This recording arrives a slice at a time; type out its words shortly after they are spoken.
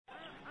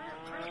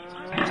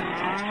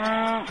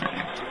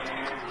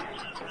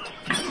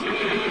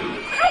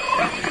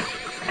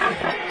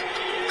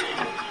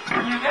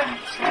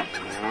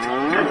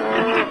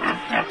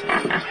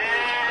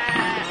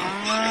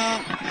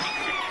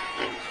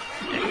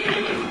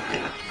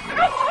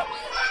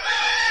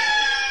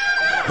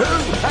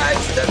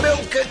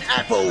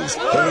apples?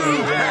 Who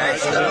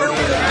has the golden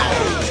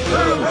apples?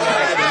 Who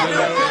has the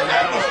golden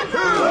apples? Who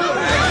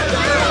has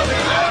the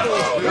golden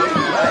apples? Who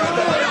has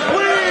the golden apples?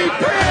 We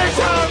pick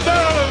on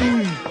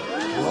them!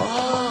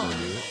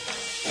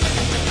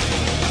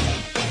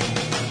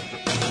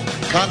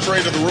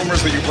 Contrary to the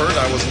rumors that you've heard,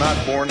 I was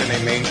not born in a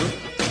manger.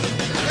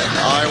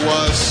 I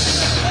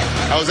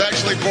was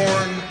actually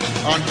born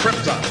on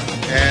Krypton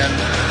and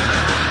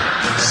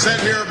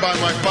sent here by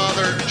my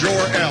father,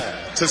 Jor-El,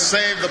 to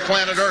save the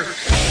planet Earth.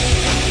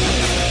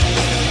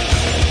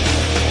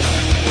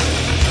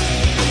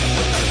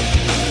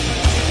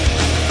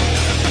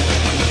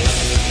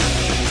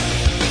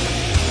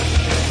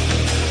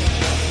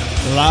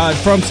 Live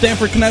from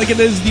Stamford, Connecticut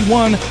is the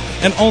one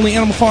and only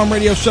Animal Farm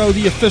Radio Show,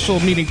 the official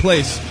meeting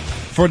place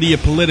for the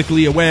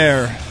politically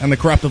aware and the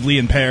corruptively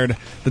impaired.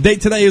 The date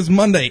today is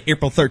Monday,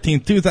 April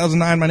 13th,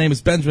 2009. My name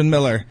is Benjamin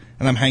Miller,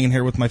 and I'm hanging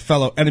here with my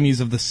fellow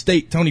enemies of the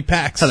state, Tony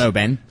Pax. Hello,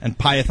 Ben. And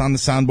Pyeth on the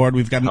soundboard.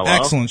 We've got an Hello.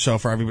 excellent show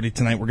for everybody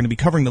tonight. We're going to be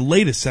covering the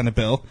latest Senate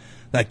bill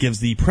that gives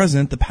the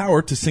president the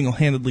power to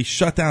single-handedly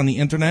shut down the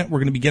Internet. We're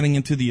going to be getting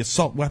into the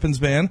assault weapons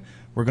ban.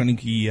 We're going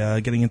to be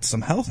getting into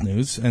some health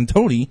news, and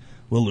Tony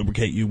will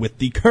lubricate you with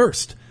the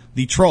cursed,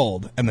 the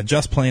trolled, and the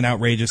just plain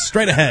outrageous.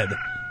 Straight ahead,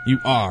 you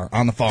are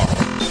on the farm.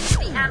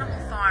 The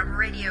Animal Farm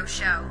Radio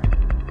Show.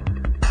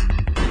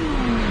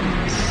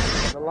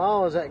 The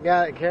law is that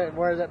guy that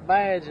wears that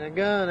badge and a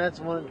gun. That's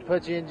the one that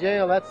puts you in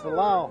jail. That's the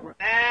law.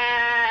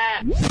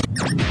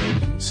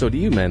 So do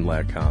you men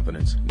lack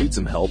confidence? Need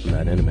some help in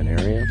that intimate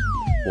area?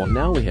 Well,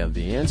 now we have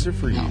the answer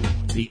for you.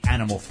 The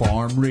Animal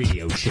Farm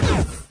Radio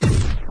Show.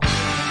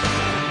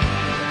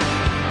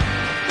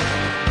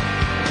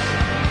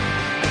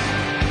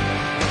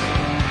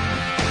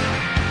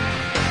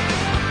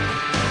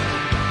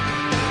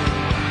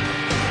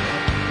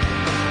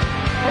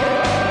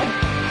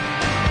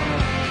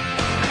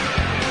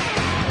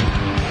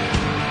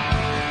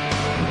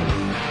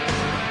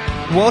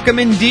 Welcome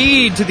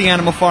indeed to the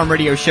Animal Farm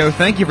Radio Show.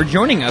 Thank you for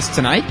joining us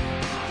tonight.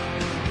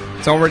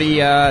 It's already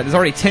there's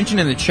already tension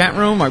in the chat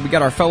room. We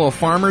got our fellow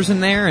farmers in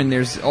there, and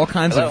there's all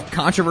kinds of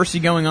controversy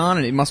going on,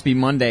 and it must be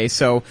Monday,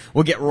 so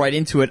we'll get right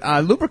into it.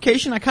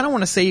 Lubrication, I kind of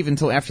want to save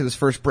until after this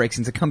first break,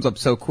 since it comes up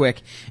so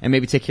quick, and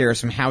maybe take care of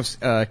some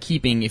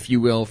housekeeping, if you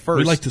will, first.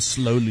 We like to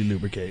slowly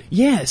lubricate.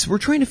 Yes, we're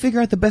trying to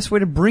figure out the best way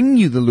to bring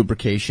you the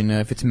lubrication,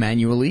 if it's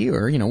manually,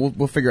 or,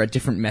 we'll figure out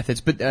different methods.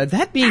 But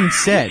that being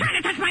said...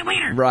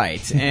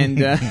 Right,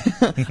 and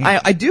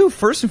I do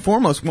first and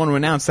foremost want to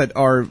announce that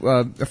our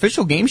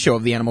official game show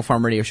of the Animal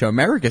Farm Radio Show,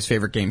 America's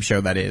favorite game show,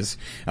 that is,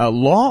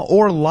 Law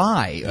or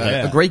Lie,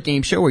 a great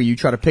game show where you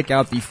try to pick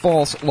out the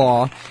false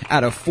law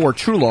out of 4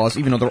 true laws,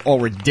 even though they're all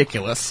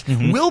ridiculous,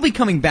 will be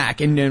coming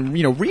back and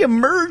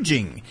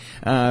re-emerging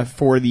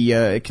for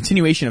the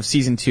continuation of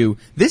Season 2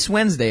 this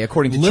Wednesday,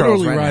 according to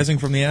Charles Literally rising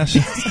from the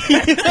ashes.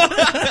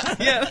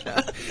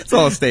 Yeah, it's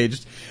all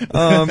staged.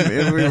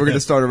 We're going to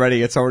start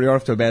already. It's already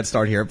off to a bad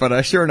start here.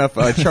 But sure enough,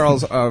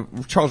 Charles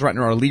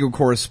Ratner, our legal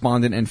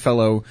correspondent and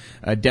fellow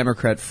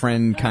Democrat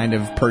friend kind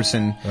of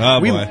person.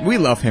 Oh, boy. We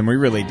love him. We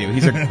really do.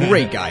 He's a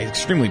great guy. He's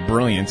extremely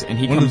brilliant. And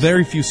one of the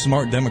very few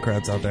smart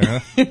Democrats out there, huh?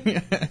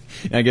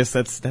 I guess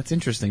that's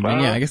interesting.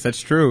 Wow. Yeah, I guess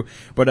that's true.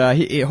 But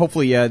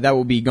hopefully that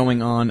will be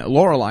going on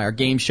Lorelei, our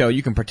game show.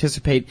 You can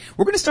participate.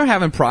 We're going to start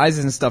having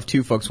prizes and stuff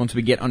too, folks, once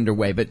we get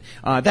underway. But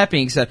that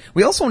being said,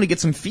 we also want to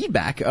get some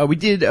feedback.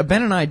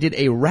 Ben and I did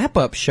a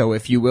wrap-up show,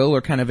 if you will,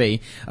 or kind of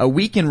a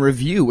week in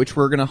review, which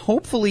we're going to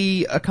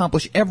hopefully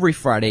accomplish every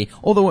Friday.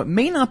 Although it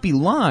may not be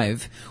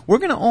live, we're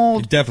going to all...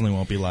 It definitely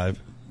won't be live.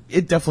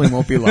 It definitely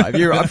won't be live.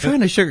 I'm trying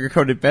to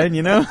sugarcoat it, Ben,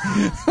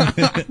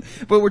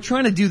 But we're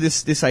trying to do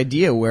this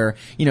idea where,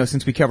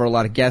 since we cover a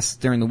lot of guests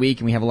during the week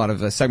and we have a lot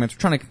of segments,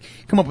 we're trying to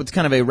come up with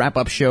kind of a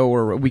wrap-up show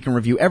or a week in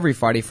review every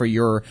Friday for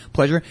your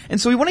pleasure.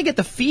 And so we want to get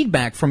the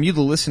feedback from you,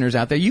 the listeners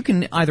out there. You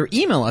can either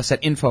email us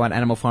at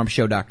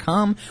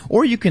info@animalfarmshow.com,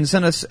 or you can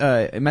send us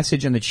a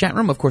message in the chat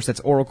room. Of course,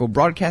 that's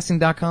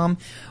oraclebroadcasting.com,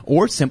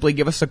 or simply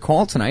give us a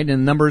call tonight.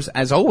 And the numbers,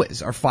 as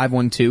always, are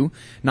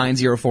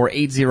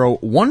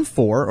 512-904-8014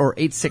 or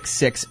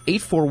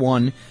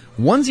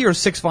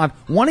 866-841-1065.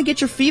 Want to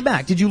get your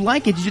feedback. Did you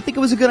like it? Did you think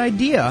it was a good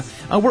idea?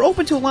 We're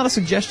open to a lot of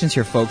suggestions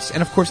here, folks.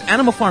 And, of course,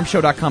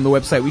 animalfarmshow.com, the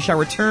website. We shall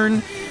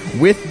return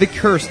with the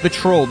curse, the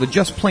troll, the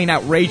just plain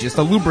outrageous,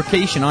 the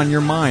lubrication on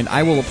your mind.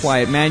 I will apply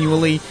it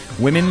manually.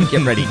 Women,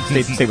 get ready.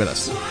 Stay with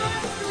us.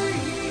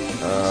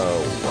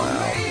 Oh, wow.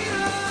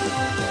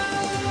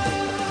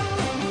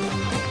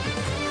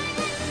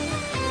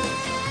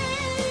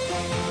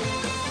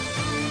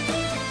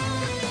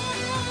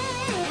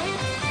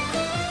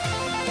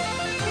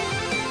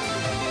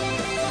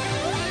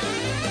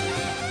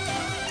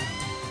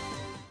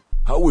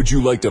 How would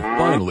you like to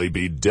finally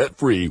be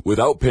debt-free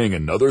without paying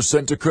another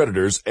cent to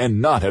creditors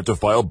and not have to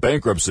file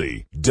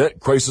bankruptcy?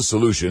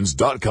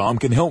 DebtCrisisSolutions.com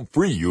can help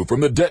free you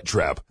from the debt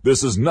trap.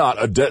 This is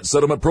not a debt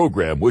settlement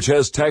program which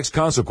has tax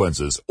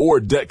consequences or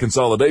debt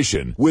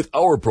consolidation. With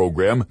our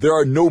program, there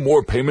are no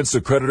more payments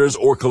to creditors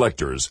or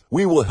collectors.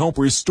 We will help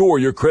restore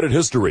your credit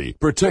history,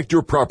 protect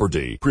your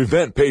property,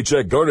 prevent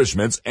paycheck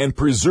garnishments, and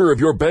preserve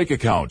your bank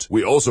account.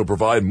 We also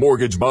provide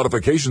mortgage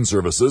modification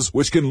services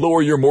which can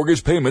lower your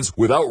mortgage payments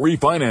without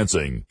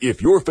refinancing.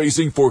 If you're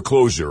facing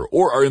foreclosure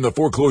or are in the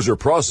foreclosure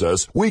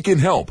process, we can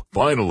help.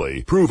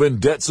 Finally, proven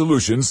debt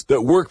solutions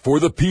that work for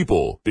the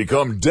people.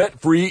 Become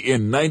debt-free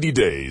in 90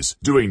 days.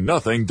 Doing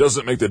nothing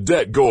doesn't make the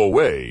debt go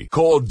away.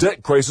 Call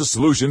Debt Crisis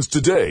Solutions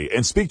today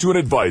and speak to an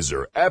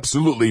advisor.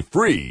 Absolutely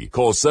free.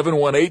 Call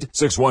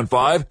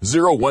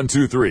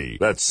 718-615-0123.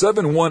 That's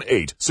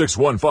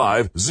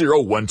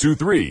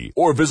 718-615-0123.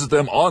 Or visit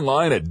them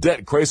online at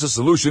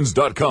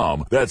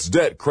DebtCrisisSolutions.com. That's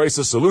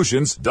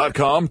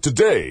DebtCrisisSolutions.com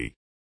today.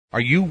 Are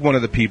you one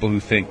of the people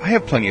who think, I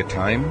have plenty of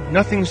time,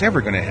 nothing's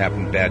ever going to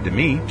happen bad to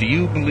me? Do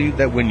you believe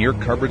that when your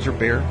cupboards are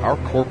bare, our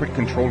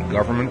corporate-controlled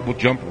government will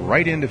jump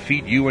right in to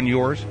feed you and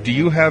yours? Do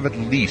you have at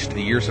least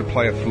a year's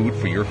supply of food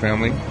for your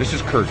family? This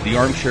is Kurt, the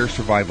armchair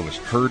survivalist,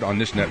 heard on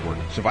this network.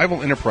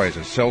 Survival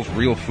Enterprises sells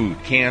real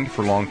food, canned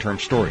for long-term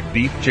storage.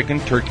 Beef, chicken,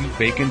 turkey,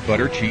 bacon,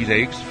 butter, cheese,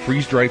 eggs,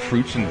 freeze-dried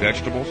fruits and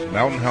vegetables,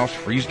 Mountain House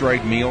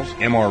freeze-dried meals,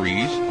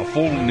 MREs, a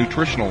full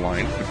nutritional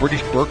line, the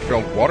British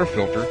Berkefeld water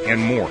filter, and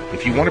more.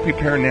 If you want to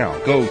prepare now,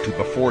 go to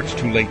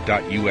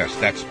beforeitstoolate.us.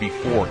 That's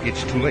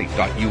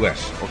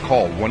beforeitstoolate.us. Or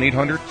call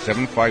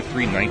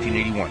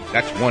 1-800-753-1981.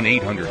 That's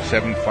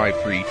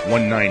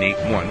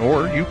 1-800-753-1981.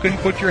 Or you can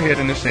put your head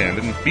in the sand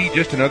and be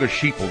just another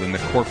sheeple in the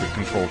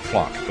corporate-controlled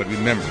flock. But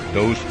remember,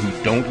 those who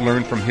don't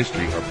learn from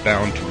history are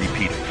bound to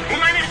repeat it.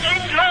 Meine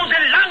endlose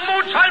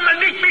Langmut soll man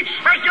nicht mit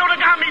Schwäche oder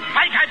gar mit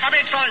Feigheit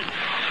verwechseln.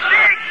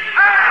 Sieg!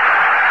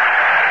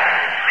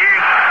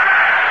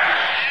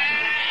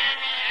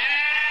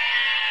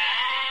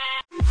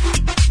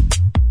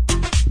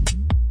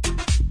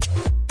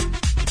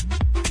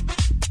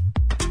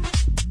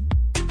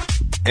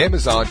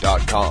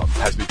 Amazon.com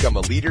has become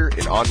a leader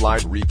in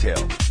online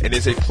retail and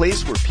is a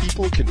place where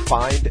people can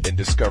find and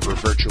discover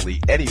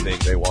virtually anything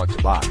they want to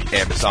buy.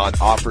 Amazon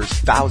offers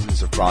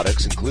thousands of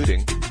products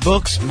including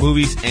books,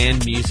 movies,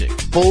 and music,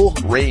 full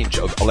range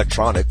of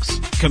electronics,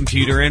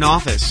 computer and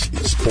office,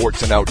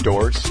 sports and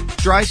outdoors,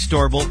 dry,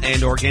 storable,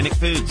 and organic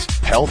foods,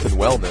 health and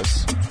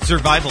wellness,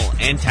 survival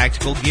and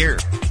tactical gear,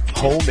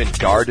 home and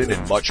garden,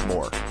 and much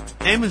more.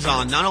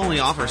 Amazon not only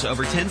offers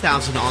over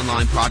 10,000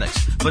 online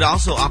products, but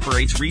also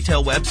operates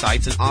retail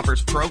websites and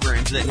offers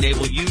programs that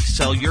enable you to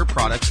sell your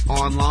products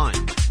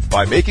online.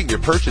 By making your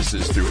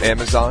purchases through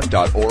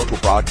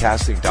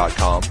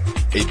Amazon.oraclebroadcasting.com,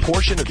 a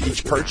portion of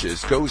each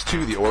purchase goes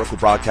to the Oracle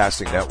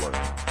Broadcasting Network.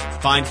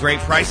 Find great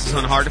prices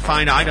on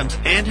hard-to-find items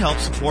and help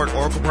support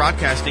Oracle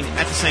Broadcasting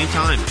at the same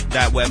time.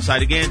 That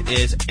website again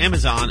is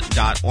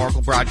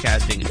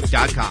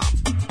Amazon.oraclebroadcasting.com.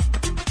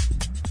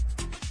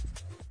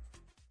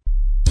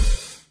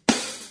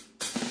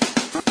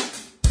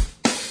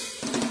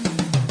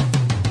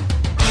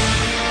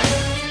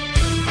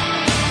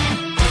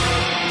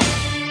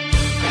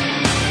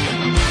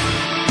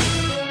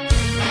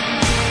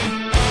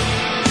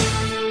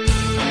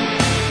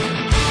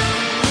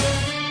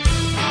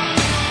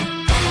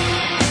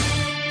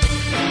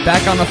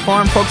 Back on the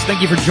farm, folks.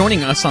 Thank you for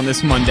joining us on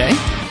this Monday.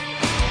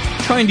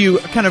 Trying to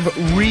kind of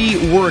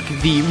rework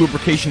the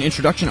lubrication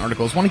introduction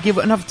articles. Want to give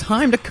enough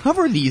time to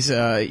cover these,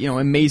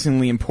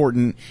 amazingly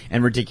important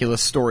and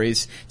ridiculous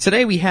stories.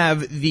 Today we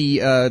have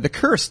the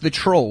curse, the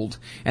trolled,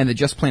 and the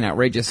just plain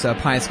outrageous.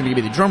 Pius going to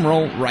give you the drum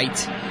roll,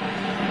 right?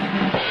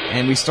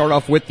 And we start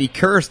off with the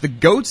curse, the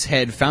goat's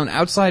head found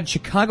outside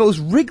Chicago's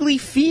Wrigley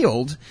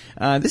Field.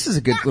 This is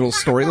a good little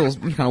story. It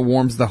kind of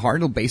warms the heart. A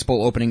little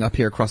baseball opening up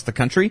here across the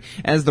country.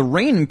 As the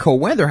rain and cold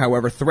weather,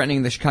 however,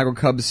 threatening the Chicago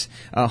Cubs'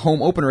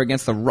 home opener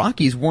against the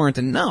Rockies weren't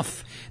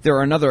enough. There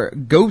are another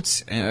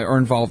goats are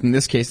involved in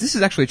this case. This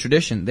is actually a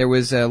tradition. There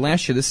was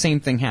last year the same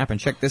thing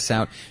happened. Check this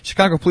out.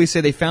 Chicago police say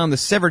they found the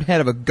severed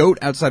head of a goat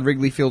outside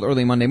Wrigley Field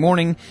early Monday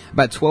morning,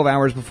 about 12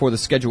 hours before the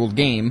scheduled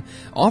game.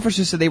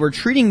 Officers said they were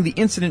treating the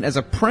incident as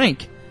a prank.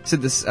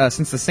 Said this,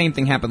 since the same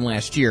thing happened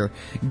last year.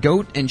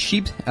 Goat and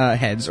sheep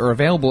heads are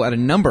available at a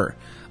number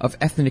of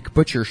ethnic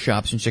butcher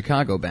shops in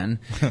Chicago, Ben.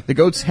 The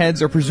goat's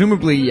heads are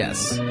presumably,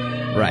 yes,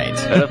 right.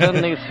 It is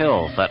in these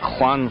hills that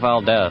Juan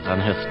Valdez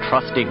and his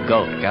trusty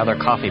goat gather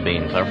coffee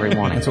beans every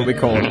morning. That's what we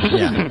call it,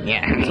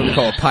 yeah. That's what we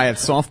call a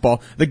Pius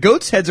softball. The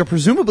goat's heads are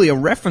presumably a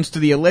reference to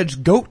the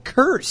alleged goat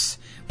curse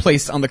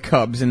placed on the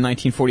Cubs in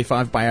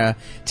 1945 by a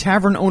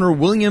tavern owner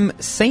William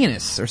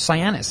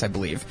Cyanus, I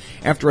believe,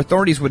 after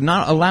authorities would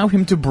not allow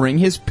him to bring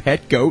his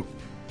pet goat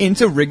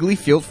into Wrigley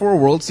Field for a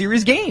World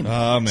Series game.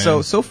 Oh,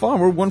 man. So far,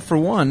 we're 1 for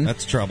 1.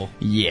 That's trouble.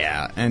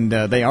 Yeah, and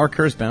they are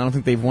cursed, Ben. I don't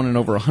think they've won in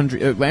over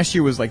 100. Last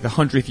year was like the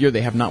 100th year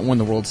they have not won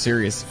the World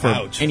Series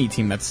for any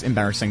team. That's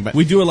embarrassing. But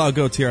we do allow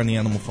goats here on the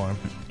Animal Farm.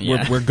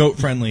 Yeah. We're goat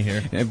friendly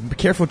here. Be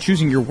careful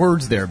choosing your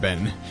words there,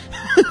 Ben.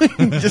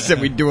 Just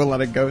said we do a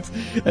lot of goats.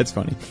 That's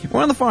funny.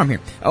 We're on the farm here.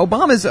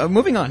 Obama's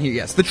moving on here,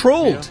 yes. The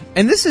Trolled. Yeah.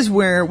 And this is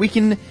where we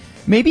can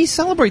maybe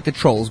celebrate the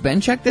trolls,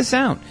 Ben. Check this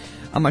out.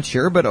 I'm not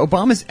sure, but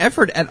Obama's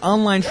effort at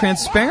online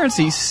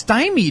transparency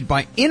stymied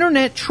by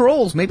internet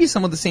trolls. Maybe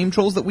some of the same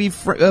trolls that we've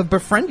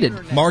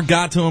befriended. Mark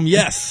got to him,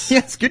 yes.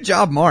 Yes, good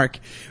job, Mark.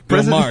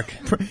 Mark.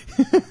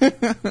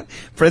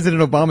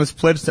 President Obama's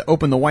pledge to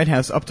open the White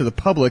House up to the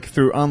public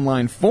through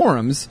online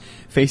forums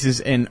faces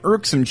an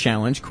irksome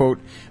challenge, quote,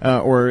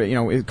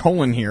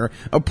 colon here,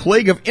 a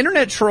plague of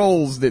internet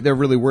trolls. They're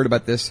really worried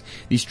about this.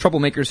 These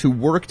troublemakers who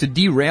work to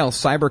derail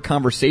cyber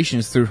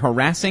conversations through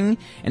harassing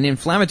and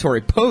inflammatory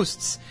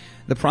posts.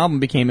 The problem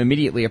became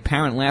immediately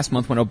apparent last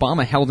month when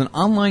Obama held an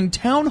online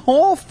town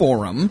hall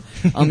forum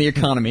on the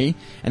economy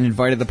and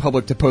invited the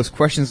public to post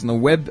questions on the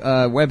White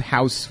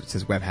House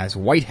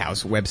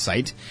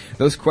website.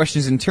 Those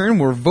questions in turn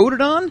were voted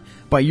on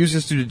by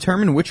users to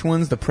determine which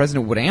ones the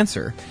president would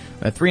answer.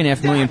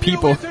 3.5 million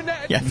people.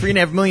 Yeah,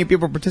 3.5 million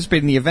people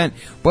participated in the event,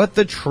 but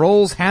the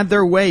trolls had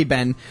their way,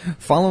 Ben,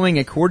 following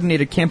a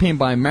coordinated campaign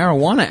by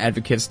marijuana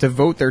advocates to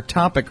vote their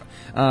topic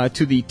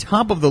to the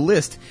top of the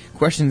list.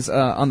 Questions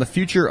on the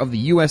future of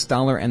the U.S.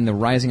 dollar and the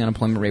rising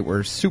unemployment rate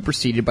were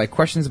superseded by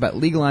questions about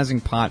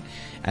legalizing pot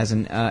as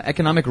an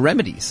economic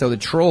remedy. So the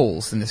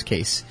trolls, in this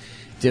case,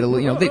 did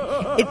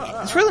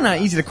it's really not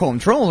easy to call them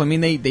trolls. I mean,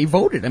 they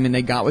voted. I mean,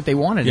 they got what they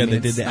wanted. Yeah, I mean, they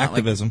did the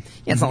activism.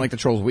 It's not like the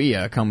trolls we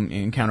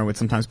encounter with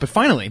sometimes. But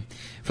finally,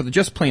 for the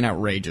just plain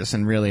outrageous,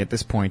 and really at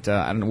this point,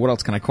 I don't know what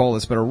else can I call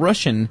this, but a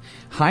Russian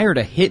hired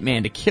a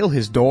hitman to kill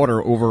his daughter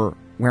over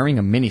wearing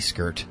a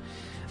miniskirt.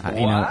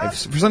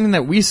 For something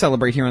that we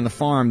celebrate here on the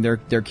farm,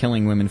 they're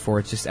killing women for.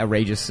 It's just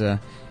outrageous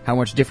how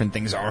much different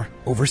things are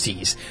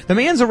overseas. The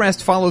man's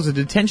arrest follows a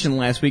detention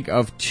last week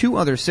of 2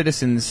 other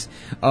citizens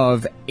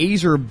of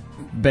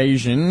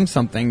Azerbaijan,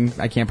 something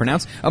I can't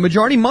pronounce, a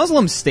majority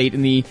Muslim state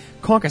in the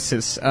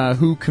Caucasus,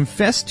 who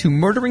confessed to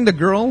murdering the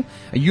girl,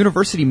 a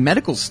university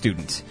medical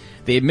student.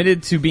 They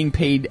admitted to being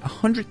paid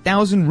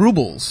 100,000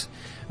 rubles.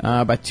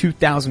 About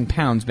 2,000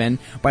 pounds, Ben,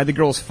 by the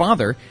girl's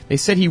father. They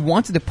said he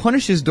wanted to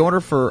punish his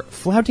daughter for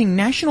flouting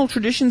national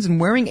traditions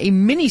and wearing a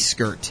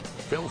miniskirt.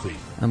 Filthy.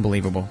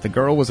 Unbelievable. The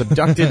girl was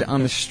abducted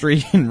on the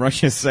street in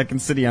Russia's second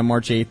city on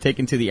March 8th,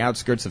 taken to the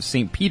outskirts of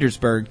St.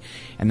 Petersburg,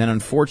 and then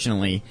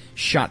unfortunately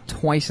shot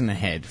twice in the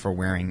head for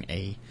wearing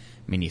a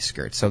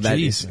miniskirt. So that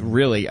is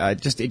really,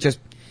 it just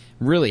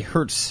really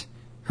hurts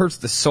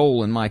the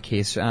soul in my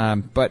case.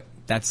 But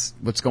that's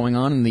what's going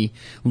on in the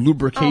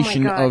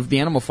lubrication of the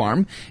Animal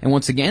Farm. And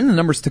once again, the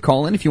numbers to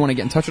call in if you want to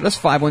get in touch with us,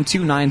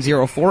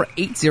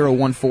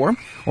 512-904-8014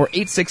 or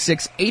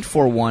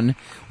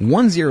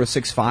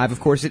 866-841-1065.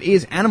 Of course, it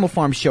is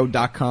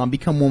animalfarmshow.com.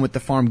 Become one with the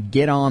farm.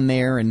 Get on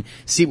there and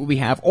see what we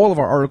have. All of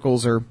our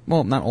articles are,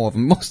 well, not all of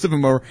them. Most of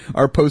them are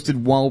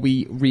posted while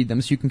we read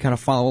them, so you can kind of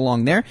follow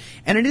along there.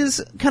 And it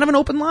is kind of an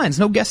open line. There's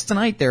no guests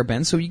tonight there,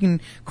 Ben, so you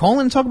can call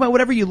in and talk about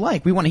whatever you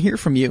like. We want to hear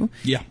from you.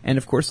 Yeah. And,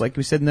 of course, like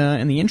we said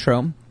in the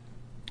intro,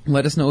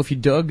 let us know if you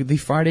dug the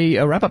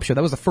Friday wrap-up show.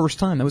 That was the first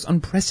time. That was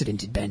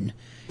unprecedented, Ben.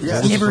 Yeah,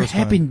 it's never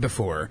happened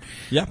before.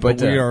 Yeah, but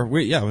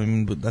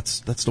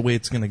that's the way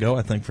it's going to go,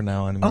 I think, for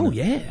now. I mean,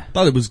 yeah.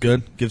 Thought it was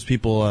good. Gives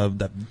people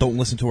that don't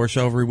listen to our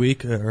show every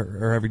week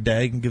or every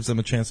day, and gives them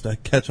a chance to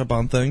catch up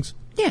on things.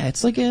 Yeah,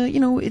 it's like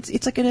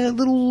it's like a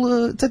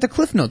little, it's like the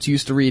Cliff Notes you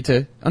used to read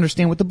to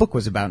understand what the book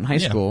was about in high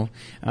school.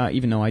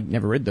 Even though I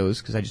never read those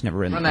because I just never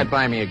read them. Run that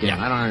by me again.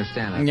 Yeah. I don't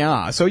understand it.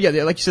 Yeah. So yeah,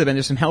 like you said, Ben,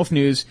 there's some health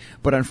news,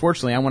 but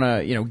unfortunately, I want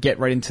to get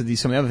right into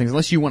some of the other things.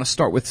 Unless you want to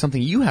start with something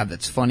you have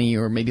that's funny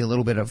or maybe a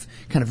little bit of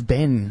kind of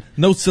Ben.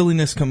 No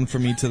silliness coming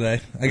from me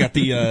today. I got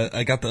the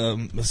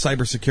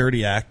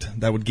Cybersecurity Act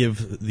that would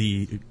give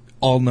the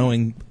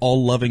all-knowing,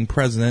 all-loving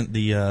president,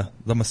 the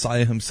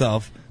Messiah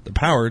himself, the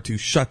power to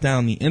shut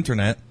down the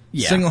internet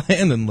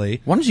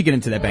single-handedly. Why don't you get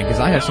into that, Ben? Because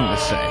I have something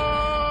to say.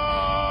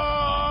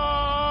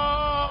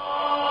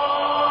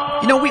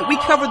 We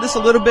covered this a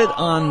little bit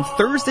on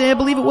Thursday, I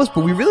believe it was,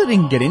 but we really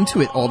didn't get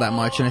into it all that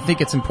much, and I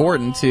think it's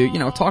important to,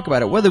 talk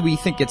about it, whether we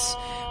think it's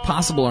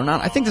possible or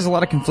not. I think there's a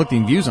lot of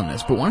conflicting views on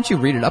this, but why don't you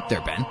read it up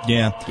there, Ben?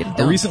 Yeah.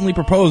 A recently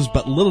proposed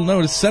but little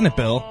noticed Senate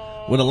bill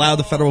would allow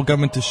the federal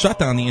government to shut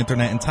down the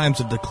internet in times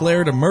of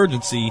declared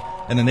emergency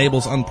and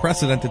enables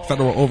unprecedented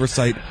federal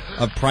oversight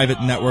of private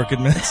network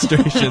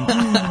administration.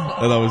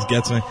 That always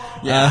gets me.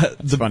 Yeah,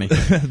 it's funny.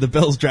 The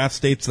bill's draft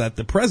states that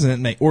the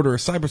president may order a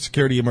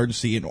cybersecurity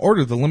emergency in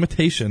order the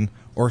limitation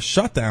or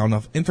shutdown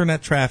of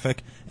internet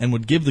traffic and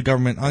would give the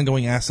government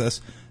ongoing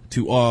access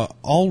to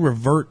all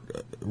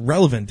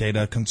relevant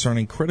data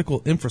concerning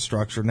critical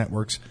infrastructure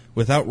networks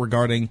without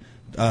regards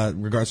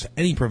to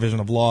any provision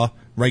of law,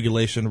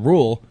 regulation,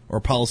 rule, or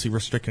policy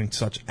restricting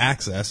such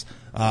access,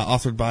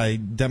 authored by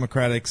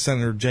Democratic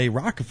Senator Jay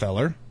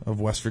Rockefeller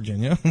of West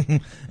Virginia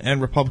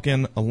and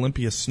Republican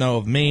Olympia Snowe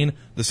of Maine.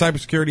 The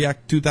Cybersecurity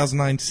Act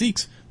 2009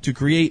 seeks to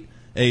create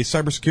a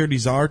cybersecurity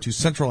czar to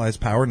centralize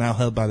power now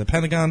held by the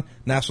Pentagon,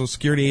 National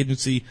Security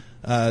Agency,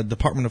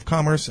 Department of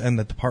Commerce, and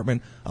the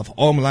Department of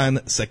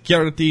Homeland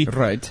Security.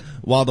 Right.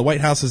 While the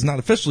White House has not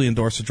officially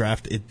endorsed the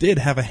draft, it did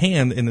have a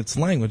hand in its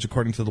language,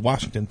 according to the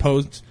Washington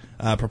Post.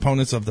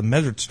 Proponents of the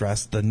measure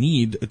stress the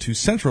need to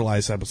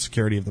centralize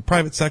cybersecurity of the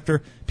private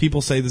sector.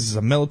 People say this is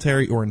a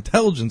military or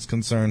intelligence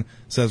concern,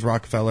 says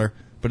Rockefeller,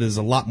 but it is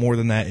a lot more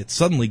than that. It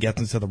suddenly gets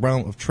into the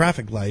realm of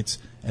traffic lights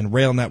and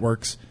rail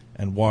networks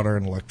and water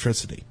and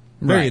electricity.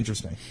 Very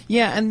interesting.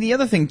 Yeah, and the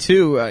other thing,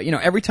 too,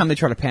 every time they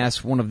try to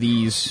pass one of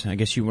these, I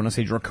guess you want to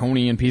say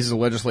draconian pieces of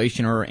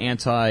legislation or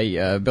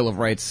anti-Bill of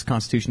Rights,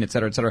 Constitution, et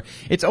cetera,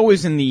 it's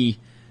always in the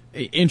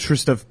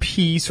interest of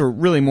peace, or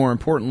really more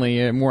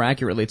importantly, more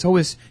accurately, it's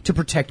always to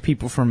protect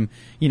people from,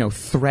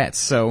 threats.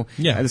 So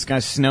this guy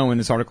Snow in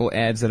this article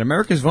adds that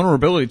America's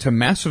vulnerability to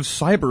massive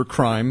cyber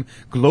crime,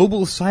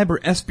 global cyber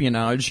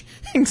espionage,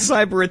 and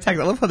cyber attacks.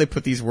 I love how they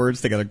put these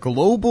words together.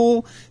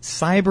 Global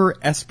cyber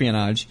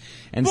espionage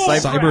and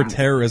cyber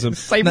terrorism.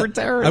 Cyber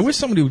terrorism. I wish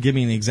somebody would give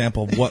me an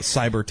example of what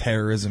cyber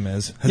terrorism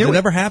is. Has it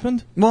ever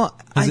happened? Well,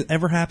 has it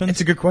ever happened?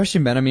 It's a good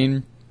question, Ben. I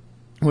mean,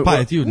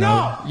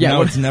 No,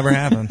 it's never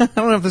happened. I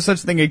don't know if there's such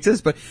thing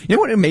exists, but you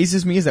know what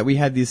amazes me is that we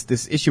had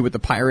this issue with the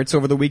pirates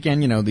over the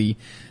weekend. The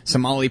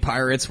Somali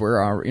pirates,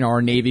 where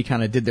our Navy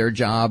kind of did their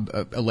job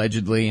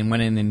allegedly and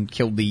went in and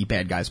killed the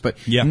bad guys. But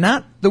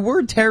not the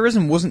word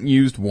terrorism wasn't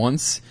used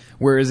once.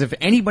 Whereas if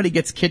anybody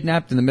gets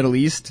kidnapped in the Middle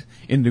East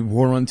in the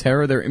war on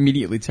terror, they're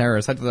immediately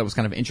terrorists. I thought that was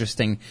kind of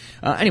interesting.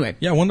 Anyway.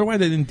 Yeah, I wonder why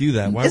they didn't do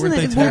that. Why weren't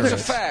they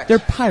terrorists? That's a fact. They're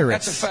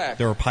pirates. That's a fact.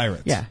 They were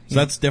pirates. Yeah. So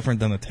that's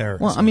different than a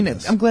terrorist. Well, I mean,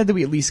 I'm glad that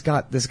we at least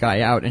got this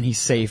guy out and he's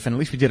safe, and at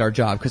least we did our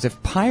job. Because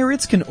if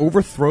pirates can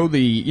overthrow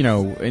the,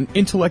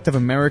 intellect of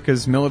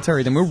America's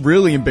military, then we're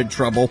really in big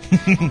trouble.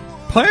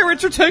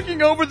 Pirates are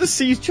taking over the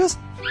seas. Just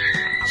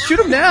shoot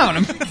them down.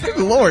 I mean, good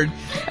Lord.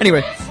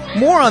 Anyway.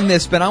 More on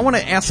this, but I want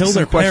to ask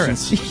some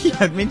questions. Yeah,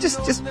 I mean,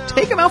 just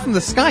take them out from the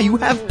sky. You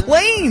have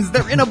planes.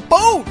 They're in a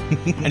boat.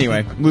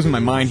 Anyway, I'm losing my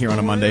mind here on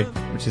a Monday,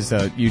 which is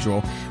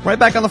usual. Right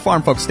back on the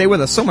farm, folks. Stay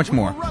with us. So much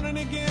more.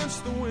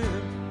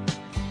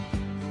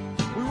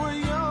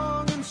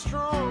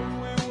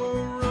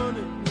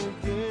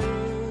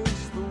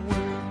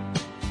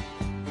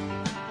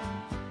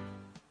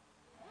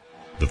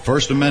 The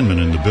First Amendment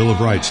in the Bill of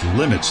Rights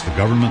limits the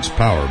government's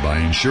power by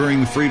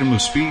ensuring the freedom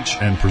of speech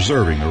and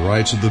preserving the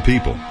rights of the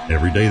people.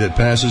 Every day that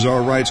passes,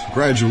 our rights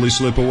gradually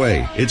slip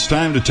away. It's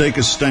time to take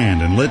a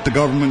stand and let the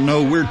government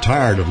know we're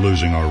tired of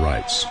losing our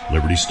rights.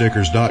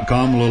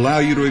 LibertyStickers.com will allow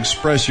you to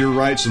express your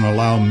rights and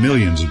allow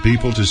millions of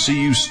people to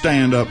see you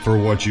stand up for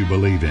what you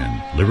believe in.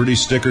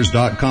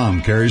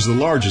 LibertyStickers.com carries the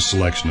largest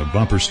selection of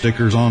bumper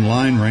stickers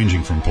online,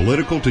 ranging from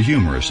political to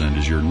humorous, and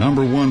is your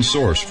 #1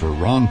 source for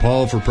Ron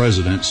Paul for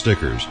President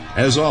stickers.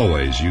 As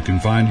always, you can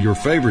find your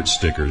favorite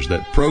stickers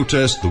that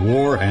protest the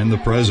war and the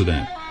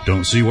president.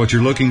 Don't see what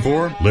you're looking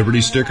for?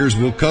 Liberty Stickers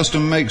will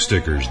custom make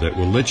stickers that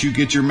will let you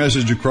get your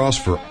message across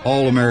for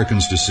all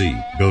Americans to see.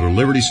 Go to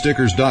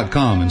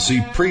LibertyStickers.com and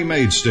see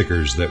pre-made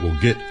stickers that will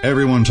get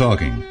everyone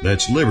talking.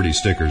 That's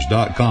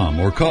LibertyStickers.com,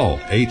 or call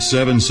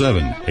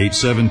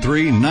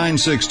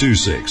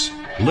 877-873-9626.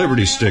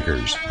 Liberty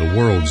Stickers, the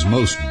world's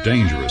most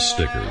dangerous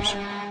stickers.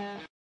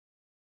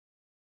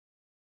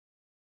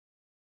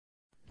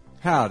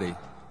 Howdy.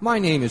 My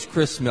name is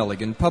Chris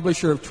Milligan,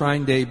 publisher of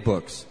Trine Day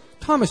Books.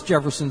 Thomas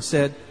Jefferson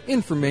said,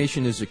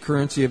 "Information is the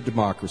currency of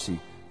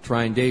democracy."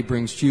 Trine Day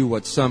brings to you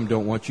what some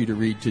don't want you to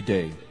read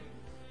today.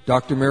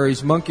 Dr.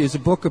 Mary's Monkey is a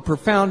book of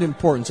profound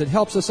importance. It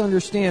helps us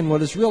understand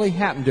what has really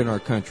happened in our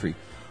country.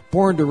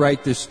 Born to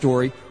write this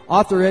story,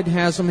 author Ed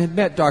Haslam had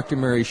met Dr.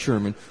 Mary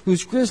Sherman,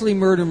 whose grisly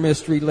murder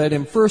mystery led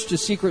him first to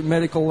secret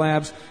medical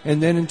labs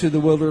and then into the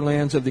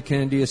wilderlands of the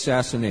Kennedy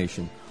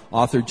assassination.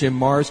 Author Jim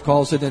Marrs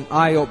calls it an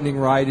eye-opening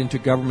ride into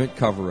government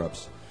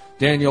cover-ups.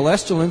 Daniel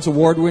Esterlin's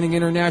award-winning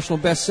international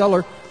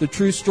bestseller, The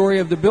True Story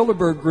of the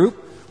Bilderberg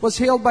Group, was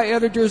hailed by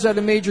editors at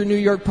a major New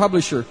York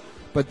publisher,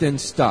 but then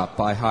stopped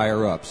by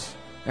higher-ups.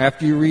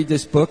 After you read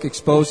this book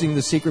exposing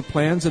the secret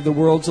plans of the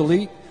world's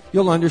elite,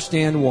 you'll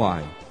understand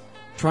why.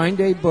 Trine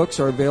Day books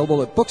are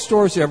available at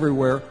bookstores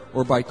everywhere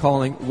or by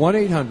calling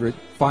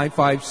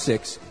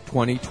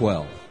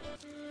 1-800-556-2012.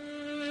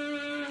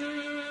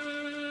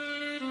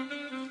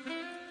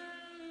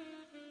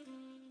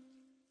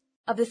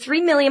 Of the 3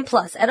 million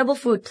plus edible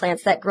food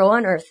plants that grow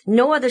on Earth,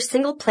 no other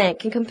single plant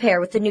can compare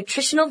with the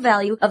nutritional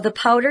value of the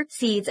powder,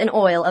 seeds, and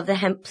oil of the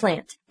hemp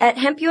plant. At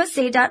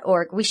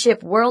hempusa.org, we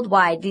ship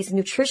worldwide these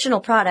nutritional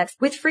products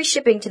with free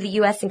shipping to the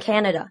U.S. and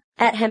Canada.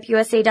 At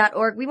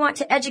hempusa.org, we want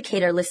to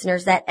educate our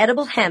listeners that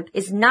edible hemp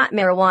is not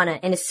marijuana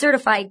and is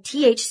certified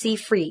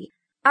THC-free.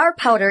 Our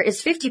powder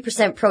is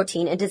 50%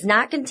 protein and does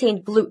not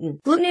contain gluten.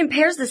 Gluten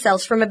impairs the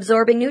cells from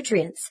absorbing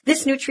nutrients.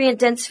 This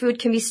nutrient-dense food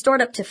can be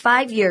stored up to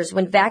 5 years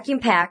when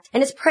vacuum-packed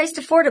and is priced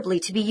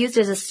affordably to be used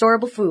as a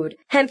storable food.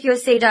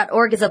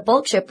 HempUSA.org is a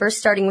bulk shipper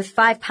starting with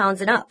 5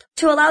 pounds and up.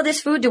 To allow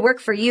this food to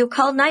work for you,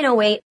 call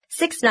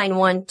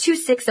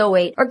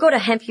 908-691-2608 or go to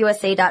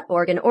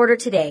HempUSA.org and order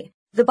today.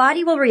 The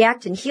body will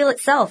react and heal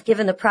itself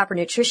given the proper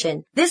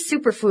nutrition. This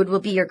superfood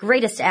will be your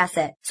greatest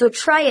asset. So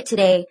try it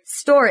today,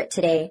 store it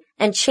today,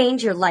 and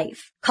change your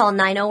life. Call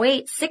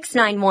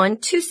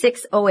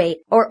 908-691-2608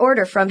 or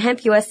order from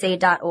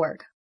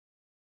HempUSA.org.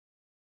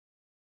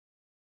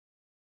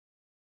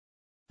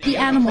 The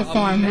Animal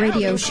Farm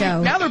Radio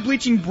Show. Now they're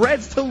bleaching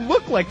breads to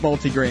look like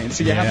multigrain,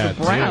 so you have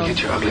the brown.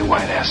 Get your ugly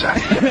white ass out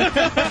of here.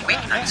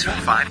 Weeknights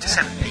from 5 to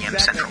 7 p.m.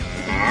 Central.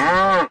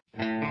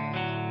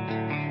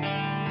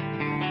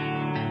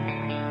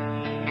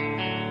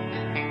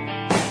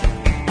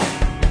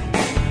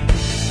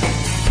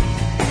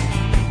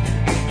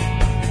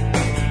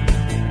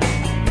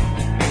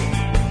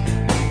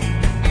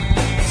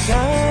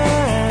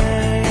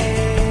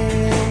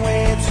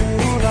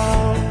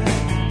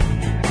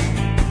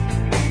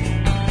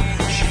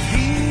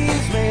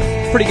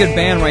 Pretty good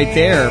band right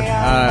there.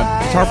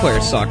 Guitar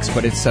player sucks,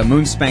 but it's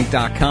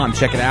moonspank.com.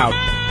 Check it out.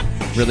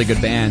 Really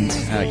good band.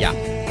 Yeah.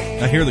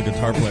 I hear the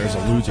guitar player's a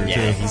loser,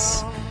 too.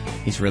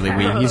 He's really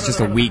weak. He's just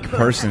a weak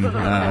person.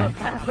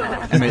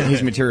 I mean,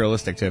 he's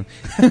materialistic, too.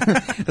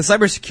 The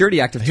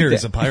Cybersecurity Act of... Here,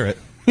 he's a pirate.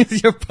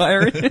 Is he a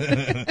pirate?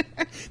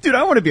 Dude,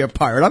 I want to be a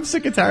pirate. I'm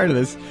sick and tired of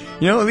this.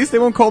 You know, at least they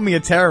won't call me a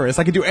terrorist.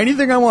 I can do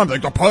anything I want.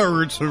 Like, the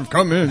pirates have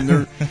come in.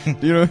 They're,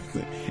 you know,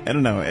 I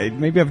don't know.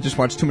 Maybe I've just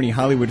watched too many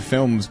Hollywood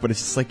films, but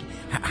it's just like,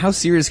 how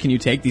serious can you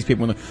take these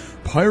people when the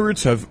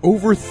pirates have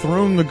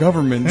overthrown the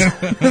government?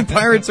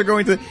 Pirates are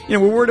going to, you know,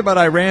 we're worried about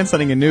Iran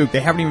sending a nuke.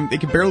 They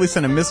can barely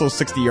send a missile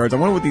 60 yards. I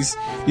wonder what these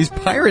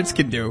pirates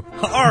can do.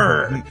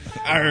 Arrgh!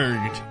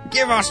 Arrgh!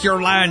 Give us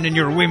your land and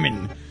your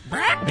women.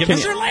 Give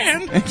us your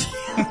land.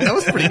 That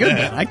was pretty good,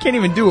 man. I can't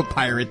even do a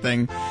pirate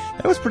thing.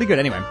 That was pretty good.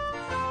 Anyway,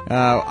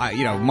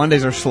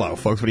 Mondays are slow,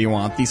 folks. What do you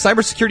want? The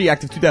Cybersecurity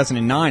Act of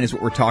 2009 is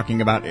what we're talking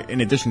about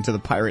in addition to the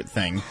pirate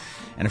thing.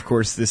 And, of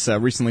course, this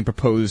recently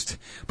proposed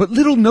but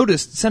little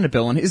noticed Senate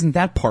bill, and isn't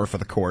that par for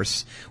the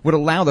course, would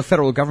allow the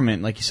federal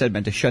government, like you said,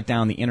 Ben, to shut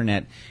down the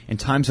Internet in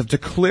times of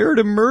declared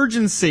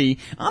emergency.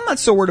 I'm not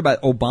so worried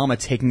about Obama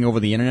taking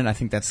over the Internet. I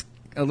think that's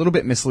a little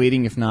bit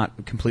misleading, if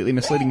not completely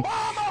misleading.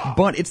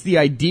 But it's the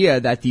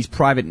idea that these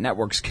private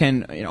networks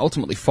can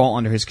ultimately fall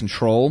under his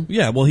control.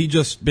 Yeah, well, he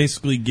just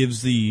basically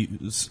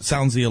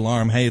sounds the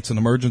alarm, hey, it's an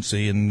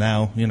emergency, and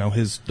now,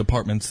 his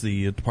departments,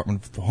 the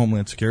Department of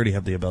Homeland Security,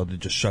 have the ability to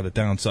just shut it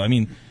down. So, I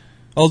mean,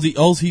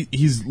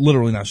 he's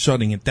literally not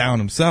shutting it down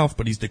himself,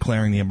 but he's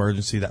declaring the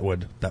emergency that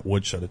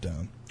would shut it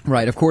down.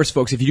 Right, of course,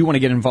 folks, if you do want to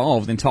get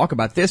involved and talk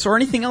about this or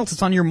anything else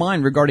that's on your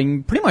mind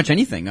regarding pretty much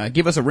anything,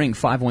 give us a ring,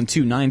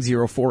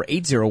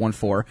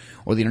 512-904-8014,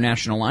 or the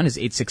international line is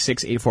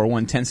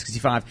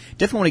 866-841-1065.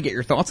 Definitely want to get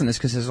your thoughts on this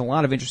because there's a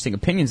lot of interesting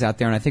opinions out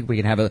there, and I think we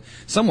can have a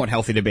somewhat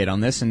healthy debate on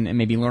this and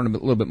maybe learn a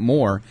little bit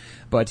more.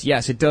 But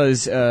yes, it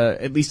does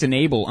at least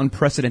enable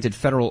unprecedented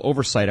federal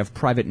oversight of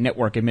private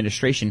network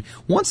administration.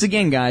 Once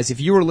again, guys, if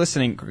you are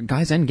listening,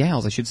 guys and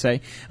gals, I should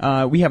say,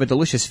 we have a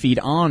delicious feed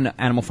on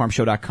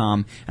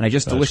animalfarmshow.com, and I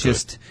just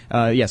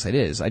yes, it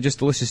is. I just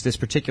delicious this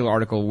particular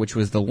article, which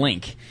was the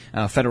link,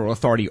 Federal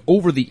Authority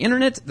Over the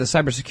Internet, the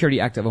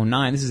Cybersecurity Act of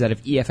 2009. This is out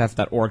of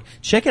EFF.org.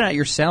 Check it out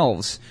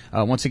yourselves.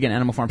 Once again,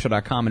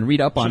 animalfarmshow.com, and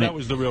read up on it. So that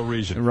was the real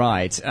reason.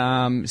 Right.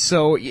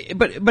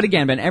 But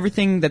again, Ben,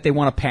 everything that they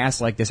want to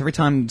pass like this, every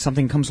time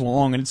something comes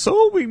along and it's,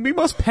 we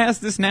must pass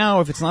this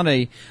now. If it's not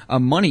a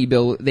money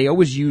bill, they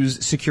always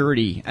use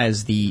security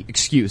as the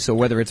excuse. So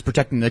whether it's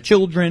protecting the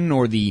children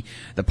or the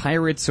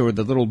pirates or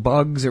the little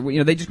bugs,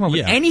 or they just come up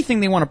with anything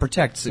they want to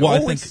protect. So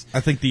well,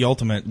 I think the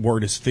ultimate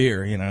word is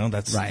fear.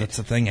 That's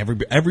the thing.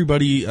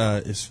 Everybody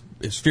is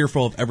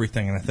fearful of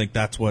everything, and I think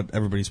that's what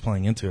everybody's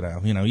playing into now.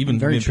 Even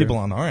people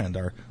on our end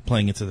are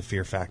playing into the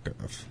fear factor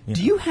of.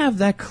 Do you have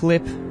that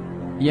clip?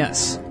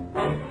 Yes.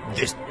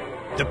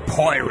 The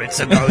pirates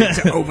are going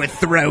to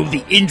overthrow the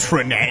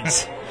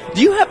intranet.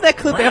 Do you have that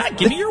clip?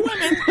 Give me your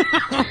women.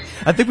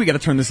 I think we got to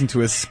turn this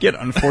into a skit.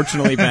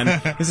 Unfortunately, Ben,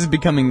 this is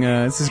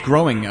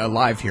growing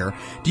live here.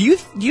 Do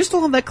you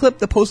still have that clip,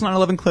 the post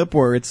 9/11 clip,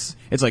 where it's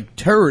like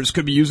terrorists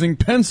could be using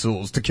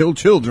pencils to kill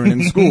children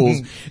in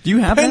schools? Do you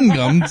have pen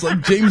gums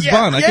like James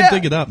Bond? I can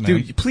dig it up,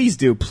 man. Dude, please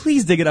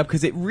dig it up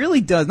because it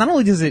really does. Not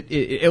only does it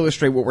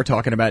illustrate what we're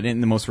talking about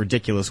in the most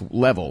ridiculous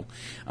level,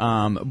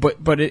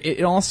 but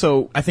it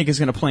also I think is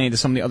going to play into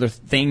some of the other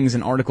things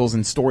and articles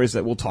and stories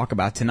that we'll talk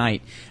about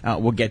tonight.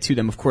 We'll get to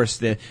them. Of course,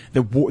 the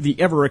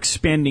ever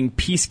expanding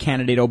peace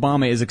candidate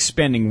Obama is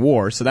expanding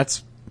war, so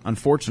that's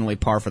unfortunately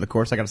par for the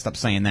course. I got to stop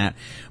saying that.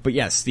 But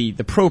yes, the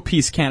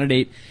pro-peace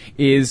candidate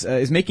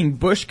is making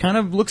Bush kind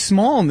of look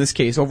small in this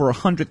case. Over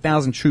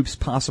 100,000 troops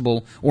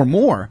possible or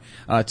more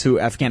to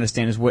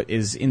Afghanistan is what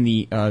is in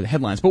the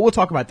headlines. But we'll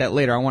talk about that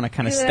later. I want to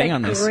kind of stay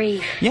on this.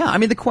 Yeah, I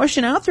mean, the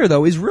question out there,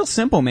 though, is real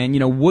simple, man.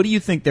 What do you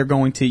think they're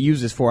going to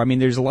use this for? I mean,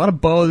 there's a lot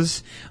of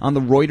buzz on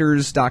the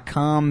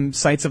Reuters.com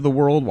sites of the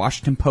world,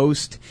 Washington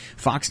Post,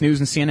 Fox News,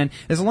 and CNN.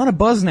 There's a lot of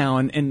buzz now,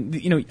 and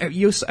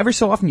every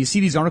so often you see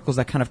these articles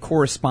that kind of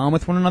correspond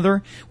with one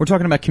another. We're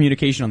talking about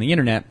communication on the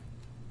internet.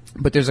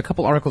 But there's a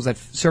couple articles that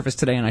surfaced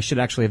today, and I should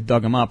actually have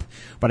dug them up,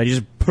 but I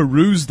just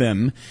perused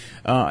them.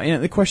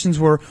 And the questions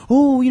were,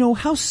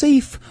 how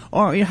safe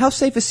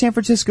is San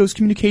Francisco's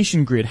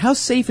communication grid? How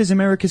safe is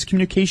America's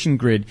communication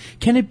grid?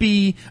 Can it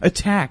be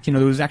attacked?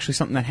 There was actually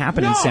something that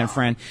happened in San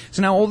Fran.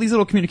 So now all these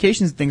little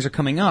communications things are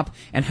coming up,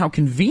 and how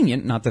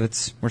convenient, not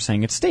that we're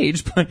saying it's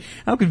staged, but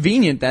how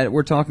convenient that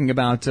we're talking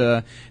about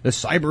the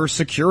Cyber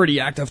Security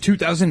Act of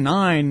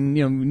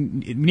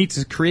 2009. It needs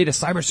to create a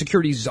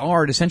cybersecurity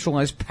czar to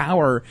centralize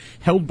power,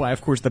 held by,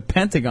 of course, the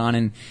Pentagon.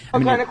 And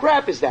what kind of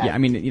crap is that? Yeah, I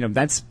mean,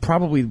 that's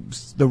probably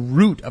the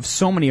root of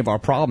so many of our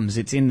problems.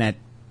 It's in that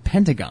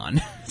Pentagon.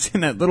 It's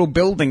in that little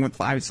building with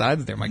 5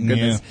 sides there. My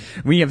goodness.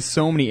 Yeah. We have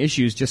so many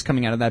issues just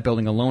coming out of that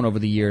building alone over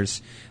the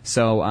years.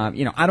 So,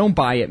 I don't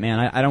buy it, man.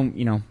 I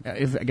don't,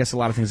 I guess a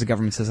lot of things the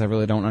government says I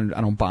really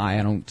don't buy.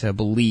 I don't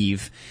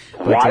believe.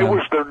 But, why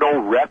was there no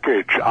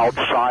wreckage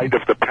outside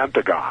of the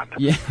Pentagon?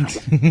 Yeah,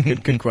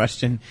 good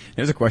question.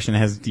 There's a question that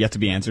has yet to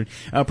be answered.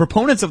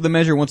 Proponents of the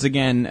measure, once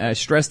again,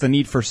 stress the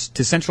need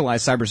to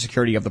centralize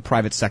cybersecurity of the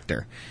private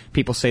sector.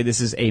 People say this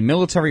is a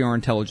military or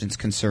intelligence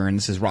concern.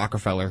 This is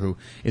Rockefeller, who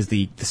is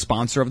the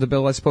sponsor of the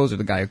bill, I suppose, or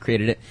the guy who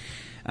created it.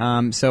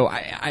 So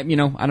I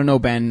don't know,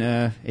 Ben.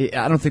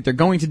 I don't think they're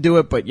going to do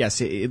it, but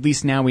yes, at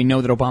least now we know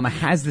that Obama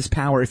has this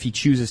power if he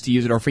chooses to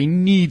use it or if he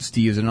needs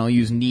to use it. And I'll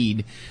use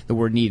the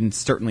word need, and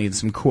certainly in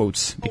some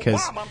quotes,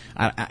 because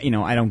I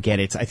don't get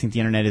it. I think the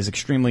internet is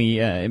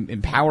extremely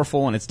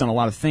powerful, and it's done a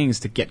lot of things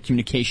to get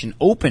communication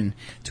open,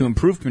 to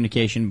improve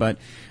communication. But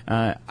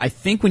I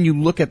think when you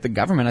look at the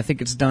government, I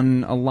think it's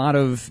done a lot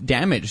of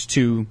damage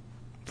to.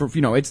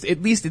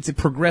 It's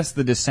progressed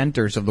the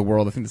dissenters of the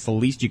world. I think that's the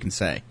least you can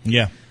say.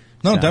 Yeah.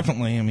 No,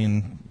 definitely. I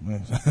mean,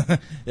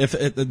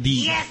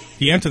 the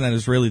internet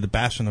is really the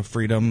bastion of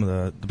freedom,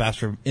 the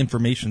bastion of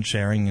information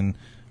sharing, and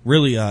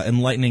really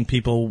enlightening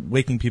people,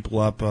 waking people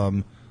up,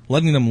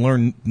 letting them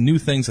learn new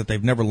things that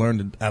they've never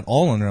learned at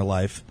all in their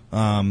life.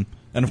 And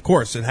of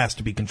course, it has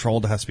to be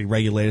controlled, it has to be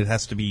regulated, it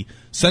has to be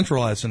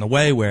centralized in a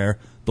way where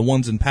the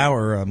ones in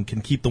power can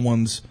keep the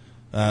ones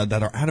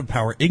that are out of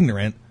power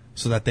ignorant,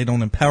 so that they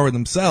don't empower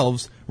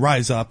themselves,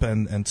 rise up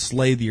and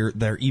slay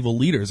their evil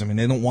leaders. I mean,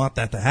 they don't want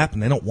that to happen.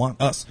 They don't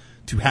want us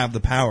to have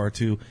the power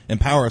to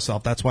empower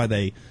ourselves. That's why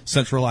they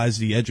centralize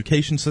the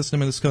education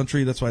system in this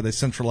country. That's why they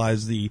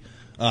centralize the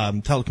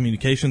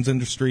telecommunications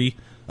industry,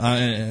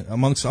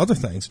 amongst other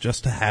things,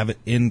 just to have it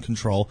in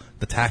control.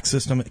 The tax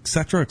system, et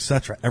cetera, et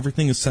cetera.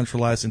 Everything is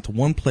centralized into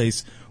one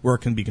place where it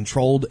can be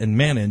controlled and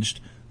managed.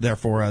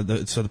 Therefore,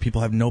 so the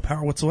people have no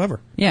power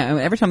whatsoever. Yeah,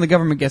 every time the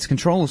government gets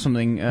control of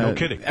something, no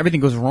kidding, everything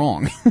goes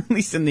wrong. At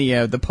least in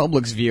the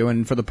public's view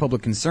and for the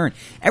public concern,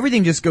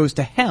 everything just goes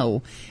to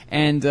hell.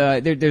 And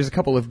there's a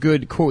couple of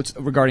good quotes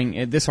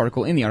regarding this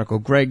article. In the article,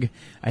 Greg,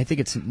 I think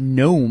it's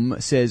Gnome,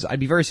 says,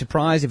 "I'd be very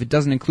surprised if it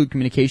doesn't include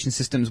communication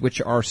systems,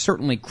 which are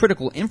certainly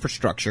critical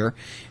infrastructure."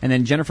 And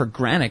then Jennifer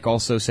Granick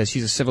also says,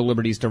 she's a civil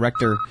liberties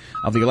director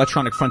of the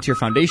Electronic Frontier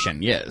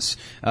Foundation. Yes,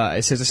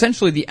 it says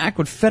essentially the act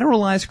would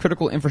federalize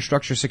critical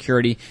infrastructure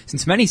security,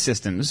 since many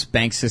systems,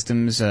 bank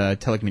systems,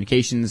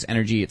 telecommunications,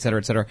 energy, et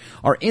cetera,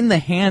 are in the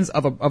hands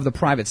of the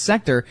private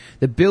sector.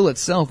 The bill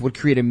itself would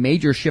create a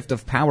major shift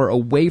of power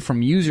away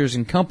from users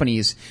and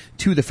companies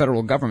to the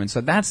federal government.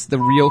 So that's the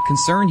real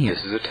concern here.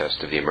 This is a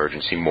test of the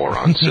emergency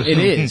moron system. It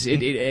is.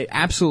 It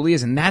absolutely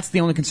is. And that's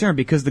the only concern,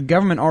 because the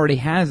government already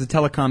has the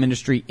telecom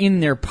industry in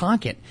their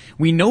pocket.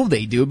 We know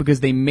they do, because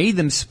they made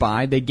them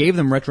spy, they gave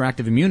them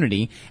retroactive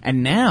immunity,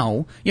 and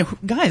now,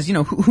 guys,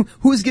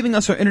 who is giving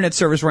us our internet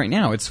service right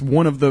now? It's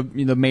one of the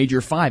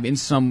major 5 in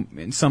some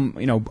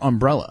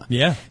umbrella.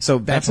 Yeah. So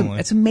that's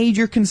a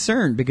major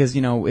concern, because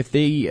if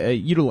they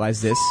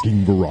utilize this,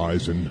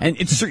 Verizon, and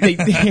it's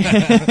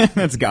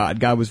that's God.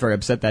 God was very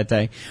upset that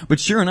day. But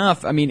sure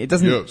enough, I mean, it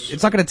doesn't. Yes.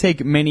 It's not going to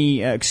take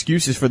many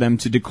excuses for them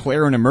to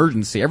declare an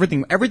emergency.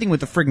 Everything with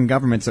the friggin'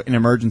 government's an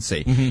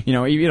emergency.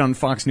 Mm-hmm. Even on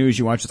Fox News,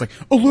 you watch, it's like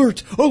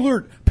alert.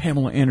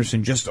 Pamela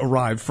Anderson just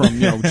arrived from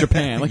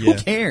Japan. Like, who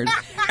cares?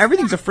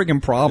 Everything's a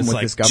friggin' problem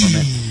with this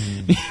government.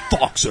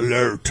 Fox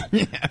alert.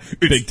 Yeah.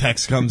 Big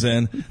text comes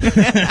in.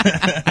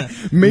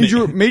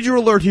 Major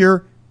alert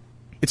here.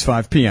 It's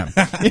 5 p.m.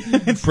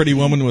 Pretty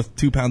woman with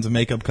 2 pounds of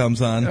makeup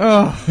comes on.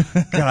 Oh,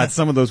 God,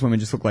 some of those women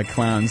just look like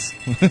clowns.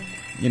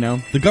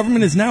 The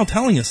government is now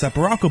telling us that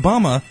Barack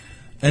Obama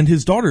and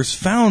his daughters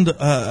found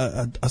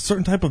a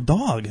certain type of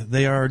dog.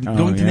 They are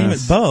going to name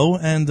it Bo,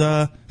 and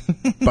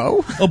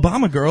Bo?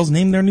 Obama girls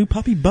named their new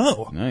puppy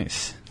Bo.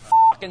 Nice.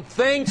 fucking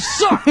thing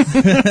sucks!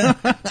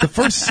 The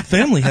first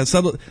family has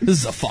settled. This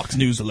is a Fox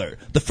News alert.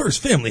 The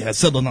first family has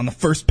settled on the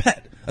first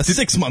pet, a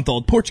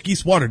 6-month-old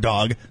Portuguese water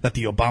dog that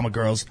the Obama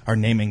girls are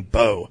naming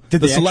Bo. Did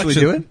they actually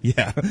do it?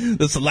 Yeah.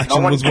 The selection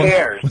No one was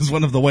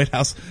one of the White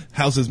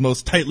House's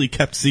most tightly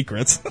kept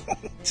secrets.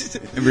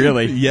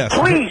 Really? Yes.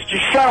 Please,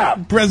 just shut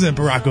up. President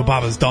Barack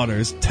Obama's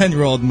daughters,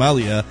 10-year-old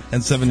Malia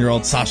and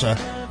 7-year-old Sasha,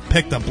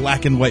 picked a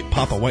black and white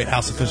Papa White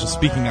House official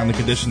speaking on the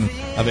condition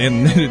of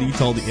anonymity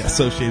told the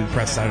Associated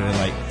Press Saturday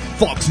night.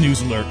 Fox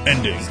News alert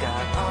ending.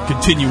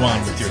 Continue on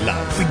with your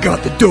life. We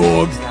got the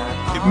dog.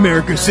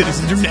 America's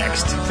citizens are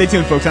next. Stay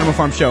tuned, folks. Animal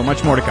Farm Show.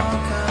 Much more to come.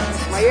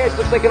 My ass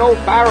looks like an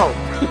old barrel.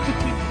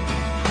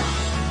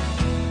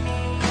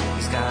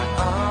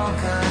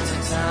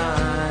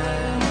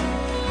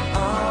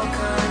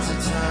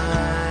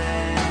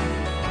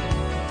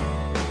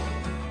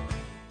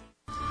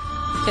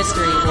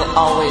 History will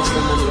always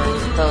remember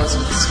those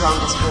with the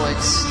strongest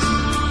voice.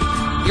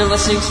 You're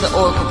listening to the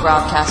Oracle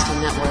Broadcasting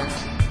Network.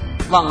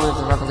 Long live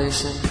the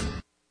revolution.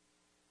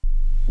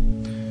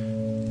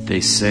 They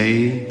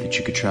say that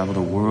you could travel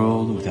the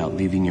world without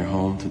leaving your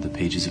home through the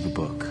pages of a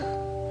book.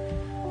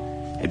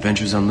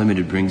 Adventures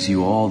Unlimited brings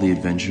you all the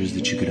adventures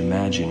that you could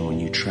imagine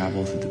when you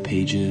travel through the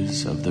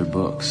pages of their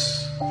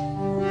books.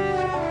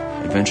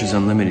 Adventures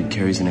Unlimited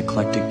carries an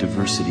eclectic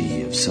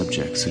diversity of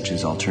subjects such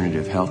as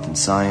alternative health and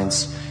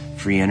science,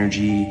 free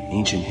energy,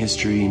 ancient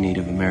history,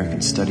 Native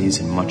American studies,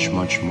 and much,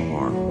 much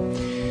more.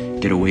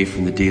 Get away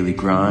from the daily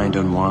grind,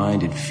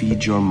 unwind, and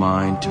feed your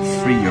mind to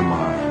free your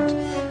mind.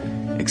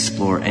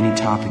 Explore any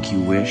topic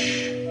you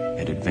wish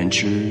at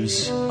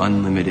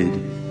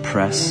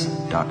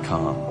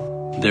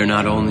adventuresunlimitedpress.com. They're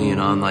not only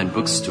an online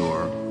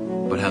bookstore,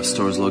 but have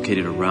stores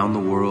located around the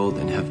world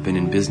and have been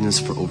in business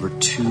for over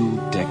 2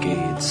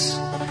 decades.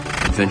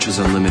 Adventures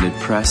Unlimited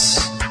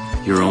Press,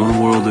 your own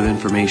world of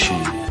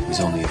information is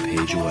only a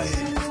page away.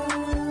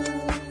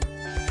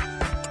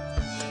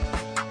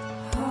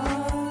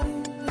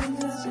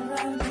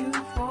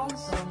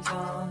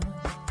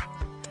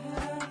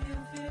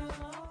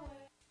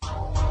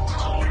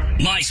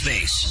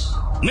 MySpace.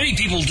 Many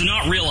people do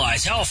not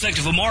realize how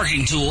effective a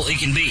marketing tool it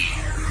can be.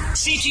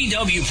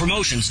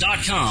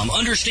 CTWPromotions.com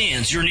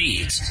understands your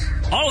needs.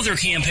 All of their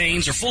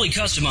campaigns are fully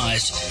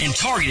customized and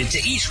targeted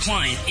to each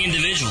client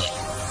individually.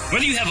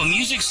 Whether you have a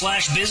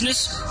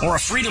music/business or a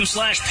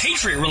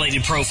freedom/patriot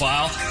related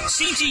profile,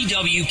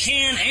 CTW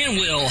can and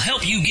will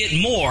help you get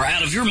more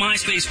out of your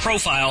MySpace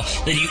profile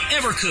than you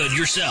ever could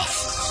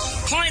yourself.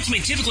 Clients may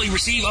typically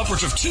receive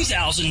upwards of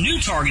 2,000 new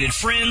targeted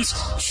friends,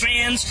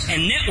 fans,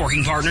 and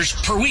networking partners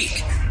per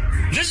week.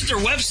 Visit their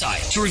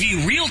website to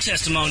review real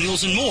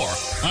testimonials and more.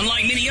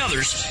 Unlike many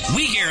others,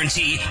 we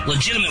guarantee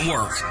legitimate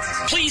work.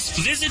 Please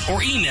visit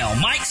or email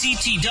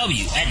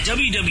MikeCTW at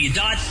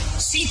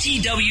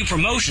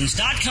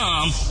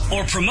www.ctwpromotions.com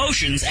or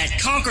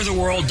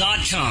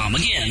promotions@conquertheworld.com.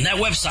 Again, that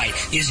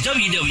website is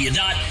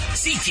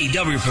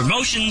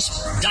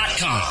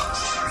www.ctwpromotions.com.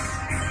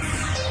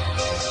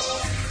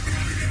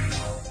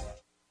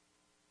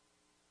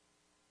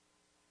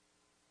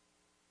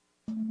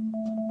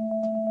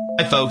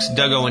 Hi folks,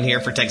 Doug Owen here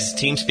for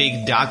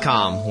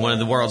TexasTeamSpeak.com, one of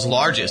the world's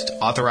largest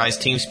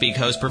authorized TeamSpeak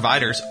host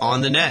providers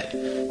on the net.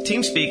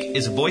 TeamSpeak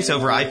is a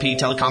voice-over IP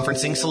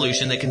teleconferencing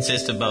solution that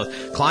consists of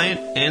both client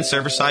and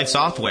server-side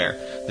software.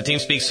 The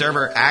TeamSpeak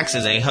server acts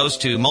as a host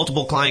to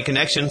multiple client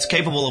connections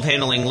capable of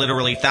handling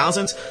literally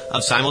thousands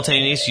of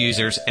simultaneous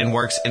users and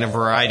works in a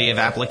variety of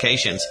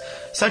applications,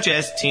 such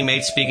as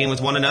teammates speaking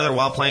with one another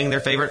while playing their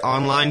favorite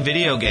online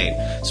video game,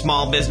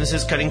 small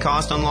businesses cutting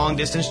costs on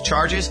long-distance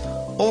charges,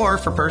 or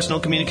for personal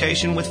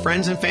communication with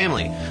friends and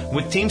family.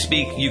 With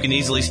TeamSpeak, you can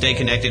easily stay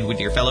connected with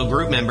your fellow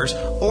group members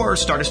or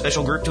start a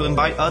special group to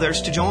invite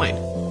others to join.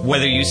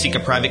 Whether you seek a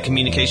private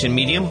communication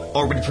medium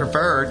or would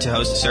prefer to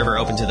host a server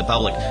open to the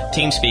public,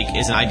 TeamSpeak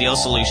is an ideal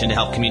solution to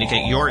help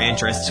communicate your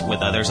interests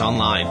with others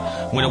online.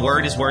 When a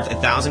word is worth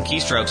 1,000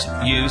 keystrokes,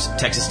 use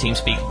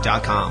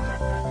TexasTeamSpeak.com.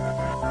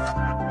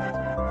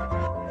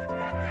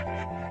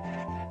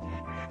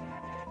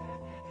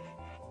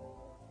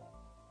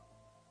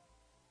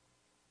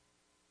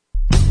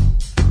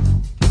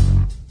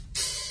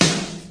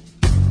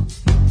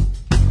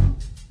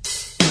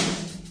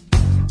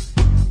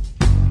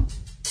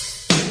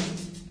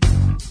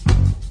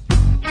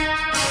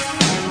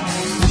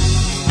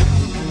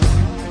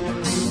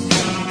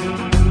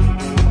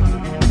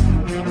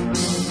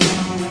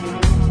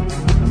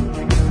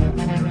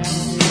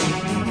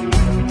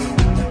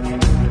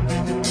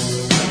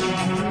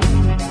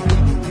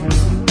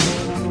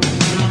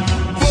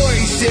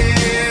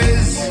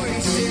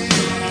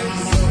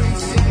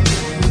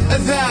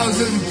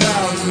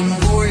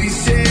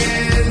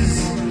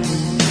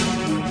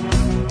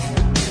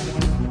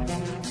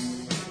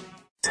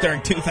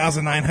 During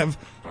 2009 have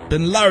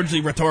been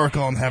largely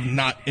rhetorical and have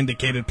not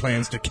indicated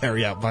plans to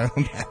carry out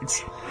violent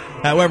acts.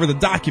 However, the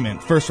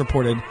document, first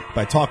reported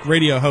by talk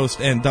radio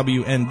host and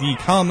WND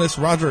columnist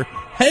Roger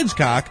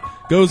Hedgecock,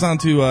 goes on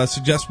to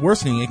suggest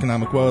worsening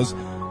economic woes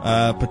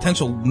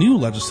potential new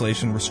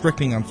legislation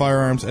restricting on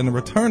firearms, and the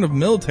return of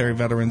military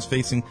veterans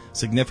facing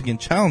significant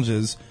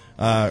challenges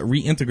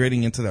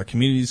reintegrating into their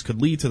communities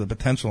could lead to the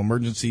potential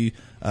emergency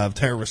of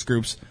terrorist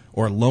groups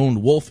or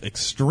lone wolf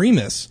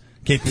extremists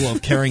capable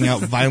of carrying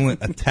out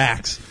violent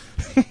attacks.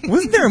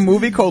 Wasn't there a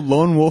movie called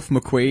Lone Wolf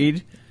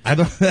McQuade? I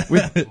don't.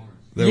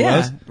 There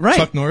was? Right.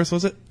 Chuck Norris,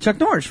 was it? Chuck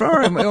Norris.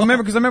 Right. I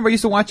remember I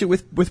used to watch it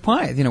with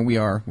Pi. You know,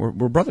 we're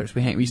brothers.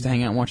 We used to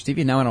hang out and watch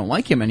TV. Now I don't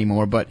like him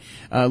anymore. But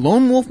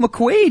Lone Wolf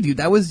McQuade, dude,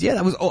 that was.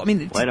 Oh, I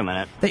mean, wait a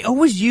minute. They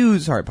always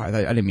use. Sorry, Pi. I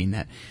didn't mean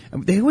that.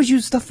 They always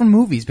use stuff from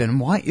movies, Ben.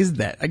 Why is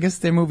that? I guess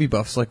they're movie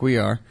buffs like we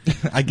are.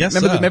 I guess.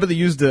 Remember they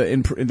used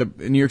in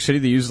New York City.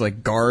 They used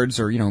like guards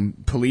or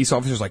police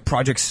officers like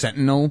Project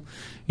Sentinel.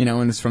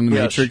 And it's from the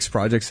Matrix.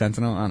 Project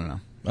Sentinel. I don't know.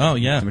 Oh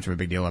yeah. Too much of a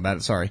big deal about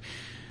it. Sorry.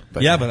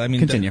 But I mean,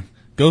 continue.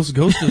 Goes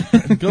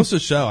to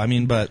show. I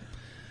mean, but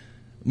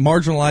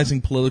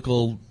marginalizing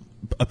political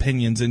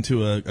opinions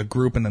into a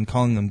group and then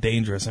calling them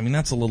dangerous. I mean,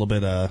 that's a little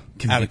bit out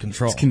of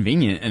control. It's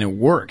convenient and it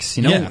works.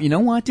 You know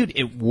what, dude?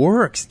 It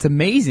works. It's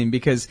amazing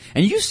because,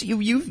 and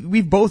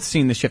we've both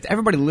seen the shift.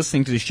 Everybody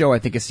listening to the show, I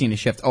think, has seen the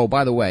shift. Oh,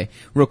 by the way,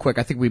 real quick,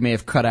 I think we may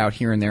have cut out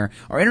here and there.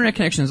 Our internet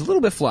connection is a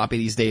little bit floppy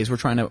these days. We're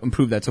trying to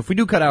improve that. So if we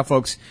do cut out,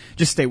 folks,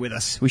 just stay with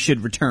us. We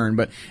should return,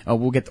 but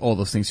we'll get all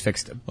those things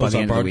fixed by the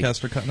end of the week.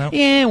 Is our broadcaster cutting out?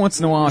 Yeah, once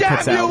in a while it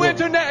cuts out.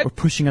 Internet! We're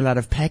pushing a lot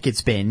of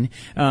packets, Ben.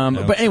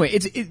 But anyway,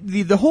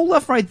 the whole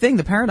left-right thing,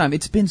 the paradigm,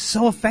 it's been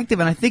so effective,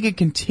 and I think it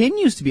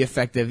continues to be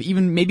effective,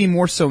 even maybe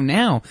more so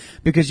now,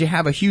 because you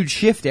have a huge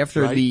shift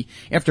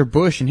after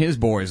Bush and his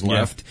boys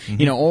left.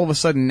 Mm-hmm. All of a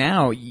sudden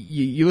now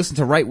you listen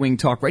to right-wing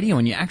talk radio,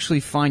 and you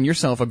actually find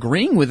yourself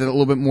agreeing with it a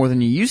little bit more than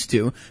you used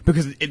to,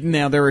 because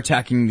now they're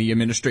attacking the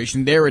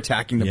administration, they're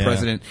attacking the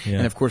president,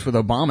 and of course with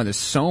Obama, there's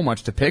so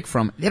much to pick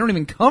from. They don't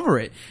even cover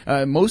it,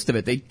 most of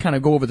it. They kind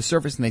of go over the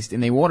surface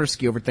and they water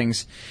ski over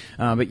things.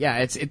 But yeah,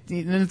 it's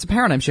a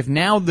paradigm shift.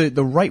 Now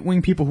the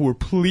right-wing people who are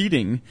pleading,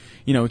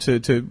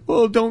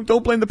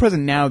 don't blame the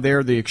president. Now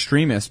they're the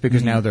extremists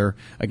because now they're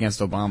against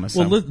Obama.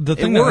 So well, the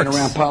thing been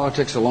around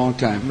politics a long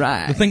time.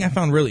 Right. The thing I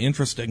found really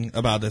interesting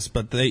about this,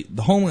 but the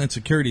Homeland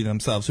Security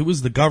themselves, who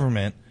is the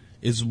government,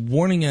 is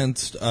warning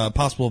against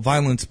possible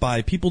violence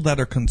by people that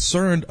are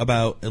concerned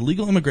about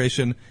illegal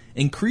immigration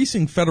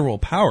increasing federal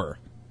power,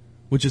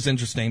 which is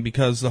interesting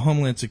because the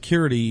Homeland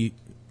Security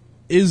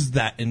is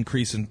that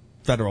increase in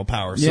federal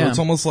power. So it's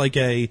almost like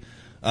a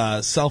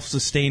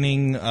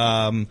self-sustaining,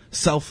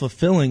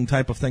 self-fulfilling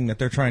type of thing that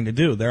they're trying to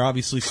do. They're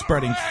obviously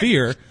spreading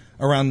fear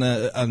around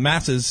the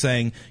masses,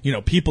 saying,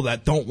 people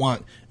that don't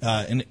want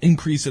an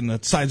increase in the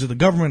size of the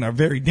government are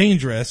very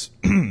dangerous.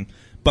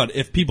 But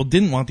if people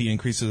didn't want the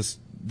increases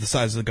the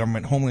size of the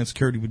government, Homeland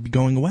Security would be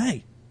going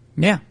away.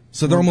 Yeah.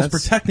 So they're almost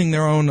protecting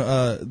their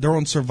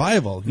own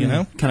survival, you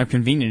know? Kind of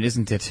convenient,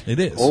 isn't it? It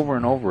is. Over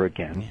and over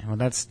again. Yeah, well,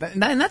 that's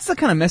the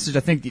kind of message I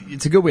think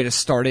it's a good way to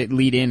start it,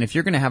 lead in. If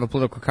you're going to have a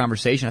political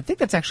conversation, I think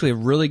that's actually a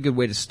really good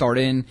way to start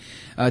in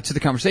to the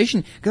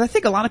conversation, because I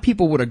think a lot of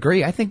people would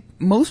agree. I think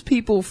most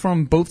people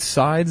from both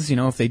sides,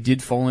 if they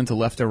did fall into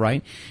left or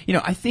right,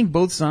 I think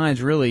both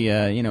sides really,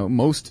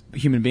 most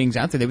human beings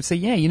out there, they would say,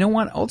 yeah, you know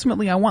what?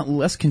 Ultimately, I want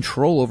less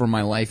control over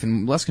my life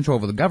and less control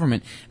over the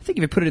government. I think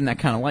if you put it in that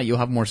kind of light, you'll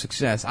have more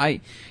success.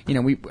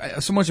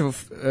 So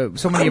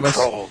many of us,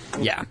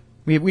 yeah.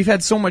 We've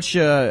had so much,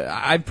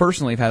 I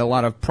personally have had a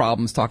lot of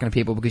problems talking to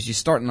people because you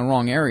start in the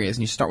wrong areas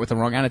and you start with the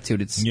wrong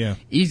attitude. It's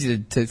easy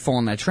to fall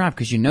in that trap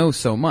because you know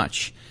so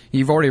much.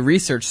 You've already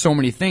researched so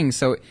many things,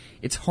 so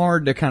it's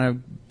hard to kind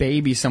of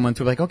baby someone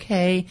through, like,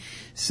 okay,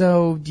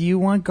 so do you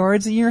want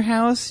guards in your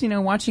house,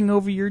 watching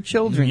over your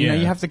children?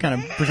 You have to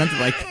kind of present it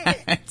like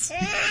that.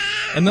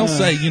 And they'll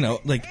say,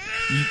 like,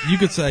 you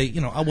could say,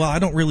 well, I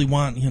don't really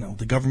want,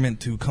 the government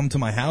to come to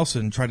my house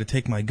and try to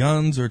take my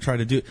guns or try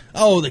to do,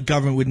 the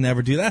government would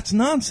never do that. That's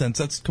nonsense.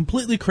 That's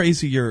completely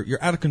crazy. You're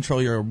out of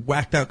control. You're a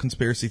whacked out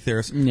conspiracy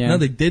theorist. Yeah. No,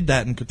 they did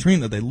that in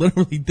Katrina. They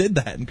literally did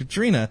that in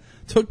Katrina.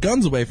 Took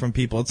guns away from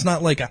people. It's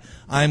not like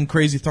I'm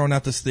crazy throwing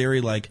out this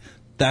theory like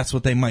that's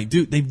what they might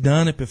do. They've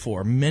done it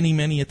before many,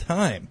 many a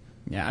time.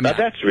 Yeah, I mean,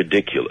 that's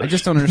ridiculous. I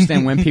just don't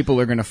understand when people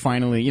are going to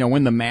finally,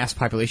 when the mass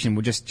population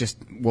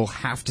will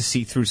have to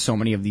see through so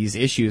many of these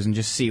issues and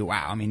just see,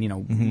 wow, I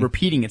mean,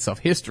 repeating itself,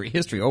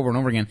 history over and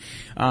over again.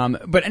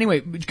 But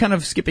anyway, kind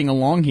of skipping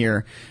along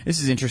here,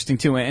 this is interesting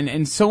too.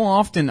 And so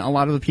often, a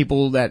lot of the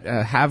people that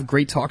have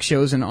great talk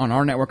shows and on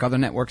our network, other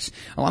networks,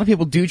 a lot of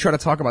people do try to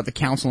talk about the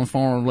Council on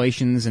Foreign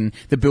Relations and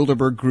the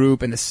Bilderberg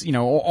Group and this,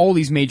 all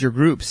these major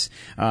groups,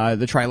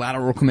 the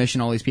Trilateral Commission,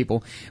 all these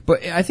people.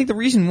 But I think the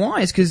reason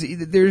why is because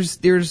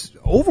there's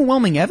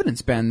overwhelming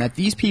evidence, Ben, that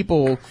these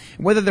people,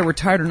 whether they're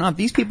retired or not,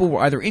 these people were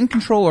either in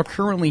control or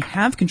currently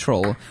have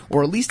control,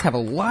 or at least have a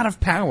lot of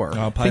power.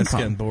 Oh, Pi's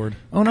getting bored.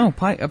 Oh no,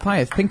 Pi,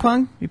 ping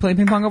pong? You playing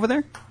ping pong over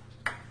there?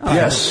 Oh,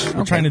 yes.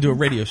 We're trying to do a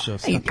radio show.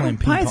 Stop playing ping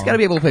pong. Pi's got to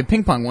be able to play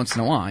ping pong once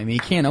in a while. I mean, he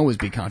can't always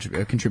be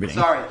contributing.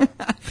 Sorry.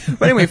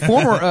 But anyway,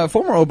 former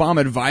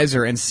Obama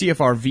advisor and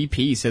CFR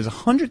VP says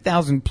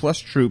 100,000 plus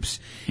troops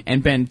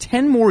and Ben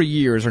 10 more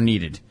years are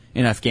needed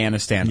in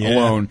Afghanistan Yeah,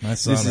 alone. I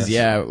saw this.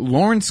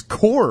 Lawrence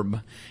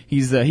Korb.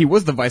 He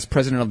was the vice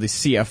president of the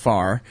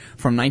CFR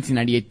from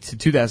 1998 to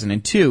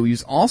 2002. He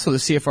was also the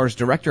CFR's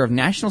director of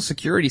national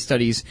security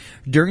studies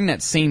during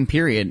that same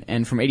period,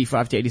 and from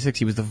 85 to 86,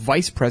 he was the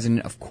vice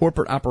president of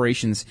corporate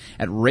operations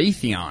at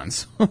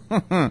Raytheon's.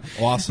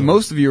 Awesome.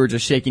 Most of you are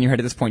just shaking your head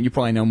at this point. You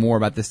probably know more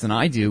about this than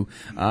I do,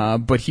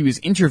 but he was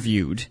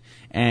interviewed.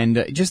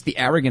 And just the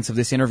arrogance of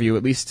this interview,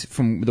 at least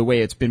from the way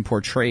it's been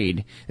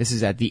portrayed, this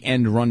is at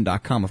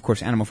theendrun.com. Of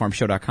course,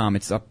 animalfarmshow.com.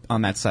 It's up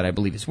on that site, I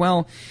believe, as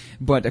well.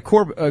 But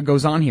Korb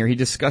goes on here. He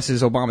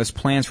discusses Obama's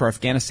plans for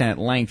Afghanistan at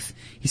length.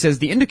 He says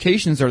the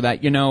indications are that,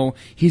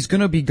 he's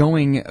going to be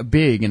going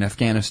big in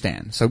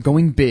Afghanistan. So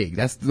going big.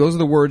 Those are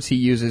the words he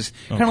uses.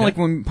 Kind of like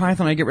when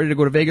Python and I get ready to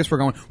go to Vegas,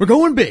 we're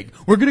going big.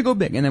 We're going to go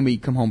big. And then we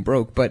come home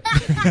broke. But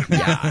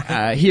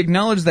he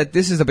acknowledged that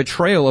this is a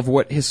betrayal of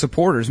what his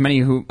supporters,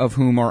 many of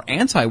whom are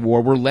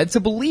anti-war, were led to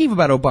believe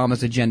about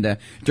Obama's agenda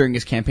during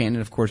his campaign.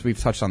 And of course, we've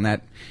touched on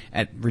that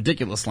at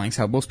ridiculous lengths,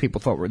 how most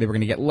people thought they were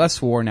going to get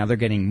less war. Now they're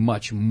getting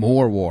much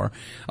more war.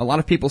 A lot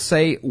of people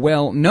say,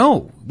 well,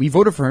 no, we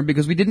voted for him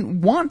because we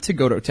didn't want to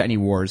go to any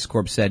wars,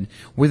 Korb said,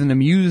 with an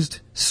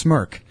amused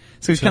smirk.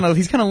 So he's kind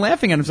of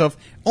laughing at himself,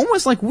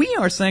 almost like we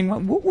are, saying,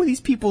 well, what were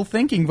these people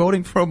thinking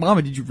voting for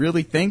Obama? Did you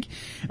really think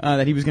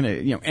that he was going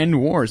to end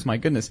wars? My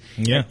goodness.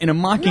 Yeah. In a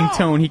mocking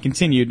tone, he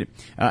continued,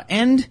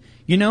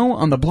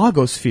 on the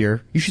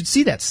blogosphere, you should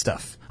see that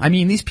stuff. I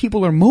mean, these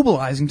people are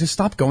mobilizing to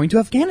stop going to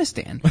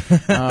Afghanistan.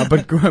 How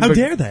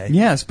dare they?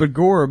 Yes, but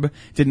Korb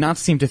did not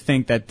seem to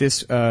think that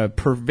this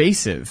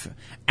pervasive,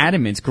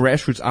 adamant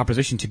grassroots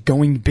opposition to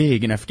going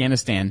big in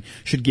Afghanistan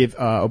should give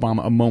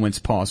Obama a moment's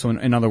pause. So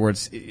in other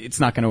words, it's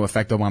not going to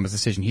affect Obama's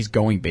decision. He's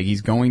going big.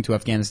 He's going to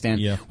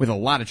Afghanistan with a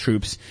lot of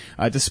troops,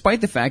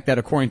 despite the fact that,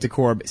 according to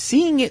Korb,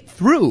 seeing it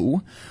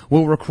through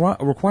will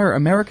require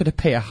America to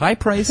pay a high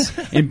price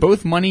in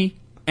both money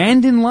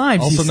and in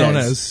lives, also he known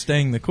says. as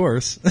staying the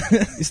course.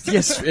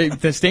 Yes,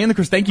 staying the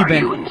course. Thank you,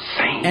 Ben. Are you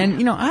insane?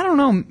 And I don't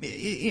know.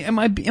 Am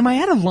I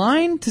out of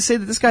line to say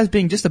that this guy's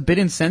being just a bit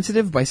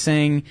insensitive by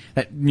saying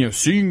that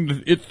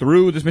seeing it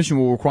through, this mission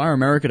will require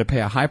America to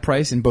pay a high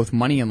price in both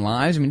money and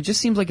lives? I mean, it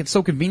just seems like it's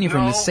so convenient for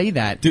him to say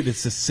that. Dude,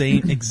 it's the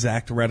same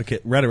exact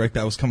rhetoric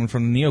that was coming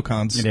from the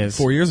neocons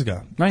 4 years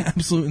ago. Right,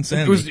 absolute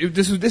insanity.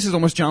 This is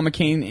almost John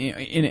McCain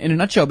in a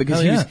nutshell,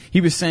 because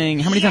he was saying,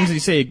 how many times did he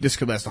say this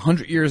could last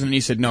 100 years, and then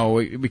he said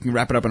no, we can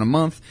wrap it up in a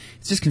month.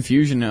 It's just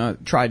confusion,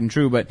 tried and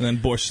true. But and then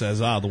Bush says,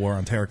 the war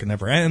on terror can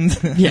never end.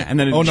 Yeah, and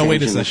then oh no,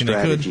 wait a second,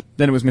 it could.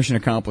 Then it was mission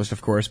accomplished,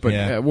 of course.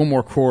 But one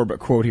more Korb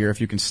quote here,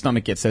 if you can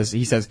stomach it.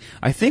 He says,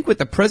 I think what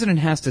the president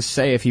has to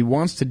say, if he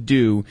wants to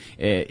do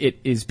it,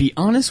 is be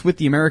honest with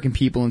the American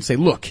people and say,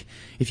 look,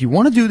 if you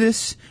want to do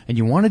this and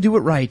you want to do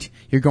it right,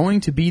 you're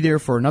going to be there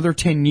for another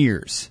 10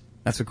 years.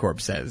 That's what Korb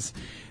says.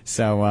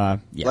 So,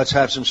 Let's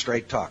have some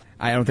straight talk.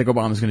 I don't think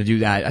Obama's going to do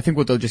that. I think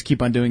what they'll just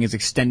keep on doing is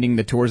extending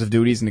the tours of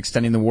duties and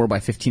extending the war by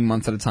 15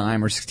 months at a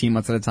time or 16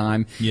 months at a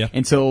time. Yeah.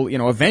 Until,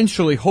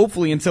 eventually,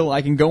 hopefully, until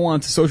I can go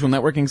on to social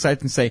networking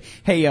sites and say,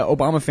 hey,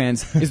 Obama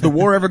fans, is the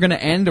war ever going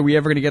to end? Are we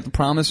ever going to get the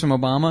promise from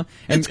Obama?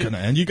 And it's going to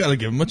end. You got to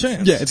give him a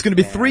chance. Yeah, it's going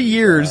to be 3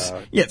 years.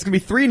 It's going to be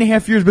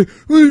 3.5 years, but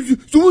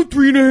it's only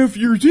 3.5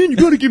 years in. You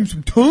got to give him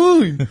some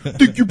time.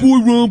 Think your boy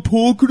Ron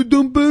Paul could have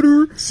done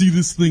better? See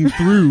this thing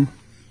through.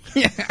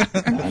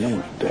 I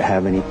don't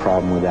have any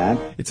problem with that.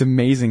 It's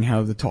amazing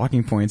how the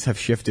talking points have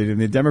shifted,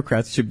 and the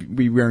Democrats should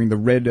be wearing the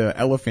red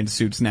elephant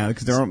suits now,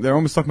 because they're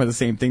almost talking about the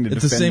same thing to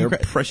defend their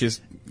precious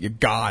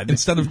God.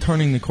 Instead of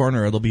turning the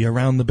corner, it'll be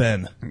around the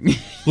bend.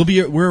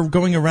 We're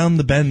going around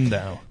the bend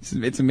now.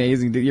 It's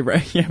amazing.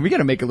 Yeah, we got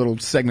to make a little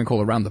segment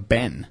called Around the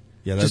Bend.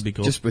 Yeah, that'd be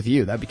cool. Just with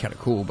you, that'd be kind of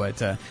cool. But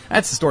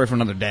that's the story for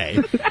another day.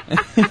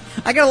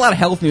 I got a lot of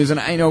health news, and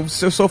I know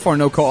so far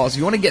no calls. If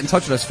you want to get in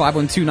touch with us,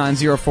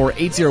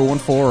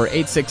 512-904-8014 or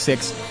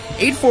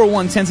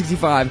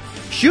 866-841-1065.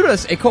 Shoot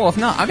us a call. If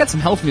not, I've got some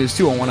health news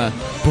too I want to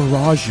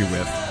barrage you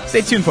with. Stay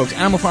tuned, folks.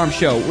 Animal Farm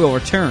Show will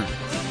return.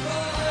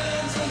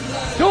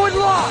 Going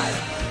live.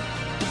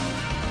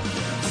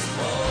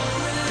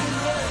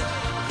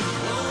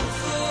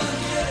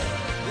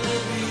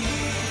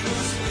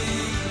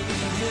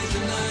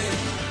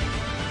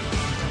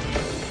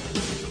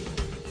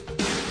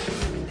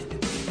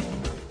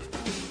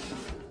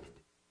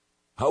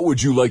 How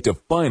would you like to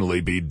finally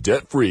be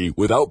debt-free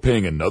without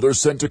paying another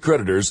cent to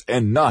creditors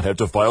and not have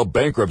to file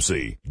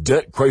bankruptcy?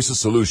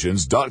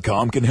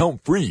 DebtCrisisSolutions.com can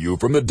help free you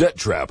from the debt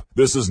trap.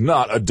 This is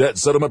not a debt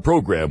settlement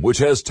program which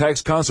has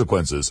tax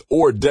consequences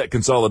or debt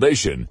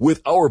consolidation.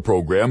 With our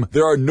program,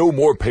 there are no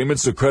more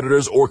payments to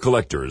creditors or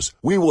collectors.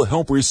 We will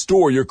help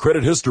restore your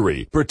credit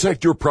history,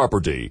 protect your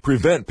property,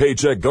 prevent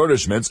paycheck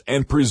garnishments,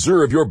 and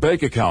preserve your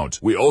bank account.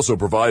 We also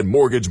provide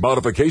mortgage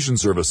modification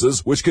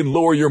services which can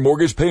lower your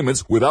mortgage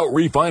payments without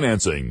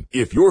refinancing. nothing.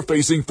 If you're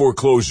facing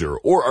foreclosure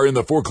or are in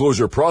the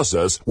foreclosure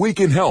process, we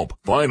can help.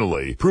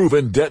 Finally,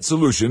 proven debt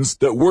solutions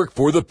that work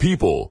for the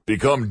people.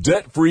 Become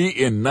debt-free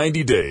in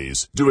 90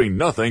 days. Doing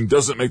nothing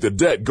doesn't make the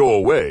debt go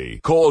away.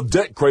 Call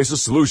Debt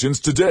Crisis Solutions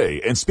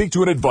today and speak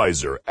to an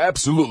advisor.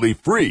 Absolutely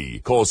free.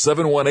 Call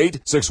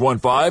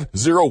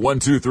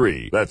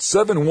 718-615-0123. That's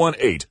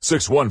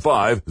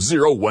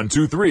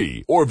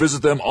 718-615-0123. Or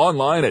visit them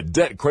online at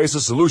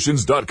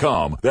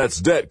debtcrisissolutions.com.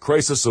 That's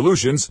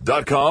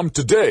debtcrisissolutions.com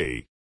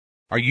today.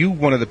 Are you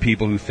one of the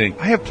people who think,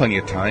 I have plenty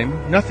of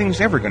time, nothing's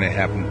ever going to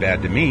happen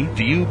bad to me?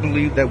 Do you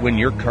believe that when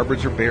your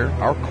cupboards are bare,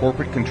 our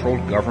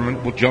corporate-controlled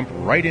government will jump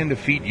right in to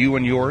feed you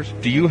and yours?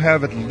 Do you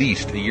have at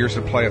least a year's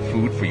supply of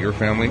food for your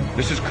family?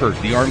 This is Kurt,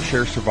 the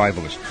armchair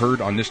survivalist, heard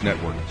on this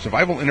network.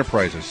 Survival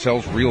Enterprises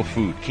sells real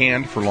food,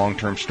 canned for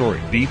long-term storage.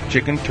 Beef,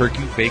 chicken,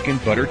 turkey, bacon,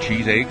 butter,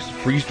 cheese, eggs,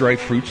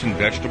 freeze-dried fruits and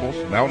vegetables,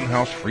 Mountain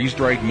House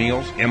freeze-dried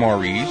meals,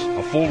 MREs,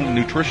 a full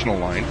nutritional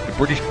line, the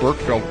British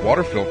Berkefeld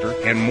water filter,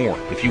 and more.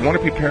 If you want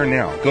to prepare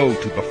now, go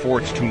to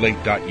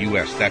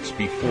beforeitstoolate.us. That's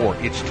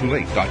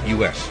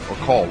beforeitstoolate.us. Or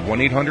call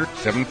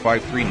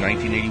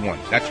 1-800-753-1981.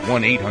 That's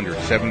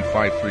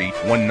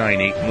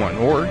 1-800-753-1981.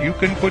 Or you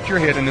can put your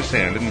head in the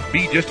sand and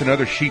be just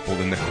another sheeple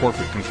in the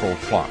corporate-controlled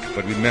flock.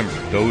 But remember,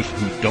 those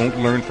who don't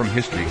learn from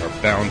history are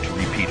bound to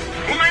repeat it.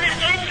 Meine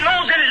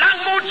endlose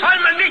Langmut soll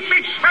man nicht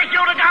mit Schwäche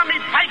oder gar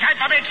mit Feigheit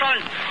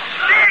verwechseln.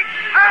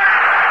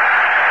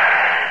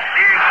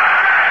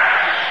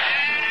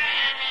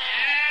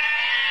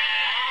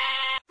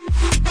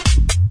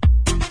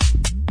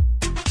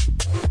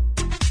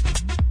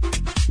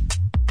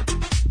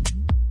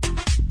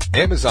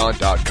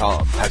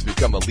 Amazon.com has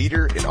become a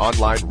leader in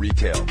online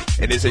retail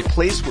and is a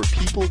place where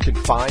people can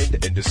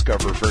find and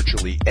discover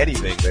virtually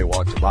anything they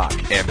want to buy.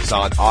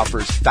 Amazon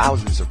offers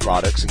thousands of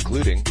products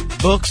including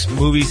books,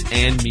 movies,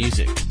 and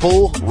music,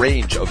 full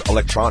range of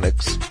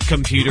electronics,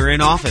 computer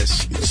and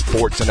office,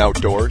 sports and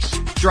outdoors,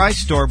 dry,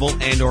 storable,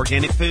 and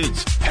organic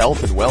foods,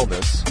 health and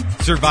wellness,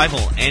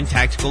 survival and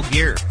tactical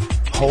gear,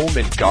 home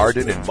and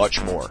garden, and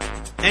much more.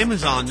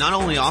 Amazon not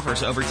only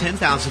offers over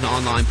 10,000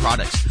 online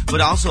products, but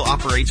also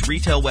operates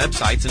retail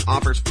websites and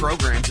offers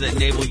programs that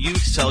enable you to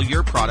sell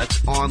your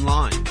products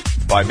online.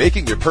 By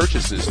making your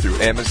purchases through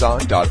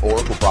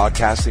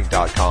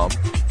Amazon.oraclebroadcasting.com,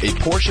 a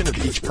portion of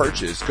each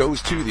purchase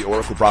goes to the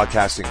Oracle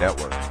Broadcasting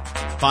Network.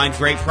 Find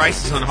great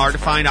prices on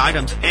hard-to-find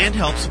items and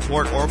help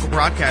support Oracle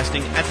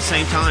Broadcasting at the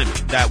same time.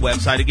 That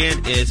website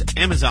again is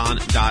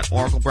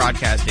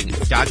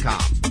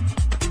Amazon.oraclebroadcasting.com.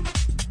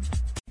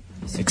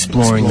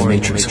 Exploring the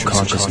Matrix of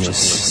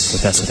Consciousness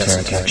with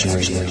Esoteric Action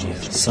Radio.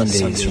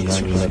 Sundays from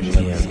 9 to 11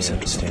 p.m.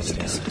 Central Standard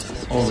Time.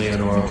 Only on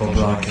Oracle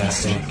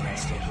Broadcasting.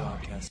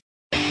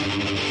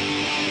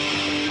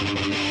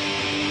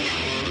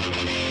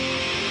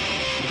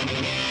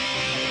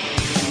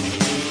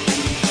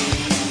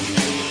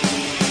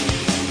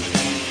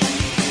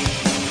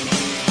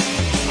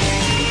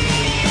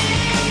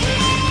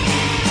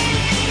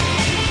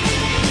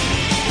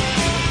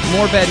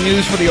 More bad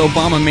news for the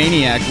Obama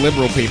maniac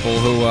liberal people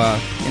who,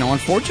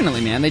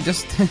 unfortunately, man, they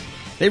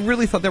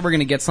really thought they were going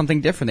to get something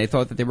different. They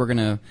thought that they were going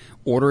to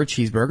order a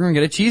cheeseburger and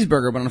get a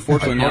cheeseburger, but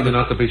unfortunately I told you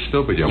not to be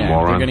stupid, you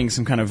moron. They're getting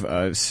some kind of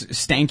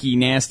stanky,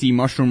 nasty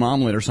mushroom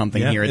omelet or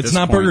something here at this point. It's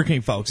not Burger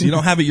King, folks. You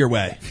don't have it your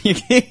way.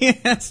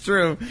 That's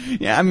true.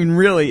 Yeah, I mean,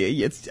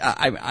 really,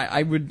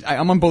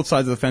 I'm on both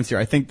sides of the fence here.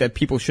 I think that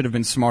people should have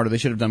been smarter. They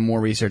should have done more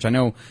research. I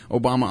know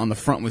Obama on the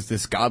front was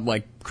this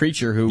godlike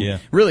creature who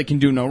really can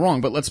do no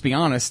wrong, but let's be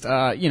honest,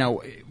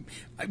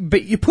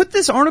 but you put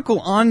this article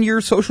on your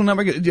social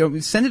network,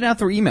 send it out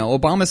through email.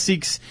 Obama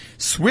seeks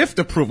swift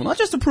approval, not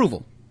just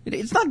approval.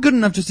 It's not good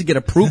enough just to get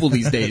approval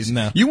these days.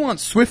 No. You want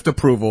swift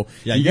approval.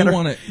 Yeah, you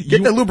want to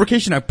get the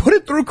lubrication out. Put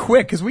it through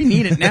quick because we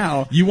need it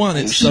now. You want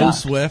it so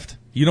swift.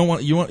 You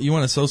want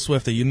it so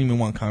swift that you don't even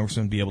want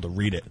Congressmen to be able to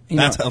read it.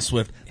 That's how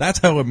swift. That's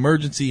how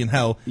emergency and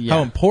how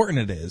important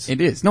it is. It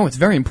is. No, it's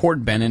very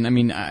important, Ben. And I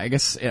mean, I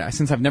guess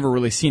since I've never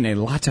really seen a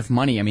lot of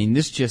money, I mean,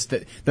 this just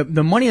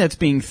the money that's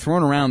being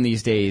thrown around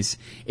these days.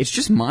 It's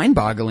just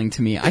mind-boggling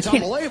to me. I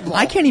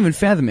can't even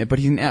fathom it. But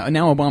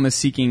now Obama's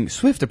seeking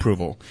swift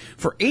approval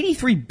for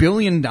 $83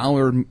 billion,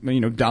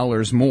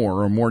 dollars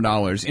more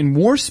in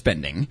war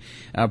spending.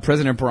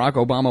 President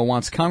Barack Obama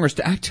wants Congress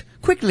to act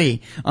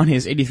quickly on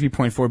his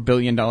 $83.4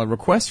 billion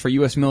request for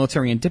U.S.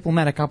 military and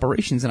diplomatic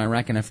operations in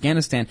Iraq and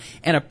Afghanistan,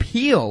 an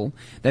appeal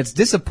that's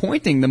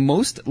disappointing the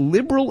most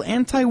liberal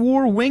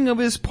anti-war wing of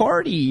his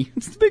party.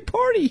 It's the big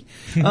party.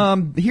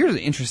 Here's an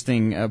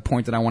interesting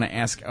point that I want to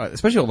ask,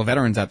 especially all the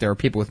veterans out there, or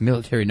people with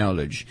military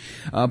knowledge.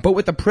 But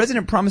with the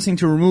president promising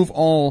to remove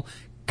all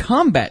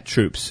combat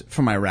troops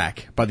from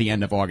Iraq by the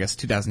end of August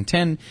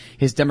 2010,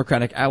 his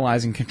Democratic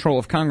allies in control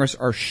of Congress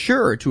are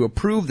sure to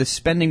approve the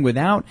spending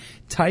without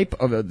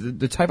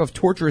the type of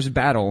torturous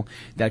battle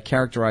that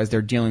characterized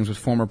their dealings with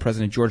former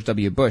President George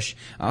W. Bush.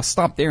 I'll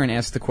stop there and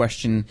ask the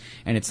question,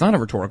 and it's not a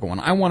rhetorical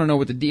one. I want to know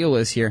what the deal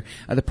is here.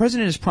 The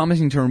president is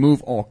promising to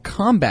remove all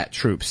combat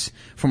troops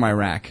from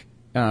Iraq.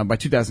 by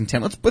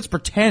 2010. Let's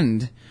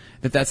pretend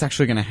that that's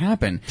actually going to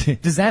happen.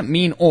 Does that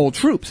mean all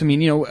troops? I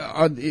mean,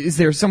 is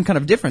there some kind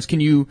of difference? Can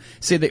you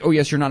say that, oh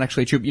yes, you're not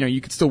actually a troop,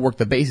 you could still work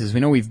the bases. We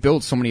know we've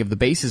built so many of the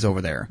bases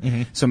over there.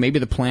 Mm-hmm. So maybe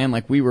the plan,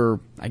 like we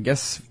were, I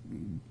guess,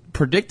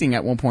 predicting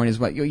at one point is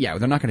they're not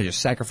going to just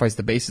sacrifice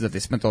the bases that they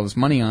spent all this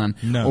money on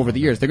over the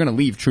years. They're going to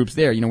leave troops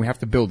there. We have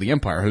to build the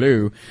empire.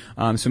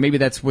 Hello. So maybe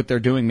that's what they're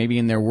doing. Maybe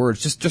in their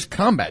words, just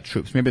combat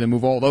troops. Maybe they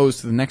move all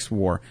those to the next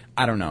war.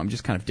 I don't know. I'm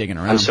just kind of digging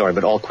around. I'm sorry,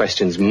 but all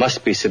questions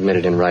must be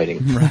submitted in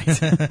writing.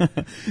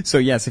 Right. So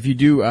yes, if you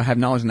do have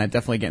knowledge on that,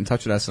 definitely get in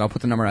touch with us, and I'll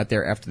put the number out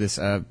there after this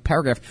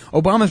paragraph.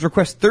 Obama's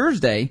request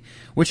Thursday,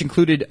 which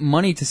included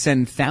money to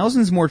send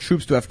thousands more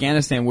troops to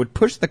Afghanistan, would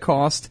push the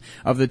cost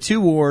of the two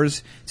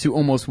wars to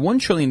almost $1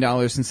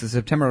 trillion since the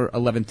September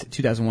 11th,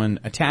 2001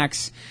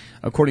 attacks,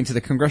 according to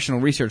the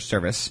Congressional Research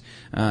Service.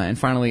 And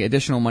finally,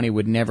 additional money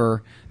would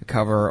never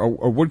cover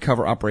or would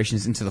cover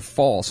operations into the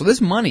fall. So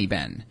this money,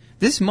 Ben,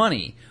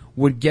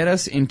 would get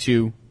us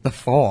into the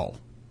fall.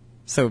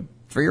 So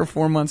 3 or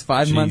 4 months,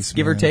 5 months,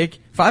 give or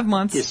take. 5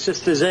 months. Your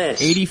sister's ass.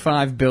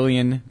 $85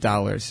 billion.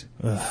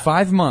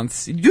 5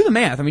 months. Do the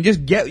math. I mean,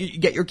 just get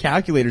your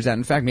calculators out.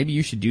 In fact, maybe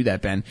you should do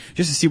that, Ben,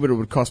 just to see what it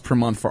would cost per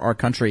month for our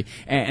country.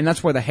 And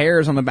that's why the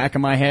hairs on the back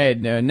of my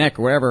head, neck,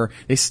 or wherever,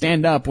 they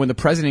stand up when the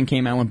president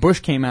came out, when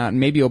Bush came out, and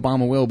maybe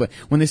Obama will, but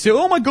when they say,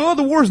 oh my God,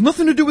 the war has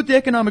nothing to do with the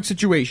economic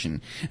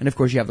situation. And of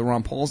course, you have the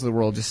Ron Pauls of the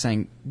world just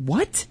saying,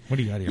 what? What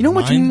do you got here? You know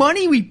how much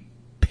money we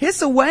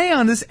piss away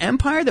on this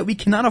empire that we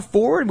cannot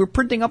afford? We're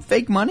printing up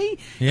fake money?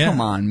 Yeah. Come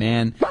on,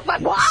 man.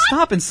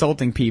 Stop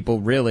insulting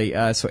people, really.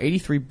 So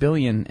 $83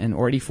 billion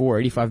or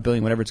 $85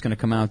 billion, whatever it's going to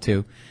come out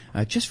to,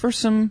 just for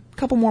some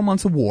couple more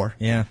months of war.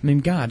 Yeah. I mean,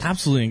 God.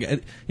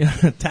 Absolutely.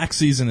 Tax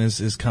season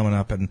is coming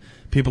up, and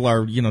people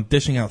are,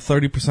 dishing out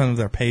 30% of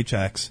their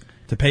paychecks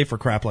to pay for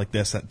crap like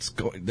this.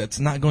 That's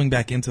not going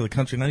back into the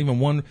country.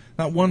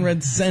 Not one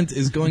red cent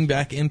is going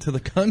back into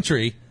the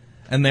country.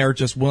 And they're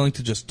just willing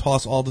to just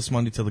toss all this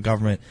money to the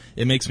government.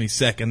 It makes me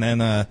sick. And then,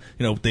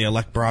 they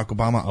elect Barack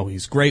Obama. Oh,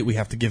 he's great. We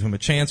have to give him a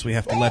chance. We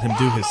have to let him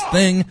do his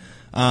thing.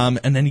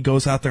 And then he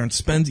goes out there and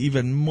spends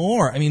even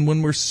more. I mean,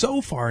 when we're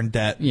so far in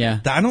debt,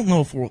 that I don't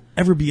know if we'll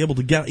ever be able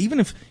to get, even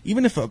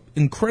if an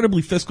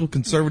incredibly fiscal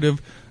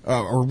conservative,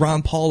 or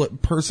Ron Paul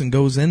person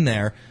goes in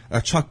there,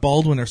 Chuck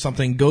Baldwin or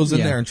something goes in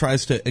there and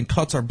tries to, and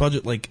cuts our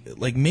budget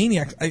like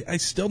maniacs. I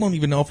still don't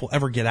even know if we'll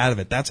ever get out of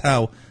it. That's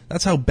how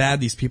bad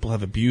these people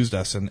have abused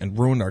us and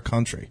ruined our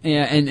country.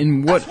 Yeah,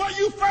 and what... That's where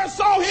you first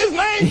saw his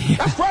name.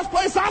 That's the first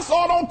place I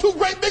saw it, on two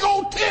great big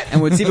old tits.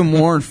 And what's even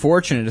more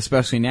unfortunate,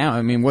 especially now,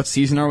 I mean, what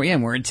season are we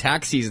in? We're in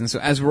tax season. So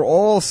as we're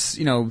all,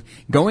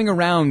 going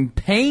around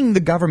paying the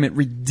government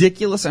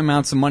ridiculous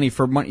amounts of money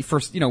for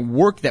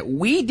work that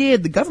we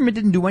did, the government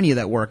didn't do any of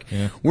that work.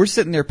 Yeah. We're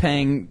sitting there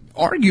paying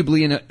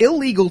arguably an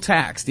illegal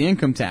tax, the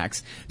income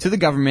tax, to the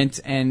government,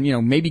 and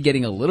maybe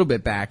getting a little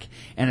bit back.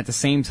 And at the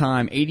same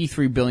time,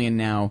 $83 billion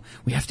now.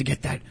 We have to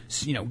get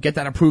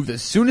that approved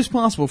as soon as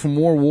possible for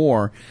more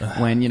war.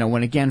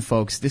 When again,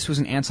 folks, this was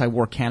an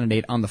anti-war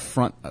candidate on the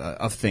front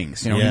of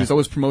things. He was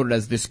always promoted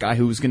as this guy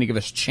who was going to give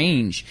us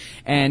change.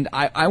 And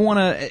I want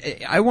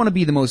to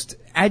be the most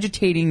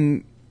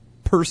agitating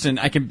person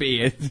I can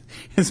be,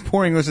 as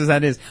poor English as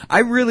that is. I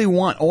really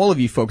want all of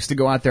you folks to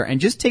go out there and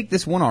just take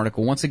this one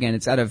article. Once again,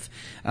 it's out of,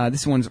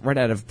 this one's right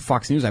out of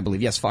Fox News, I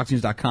believe. Yes,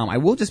 foxnews.com. I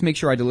will just make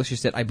sure I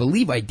delicious it. I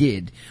believe I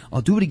did.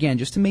 I'll do it again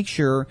just to make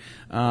sure,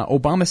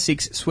 Obama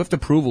seeks swift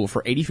approval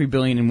for $83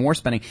 billion in more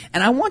spending.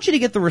 And I want you to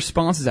get the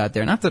responses out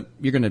there. Not that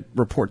you're going to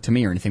report to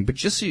me or anything, but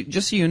just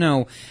so you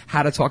know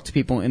how to talk to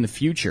people in the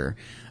future.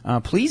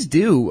 Please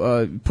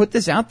do put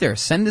this out there.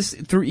 Send this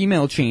through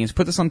email chains.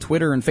 Put this on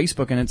Twitter and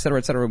Facebook and et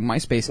cetera,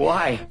 MySpace.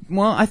 Why?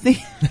 Well, I think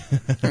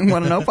I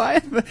want to know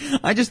why.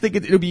 I just think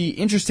it'll be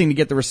interesting to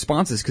get the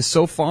responses, because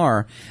so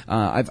far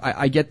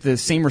I get the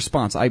same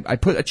response. I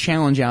put a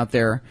challenge out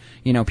there.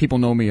 People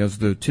know me as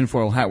the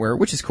tinfoil hat wearer,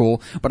 which is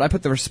cool. But I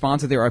put the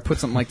response out there. I put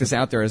something like this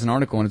out there as an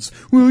article, and it's,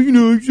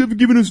 you haven't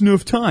given us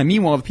enough time.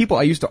 Meanwhile, the people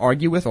I used to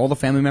argue with, all the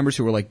family members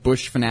who were like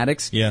Bush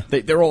fanatics,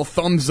 they're all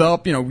thumbs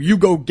up. You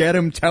go get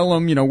him, tell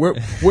him.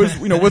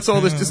 What's all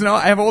this? Just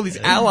I have all these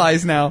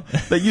allies now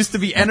that used to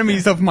be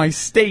enemies of my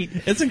state.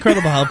 It's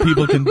incredible how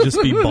people can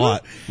just be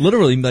bought,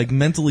 literally, like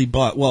mentally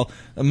bought. Well,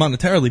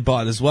 monetarily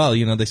bought as well.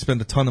 They spend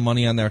a ton of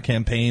money on their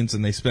campaigns,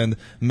 and they spend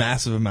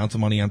massive amounts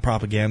of money on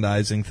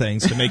propagandizing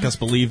things to make us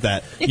believe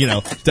that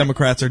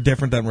Democrats are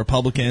different than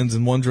Republicans,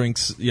 and one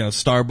drinks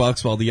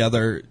Starbucks while the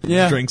other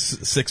drinks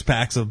 6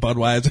 packs of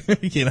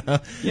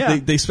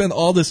Budweiser. They spend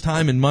all this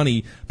time and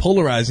money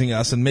polarizing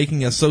us and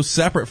making us so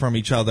separate from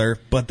each other,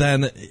 but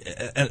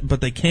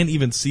they can't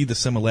even see the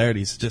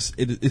similarities.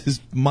 It is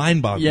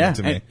mind-boggling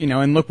to me.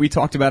 And look, we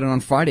talked about about it on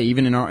Friday,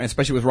 even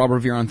especially with Rob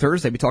Revere on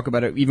Thursday. We talk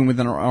about it even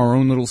within our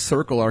own little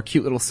circle, our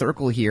cute little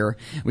circle here.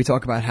 We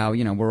talk about how,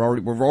 we're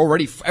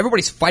already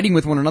everybody's fighting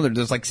with one another.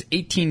 There's like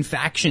 18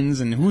 factions,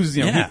 and who's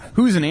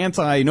an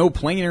anti, no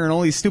planar, and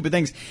all these stupid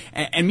things.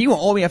 And meanwhile,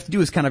 all we have to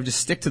do is kind of just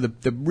stick to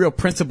the real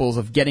principles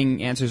of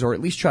getting answers, or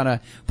at least try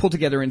to pull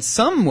together in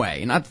some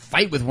way, not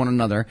fight with one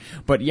another.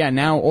 But yeah,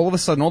 now all of a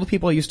sudden, all the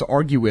people I used to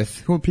argue with,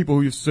 who are people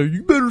who used to say,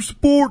 you better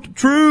support the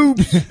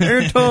troops,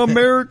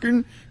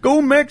 anti-American,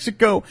 go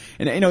Mexico.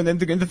 And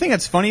the thing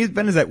that's funny,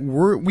 Ben, is that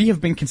we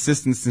have been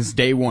consistent since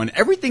day one.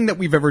 Everything that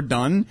we've ever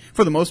done,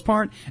 for the most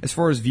part, as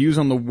far as views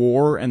on the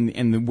war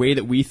and the way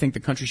that we think the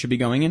country should be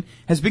going in,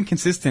 has been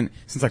consistent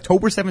since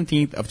October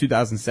 17th of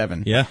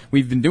 2007. Yeah.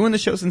 We've been doing the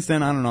show since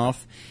then, on and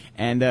off.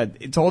 And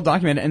it's all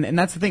documented, and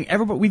that's the thing.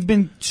 We've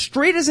been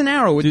straight as an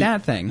arrow with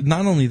that thing.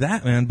 Not only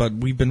that, man, but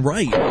we've been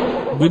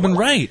right. We've been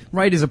right.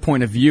 Right is a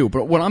point of view,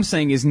 but what I'm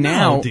saying is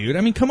now... No, dude,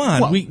 I mean, come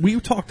on. Well, we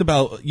talked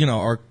about,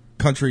 our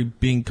country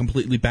being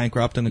completely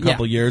bankrupt in a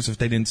couple of years if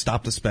they didn't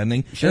stop the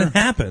spending. Sure. And it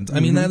happened. I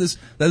mean, that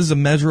is a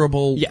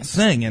measurable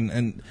thing.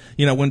 And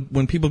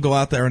when people go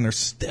out there and they're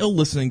still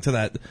listening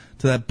to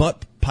that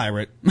butt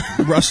pirate,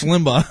 Rush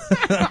Limbaugh,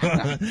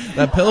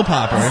 that pill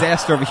popper.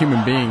 Disaster of a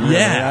human being. Really.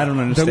 Yeah. I don't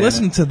understand. They're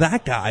listening to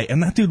that guy,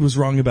 and that dude was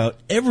wrong about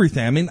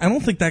everything. I mean, I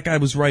don't think that guy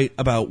was right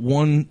about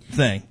one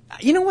thing.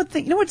 You know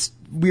what's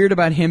weird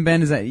about him,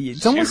 Ben, is that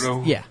it's almost...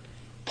 Yeah.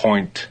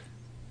 .0.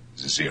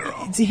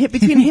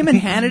 Between him and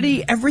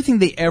Hannity, everything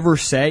they ever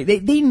say,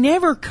 they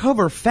never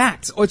cover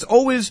facts. It's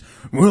always,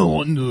 well,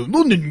 on the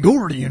London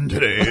Guardian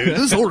today,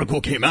 this article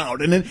came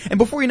out, and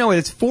before you know it,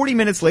 it's 40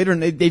 minutes later,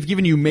 and they've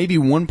given you maybe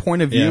one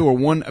point of view or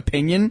one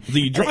opinion.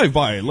 The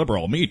drive-by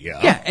liberal media.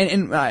 Yeah,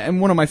 and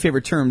one of my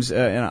favorite terms,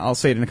 and I'll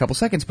say it in a couple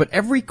seconds, but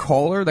every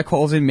caller that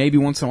calls in, maybe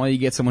once in a while you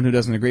get someone who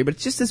doesn't agree, but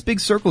it's just this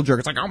big circle jerk.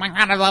 It's like, oh my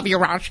God, I love you,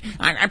 Rush.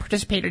 I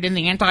participated in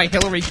the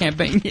anti-Hillary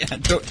campaign. Yeah,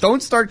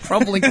 don't start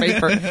crumpling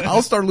paper.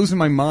 I'll start losing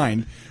my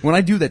mind. When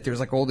I do that, there's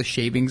like all the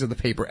shavings of the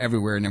paper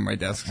everywhere near my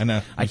desk. I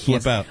know. I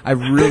can't. Flip out. I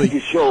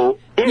really.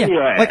 Yeah,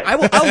 like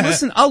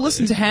I'll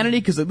listen to Hannity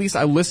because at least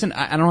I listen.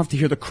 I don't have to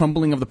hear the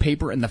crumbling of the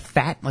paper and the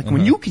fat. Like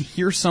when you can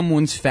hear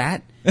someone's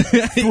fat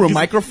through a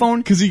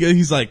microphone, because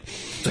he's like,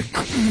 and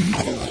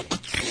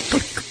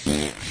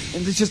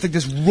it's just like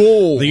this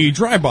roll. The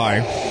drive-by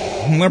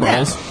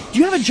liberals. Yeah. Do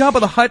you have a Jabba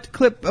the Hutt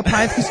clip,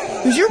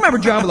 Because you remember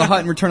Jabba the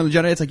Hutt in Return of the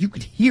Jedi? It's like you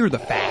could hear the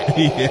fat.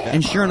 Yeah.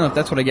 And sure enough,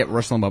 that's what I get with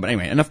Rush Limbaugh. But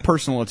anyway, enough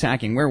personal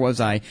attacking. Where was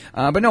I?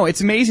 But no,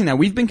 it's amazing now.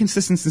 We've been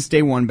consistent since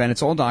day one, Ben.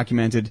 It's all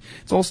documented.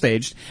 It's all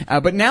staged.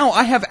 But now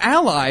I have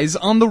allies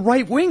on the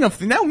right wing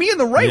of now me and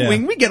the right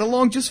wing, we get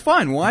along just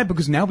fine. Why?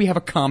 Because now we have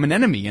a common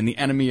enemy, and the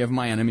enemy of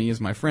my enemy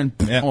is my friend.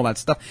 All that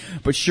stuff.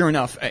 But sure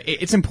enough,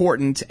 it's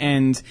important,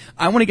 and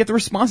I want to get the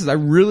responses. I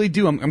really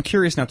do. I'm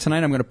curious now.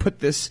 Tonight I'm going to put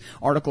this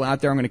article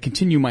out there. I'm going to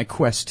continue my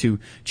quest to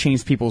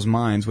change people's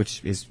minds,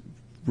 which is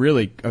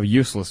really a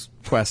useless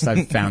quest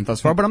I've found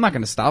thus far, but I'm not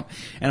going to stop.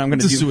 And I'm going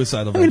to do a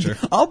suicidal venture.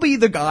 I'll be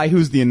the guy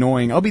who's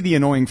I'll be the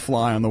annoying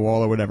fly on the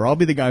wall or whatever. I'll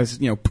be the guy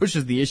who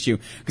pushes the issue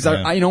because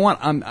I you know what?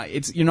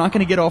 You're not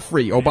going to get off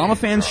free. Obama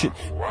fans should.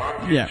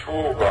 Yeah.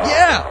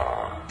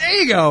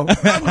 There you go.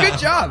 Good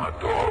job.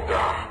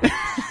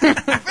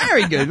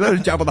 Very good. What a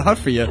job of the Hutt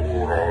for you.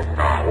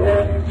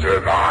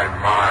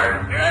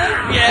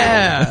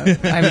 Yeah.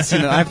 I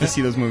have to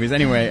see those movies.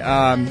 Anyway,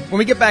 when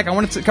we get back, I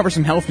wanted to cover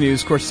some health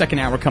news. Of course, second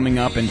hour coming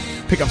up, and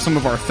pick up some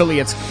of our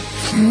affiliates.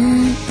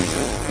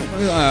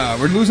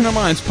 We're losing our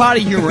minds. Potty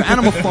humor,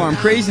 Animal Farm,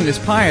 craziness,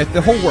 pie,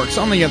 the whole works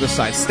on the other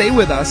side. Stay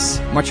with us.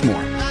 Much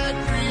more.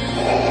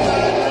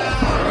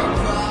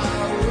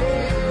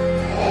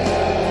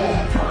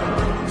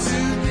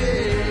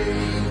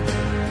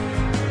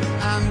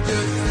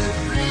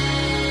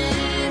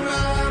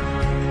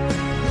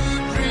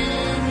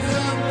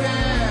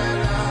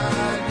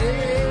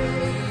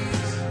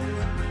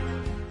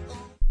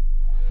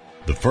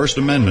 The First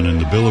Amendment in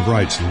the Bill of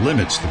Rights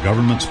limits the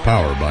government's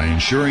power by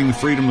ensuring the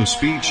freedom of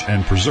speech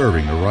and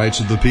preserving the rights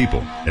of the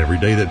people. Every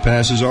day that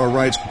passes, our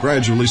rights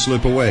gradually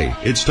slip away.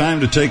 It's time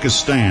to take a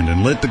stand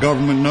and let the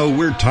government know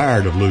we're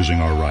tired of losing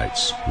our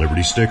rights.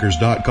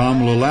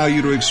 LibertyStickers.com will allow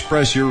you to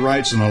express your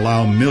rights and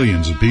allow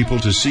millions of people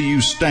to see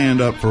you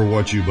stand up for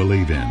what you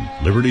believe in.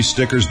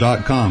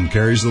 LibertyStickers.com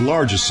carries the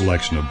largest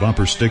selection of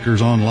bumper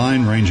stickers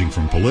online, ranging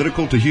from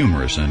political to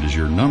humorous, and is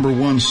your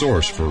 #1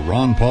 source for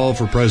Ron Paul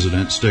for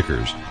President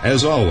stickers.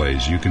 As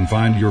always, you can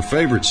find your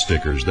favorite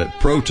stickers that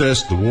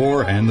protest the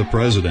war and the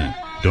president.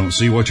 Don't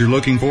see what you're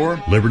looking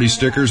for? Liberty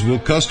Stickers will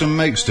custom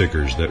make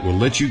stickers that will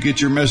let you get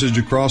your message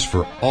across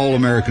for all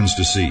Americans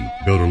to see.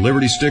 Go to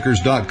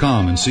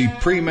LibertyStickers.com and see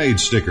pre-made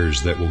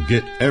stickers that will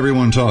get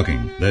everyone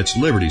talking. That's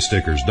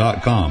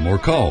LibertyStickers.com or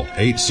call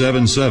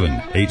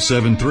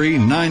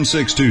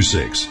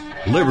 877-873-9626.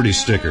 Liberty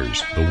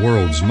Stickers, the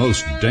world's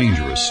most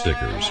dangerous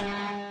stickers.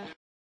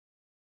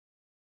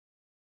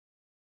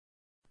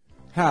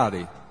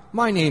 Howdy.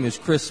 My name is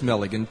Chris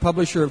Milligan,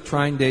 publisher of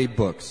Trine Day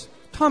Books.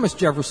 Thomas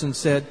Jefferson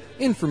said,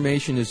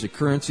 information is the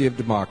currency of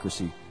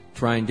democracy.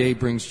 Trine Day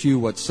brings to you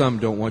what some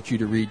don't want you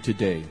to read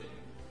today.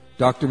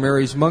 Dr.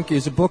 Mary's Monkey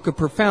is a book of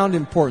profound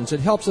importance. It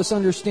helps us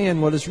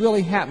understand what has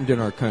really happened in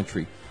our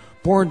country.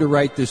 Born to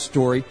write this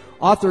story,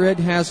 author Ed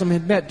Haslam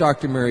had met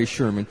Dr. Mary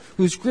Sherman,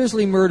 whose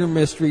grisly murder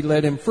mystery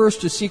led him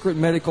first to secret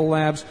medical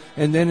labs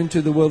and then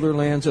into the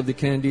wilderlands of the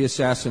Kennedy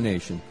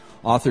assassination.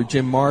 Author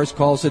Jim Marrs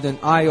calls it an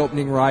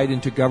eye-opening ride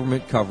into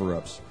government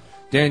cover-ups.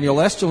 Daniel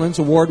Esterlin's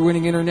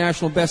award-winning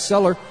international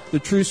bestseller, The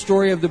True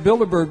Story of the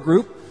Bilderberg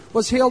Group,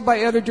 was hailed by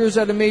editors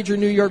at a major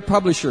New York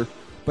publisher,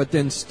 but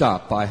then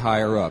stopped by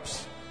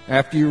higher-ups.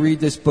 After you read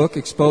this book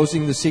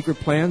exposing the secret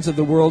plans of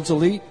the world's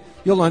elite,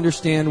 you'll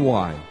understand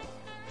why.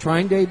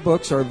 Trying Day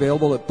books are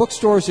available at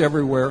bookstores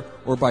everywhere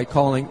or by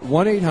calling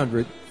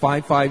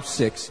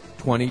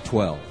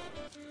 1-800-556-2012.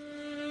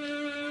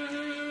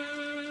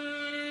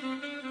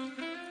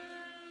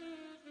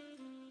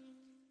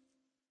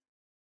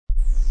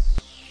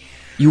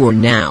 You are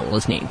now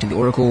listening to the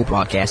Oracle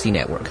Broadcasting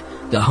Network,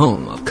 the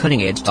home of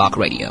cutting-edge talk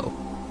radio.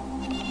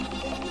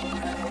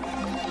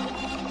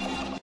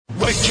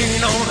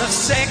 Working on a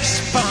sex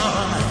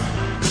farm,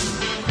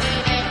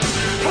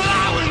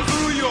 plowing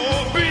through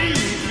your bean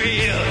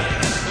field,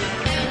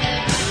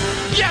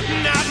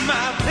 getting out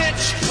my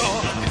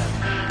pitchfork,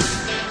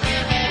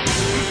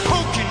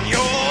 poking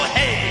your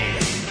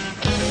head.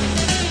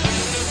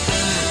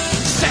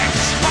 Sex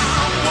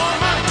farm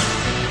woman,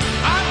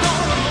 I'm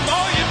gonna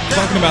mow you down.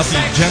 Talking about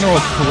the general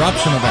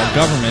corruption of our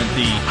government,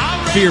 the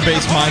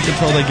fear-based mind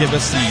control they give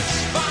us,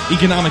 the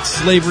economic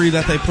slavery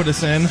that they put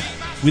us in.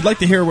 We'd like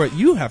to hear what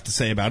you have to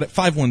say about it.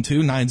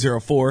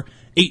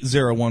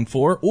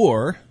 512-904-8014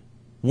 or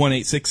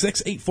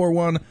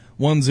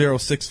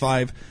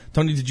 1-866-841-1065.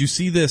 Tony, did you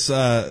see this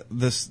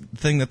this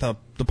thing that the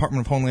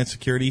Department of Homeland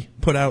Security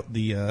put out?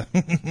 The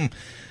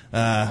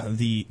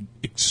the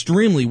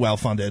extremely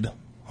well-funded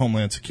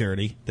Homeland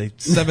Security. The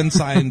 7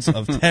 signs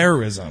of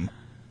terrorism.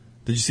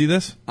 Did you see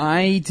this?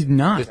 I did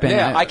not, Ben.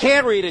 Yeah, I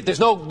can't read it. There's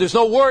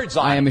no words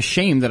on it. I am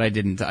ashamed that I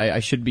didn't.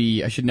 I should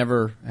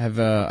never have,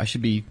 I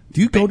should be... Do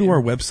you go to our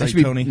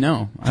website, Tony?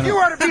 No. You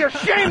ought to be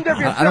ashamed of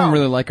yourself. I don't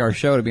really like our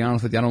show, to be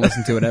honest with you. I don't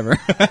listen to it ever.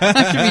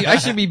 I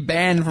should be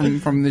banned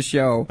from the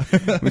show,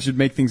 which would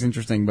make things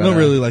interesting. But I don't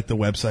really like the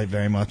website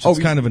very much. It's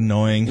kind of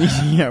annoying.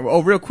 Yeah.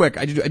 Oh, real quick,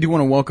 I do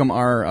want to welcome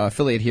our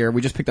affiliate here.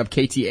 We just picked up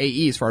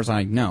KTAE, as far as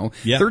I know.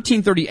 Yeah.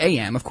 1330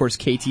 AM, of course,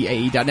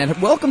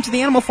 KTAE.net. Welcome to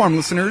the Animal Farm,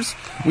 listeners.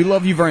 We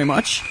love you very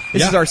much.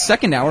 This is our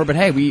second hour, but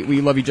hey,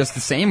 we love you just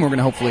the same. We're going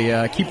to hopefully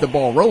keep the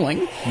ball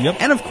rolling. Yep.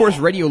 And of course,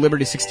 Radio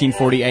Liberty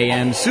 1640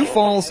 AM, Sioux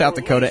Falls, South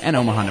Dakota, and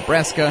Omaha,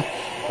 Nebraska.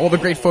 All the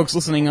great folks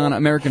listening on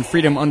American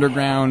Freedom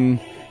Underground,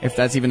 if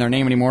that's even their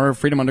name anymore,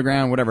 Freedom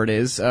Underground, whatever it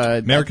is.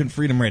 American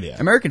Freedom Radio.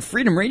 American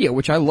Freedom Radio,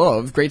 which I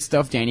love. Great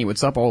stuff, Danny.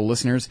 What's up, all the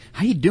listeners?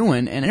 How you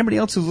doing? And anybody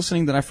else who's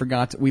listening that I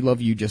forgot, we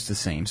love you just the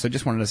same. So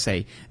just wanted to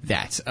say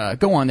that.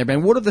 Go on there,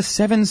 Ben. What are the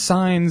 7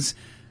 signs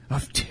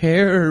of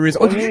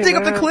terrorism? Oh, did you dig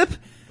up the clip?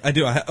 I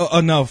do.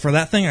 No, for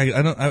that thing,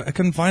 I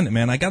couldn't find it,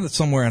 man. I got it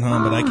somewhere at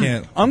home, but I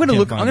can't. I'm gonna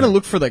look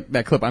for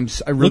that clip. I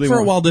really look for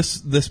a while.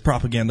 This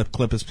propaganda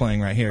clip is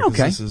playing right here.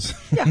 Okay. This is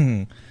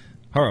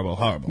horrible.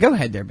 Go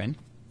ahead there, Ben.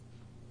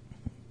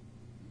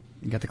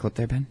 You got the clip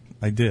there, Ben?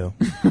 I do.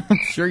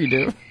 Sure you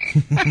do.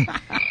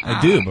 I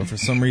do, but for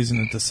some reason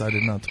it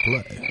decided not to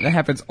play. That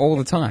happens all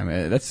the time.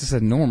 That's just a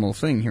normal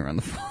thing here on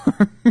the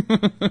farm.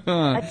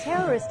 A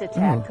terrorist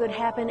attack could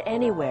happen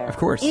anywhere. Of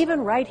course. Even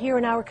right here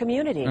in our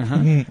community.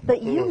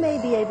 But you may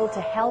be able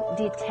to help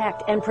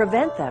detect and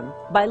prevent them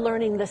by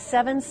learning the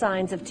 7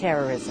 signs of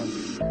terrorism.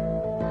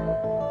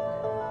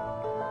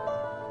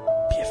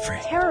 Be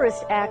afraid.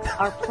 Terrorist acts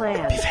are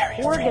planned,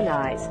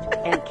 organized,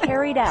 and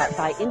carried out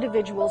by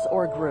individuals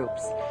or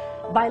groups.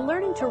 By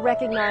learning to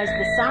recognize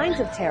the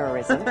signs of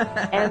terrorism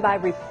and by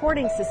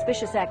reporting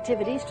suspicious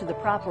activities to the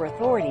proper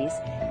authorities,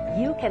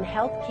 you can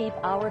help keep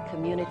our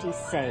community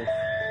safe.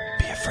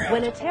 Be afraid.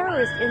 When a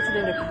terrorist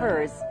incident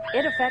occurs,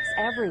 it affects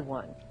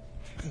everyone.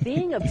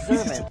 Being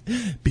observant.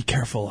 Be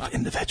careful of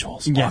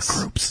individuals or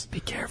groups.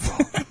 Be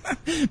careful.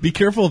 Be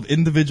careful of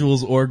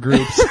individuals or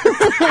groups.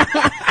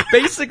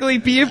 Basically,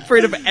 be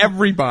afraid of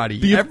everybody.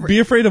 Be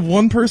afraid of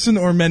one person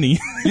or many.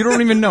 You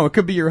don't even know. It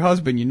could be your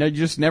husband. You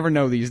just never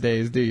know these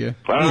days, do you?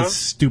 These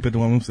stupid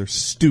ones with their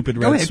stupid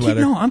red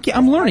sweater.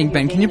 I'm learning,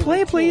 Ben. Can you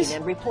play it, please?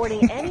 And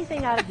reporting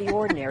anything out of the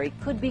ordinary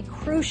could be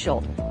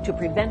crucial to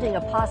preventing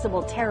a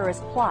possible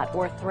terrorist plot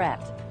or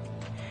threat.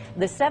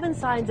 The 7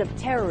 signs of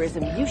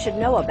terrorism you should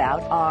know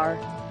about are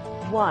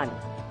 1.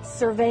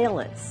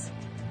 Surveillance.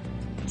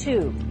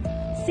 2.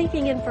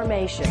 Seeking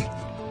information.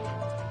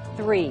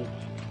 3.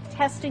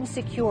 Testing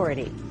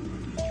security.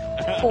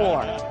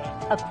 4.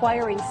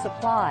 Acquiring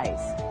supplies.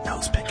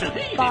 Nose picking.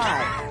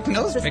 5.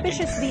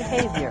 Suspicious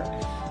behavior.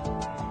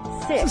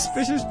 6.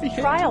 Suspicious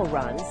behavior. Trial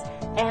runs.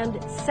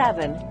 And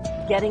 7.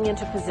 Getting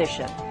into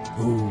position.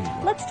 Ooh.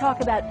 Let's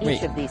talk about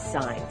each of these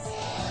signs.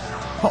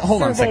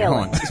 Hold on a second. Hold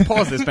on. Just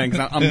pause this, Ben,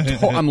 because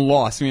I'm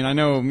lost. I mean, I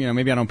know,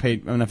 maybe I don't pay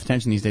enough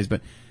attention these days, but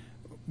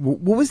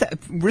what was that?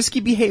 Risky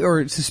behavior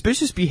or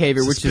suspicious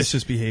behavior?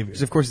 Suspicious behavior.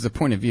 Which, of course, is a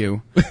point of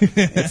view.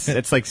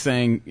 It's like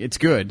saying it's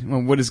good.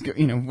 Well, what is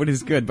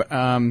good? But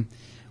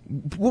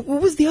What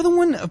was the other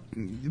one?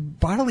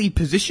 Bodily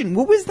position.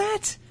 What was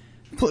that?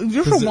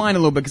 Just rewind a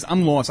little bit because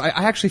I'm lost. I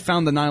actually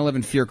found the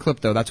 9/11 fear clip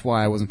though. That's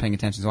why I wasn't paying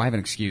attention. So I have an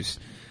excuse.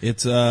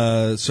 It's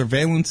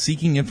surveillance,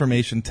 seeking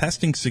information,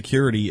 testing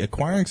security,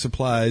 acquiring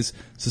supplies,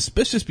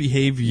 suspicious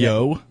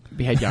behavior.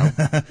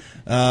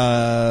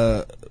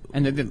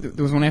 And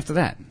there was one after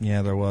that.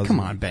 Yeah, there was. Come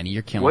on, Benny,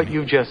 you're killing What me.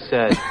 you've just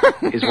said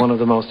is one of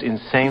the most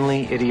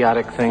insanely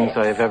idiotic things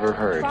I have ever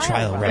heard.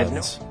 Trial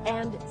runs.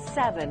 And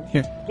 7,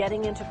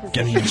 getting into position.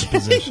 Getting into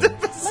position.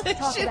 Let's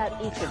talk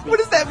about each of these. What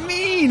does that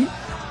mean?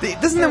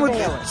 Doesn't that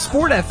what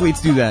sport athletes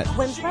do that?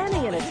 When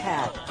planning an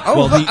attack.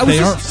 Well, they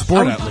aren't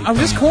sport athletes. I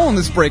was just calling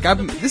this break.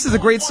 This is a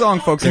great song,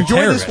 folks. They're Enjoy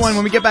terrorists. this one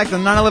when we get back to the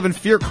 9/11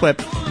 fear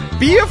clip.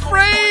 Be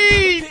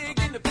afraid!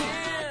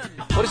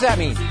 What does that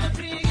mean?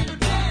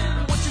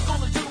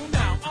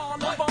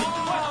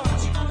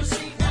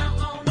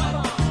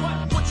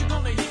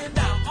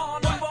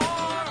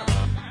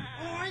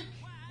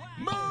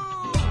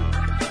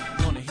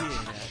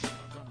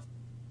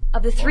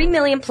 Of the 3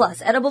 million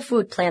plus edible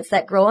food plants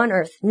that grow on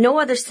Earth, no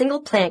other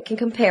single plant can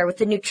compare with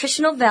the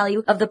nutritional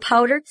value of the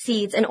powder,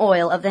 seeds, and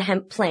oil of the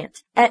hemp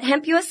plant. At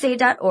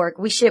hempusa.org,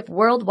 we ship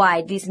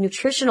worldwide these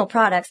nutritional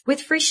products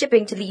with free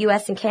shipping to the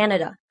U.S. and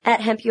Canada. At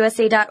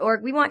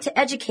hempusa.org, we want to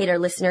educate our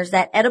listeners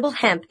that edible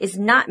hemp is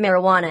not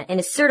marijuana and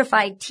is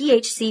certified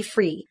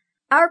THC-free.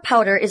 Our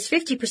powder is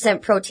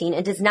 50% protein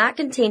and does not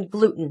contain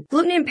gluten.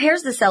 Gluten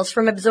impairs the cells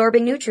from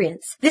absorbing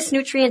nutrients. This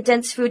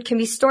nutrient-dense food can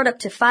be stored up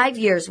to 5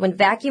 years when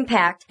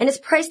vacuum-packed and is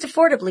priced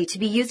affordably to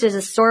be used as a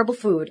storable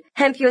food.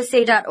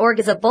 HempUSA.org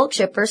is a bulk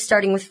shipper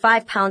starting with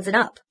 5 pounds and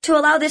up. To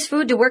allow this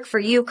food to work for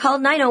you, call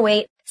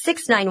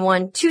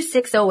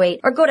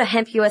 908-691-2608 or go to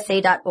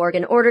hempusa.org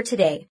and order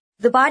today.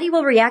 The body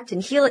will react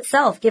and heal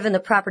itself given the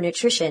proper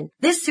nutrition.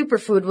 This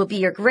superfood will be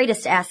your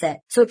greatest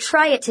asset. So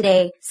try it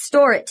today,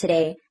 store it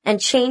today,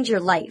 and change your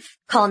life.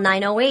 Call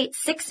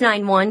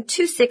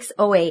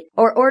 908-691-2608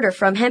 or order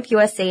from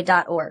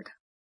hempusa.org.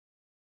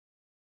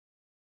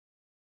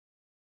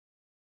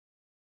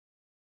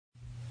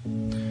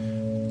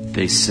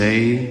 They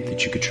say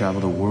that you could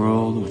travel the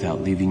world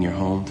without leaving your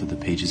home through the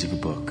pages of a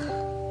book.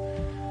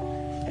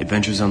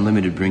 Adventures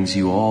Unlimited brings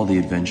you all the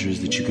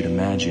adventures that you could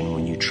imagine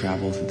when you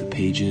travel through the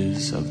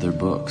pages of their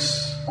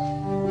books.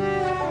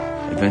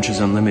 Adventures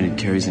Unlimited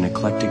carries an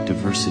eclectic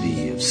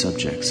diversity of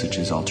subjects such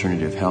as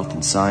alternative health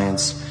and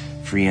science,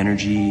 free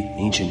energy,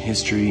 ancient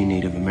history,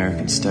 Native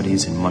American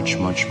studies, and much,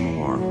 much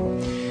more.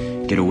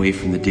 Get away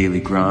from the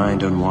daily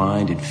grind,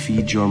 unwind, and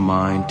feed your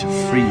mind to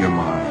free your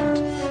mind.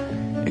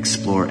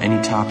 Explore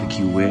any topic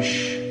you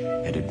wish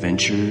at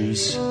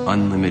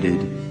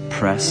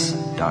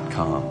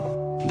adventuresunlimitedpress.com.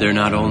 They're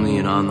not only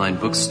an online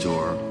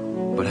bookstore,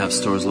 but have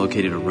stores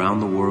located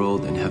around the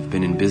world and have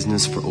been in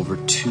business for over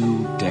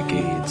 2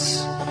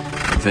 decades.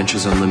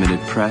 Adventures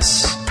Unlimited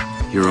Press,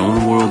 your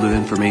own world of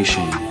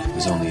information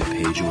is only a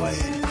page away.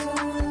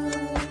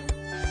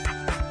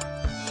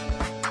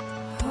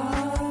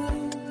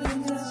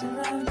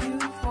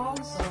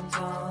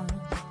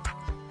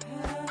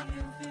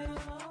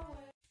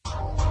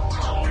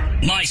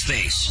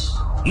 MySpace.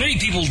 Many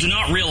people do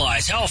not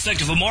realize how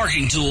effective a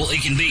marketing tool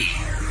it can be.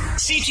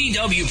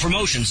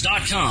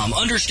 CTWPromotions.com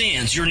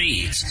understands your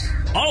needs.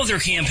 All of their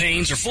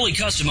campaigns are fully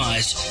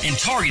customized and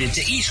targeted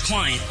to each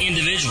client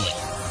individually.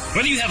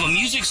 Whether you have a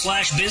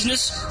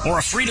music/business or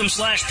a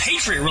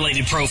freedom/patriot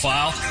related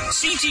profile,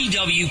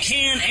 CTW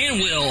can and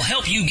will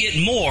help you get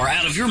more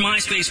out of your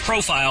MySpace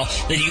profile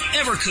than you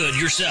ever could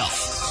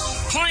yourself.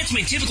 Clients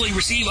may typically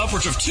receive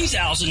upwards of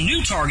 2,000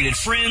 new targeted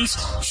friends,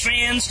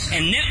 fans,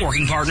 and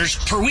networking partners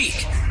per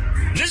week.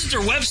 Visit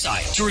their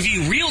website to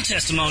review real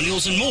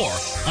testimonials and more.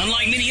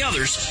 Unlike many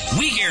others,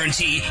 we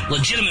guarantee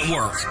legitimate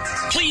work.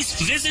 Please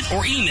visit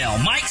or email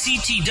Mike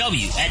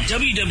CTW at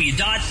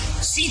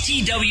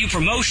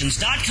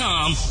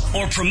www.ctwpromotions.com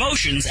or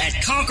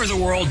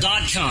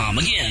promotions@conquertheworld.com.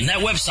 Again, that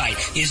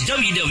website is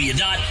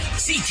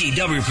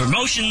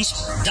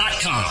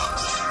www.ctwpromotions.com.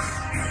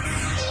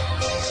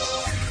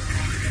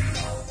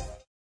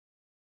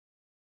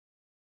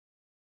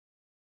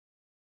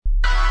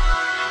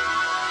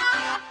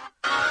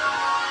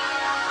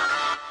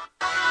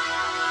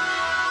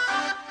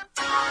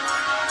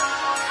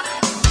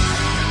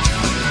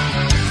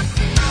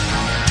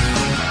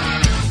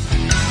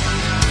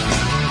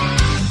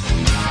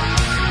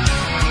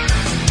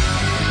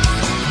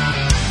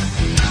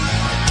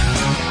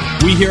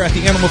 We here at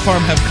the Animal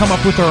Farm have come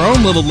up with our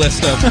own little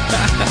list of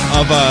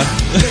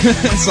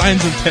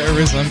signs of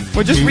terrorism.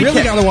 Well, just you really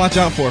recap. got to watch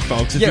out for,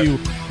 folks. Yeah.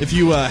 If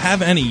you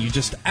have any, you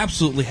just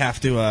absolutely have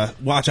to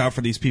watch out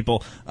for these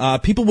people.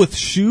 People with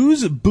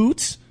shoes,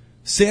 boots,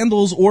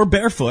 sandals, or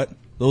barefoot.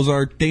 Those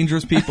are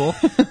dangerous people.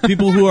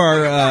 People who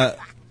are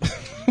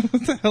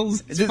what the hell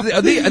is this?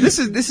 Are these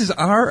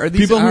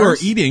people who are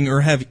ours? eating or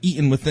have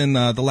eaten within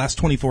the last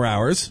 24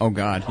 hours. Oh,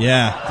 God.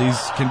 Yeah, these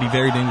can be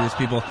very dangerous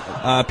people.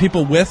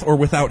 People with or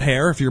without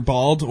hair. If you're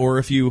bald or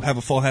if you have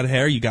a full head of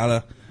hair, you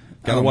gotta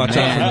watch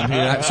out for them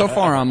here. So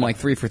far, I'm like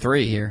 3 for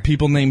 3 here.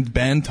 People named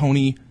Ben,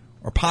 Tony,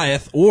 or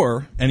Pyeth,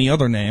 or any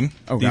other name.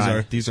 Oh,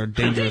 These are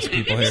dangerous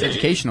people here. It's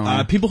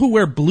educational. People who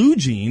wear blue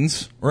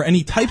jeans or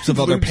any types of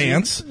other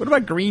pants. What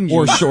about green jeans?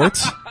 Or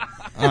shorts.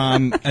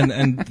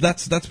 And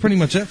that's pretty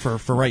much it for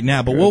right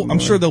now. But I'm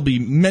sure there'll be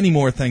many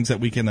more things that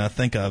we can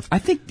think of. I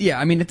think,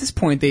 I mean, at this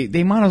point,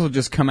 they might as well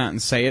just come out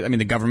and say it. I mean,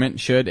 the government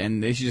should,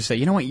 and they should just say,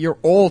 you know what, you're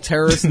all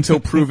terrorists until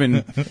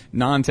proven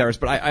non-terrorists.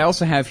 But I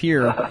also have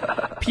here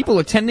people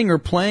attending or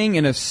playing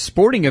in a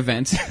sporting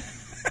event,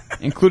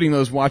 including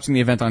those watching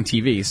the event on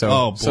TV.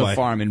 So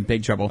far, I'm in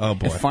big trouble. Oh,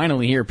 boy. And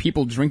finally here,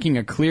 people drinking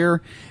a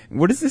clear,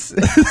 what is this?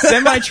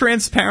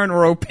 Semi-transparent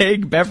or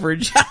opaque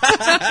beverage.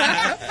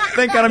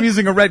 Thank God I'm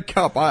using a red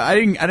cup.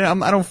 I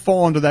don't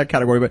fall into that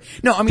category, but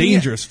no, I mean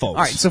dangerous, folks.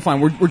 All right, so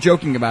fine, we're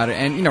joking about it,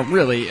 and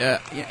really,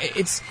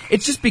 it's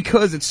just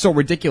because it's so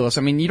ridiculous.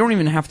 I mean, you don't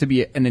even have to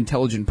be an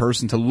intelligent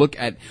person to look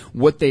at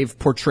what they've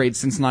portrayed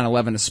since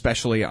 9/11,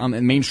 especially on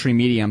the mainstream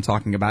media. I'm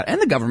talking about,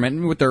 and the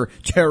government with their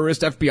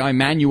terrorist FBI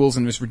manuals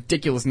and this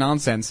ridiculous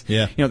nonsense.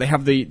 Yeah, they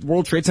have the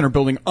World Trade Center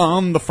building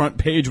on the front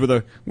page with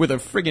a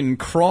friggin'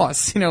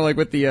 cross. Like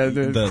with the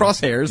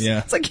crosshairs. Yeah.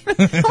 It's like,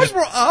 how much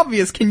more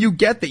obvious can you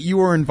get that you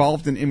are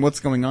involved in what's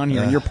going on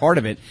here and you're part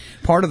of it,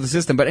 part of the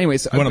system. But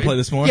anyways, you want to play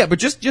this more? Yeah, but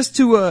just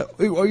to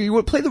you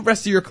want to play the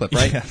rest of your clip,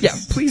 right? Yes. Yeah,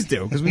 please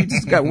do, because we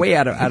just got way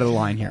out of the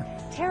line here.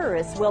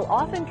 Terrorists will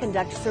often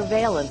conduct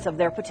surveillance of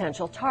their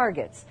potential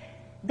targets.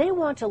 They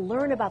want to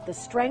learn about the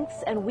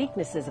strengths and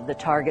weaknesses of the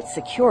target's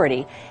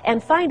security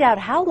and find out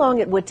how long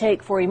it would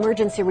take for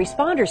emergency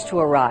responders to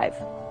arrive.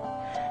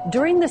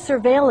 During the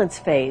surveillance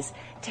phase,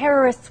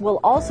 terrorists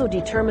will also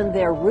determine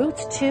their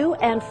routes to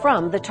and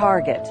from the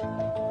target.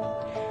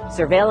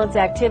 Surveillance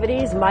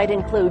activities might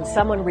include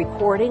someone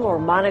recording or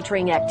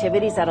monitoring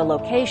activities at a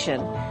location,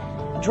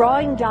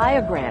 drawing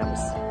diagrams,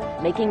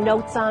 making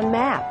notes on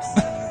maps,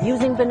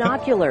 using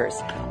binoculars,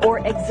 or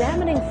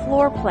examining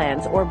floor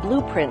plans or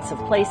blueprints of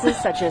places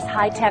such as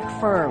high-tech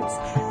firms,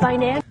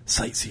 financial...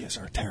 Sightseers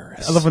are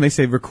terrorists. I love when they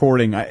say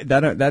recording. I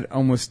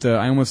almost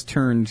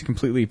turned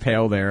completely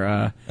pale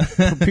there.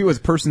 People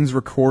with persons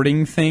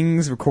recording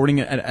things,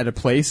 at a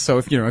place. So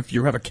if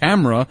you have a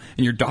camera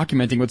and you're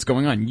documenting what's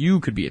going on, you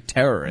could be a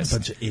terrorist. A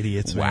bunch of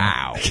idiots.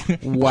 Wow. Man.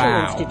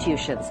 Wow.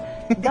 Institutions,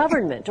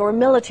 government or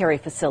military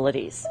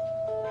facilities.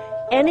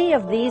 Any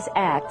of these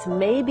acts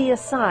may be a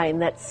sign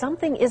that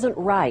something isn't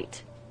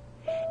right.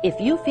 If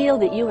you feel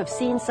that you have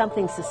seen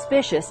something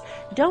suspicious,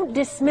 don't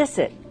dismiss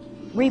it.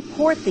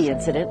 Report the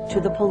incident to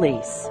the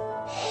police.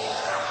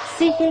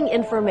 Seeking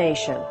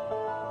information.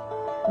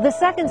 The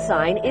second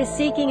sign is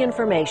seeking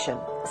information,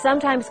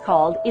 sometimes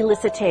called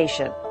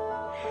elicitation.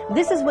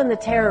 This is when the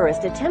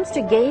terrorist attempts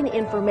to gain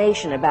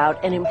information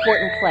about an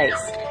important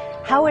place,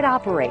 how it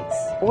operates,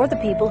 or the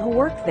people who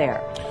work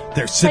there.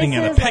 They're sitting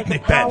at a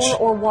picnic bench. A power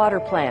or water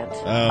plant,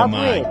 a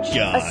bridge,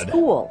 a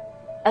school,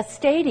 a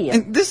stadium.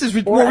 And this is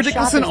more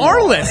ridiculous than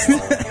our list.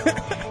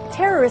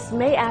 Terrorists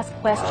may ask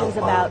questions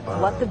about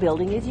what the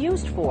building is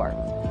used for,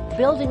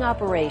 building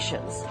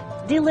operations,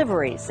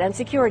 deliveries, and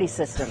security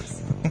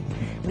systems.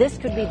 This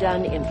could be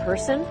done in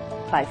person,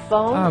 by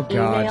phone,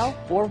 email,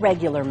 or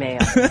regular mail.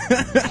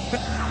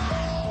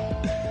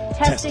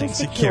 Testing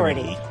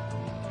security.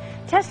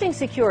 Testing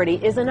security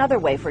is another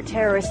way for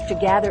terrorists to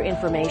gather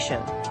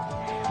information.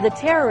 The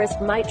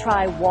terrorist might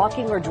try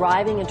walking or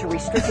driving into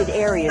restricted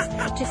areas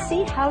to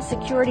see how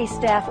security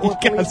staff or police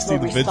will respond. You gotta see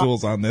the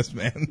visuals on this,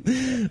 man.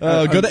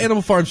 Go to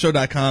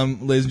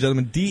animalfarmshow.com, ladies and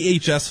gentlemen.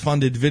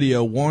 DHS-funded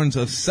video warns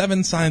of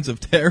 7 signs of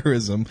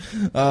terrorism.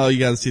 Oh, you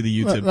gotta see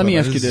the YouTube. Let me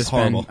ask you this,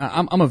 Ben.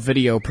 I'm a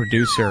video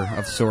producer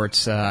of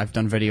sorts. I've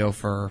done video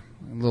for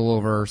a little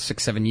over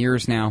 6-7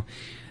 years now.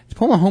 The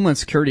Department of Homeland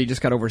Security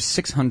just got over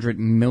 $600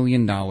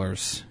 million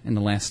in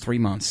the last 3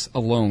 months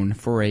alone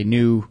for a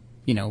new,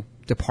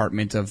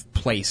 department of a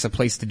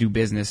place to do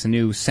business, a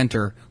new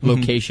center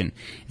location.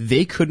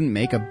 They couldn't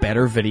make a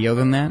better video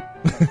than that.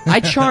 I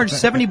charge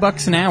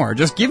 $70 an hour.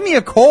 Just give me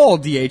a call,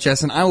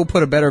 DHS, and I will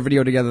put a better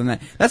video together than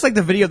that. That's like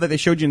the video that they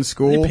showed you in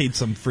school. They paid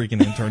some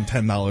freaking intern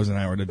 $10 an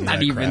hour to do that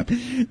crap.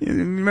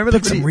 Remember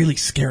some really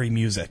scary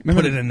music.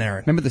 Put it in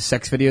there. Remember the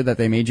sex video that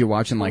they made you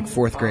watch in like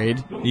 4th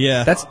grade?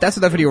 Yeah. That's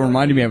what that video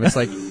reminded me of. It's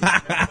like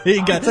they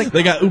got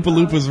Oompa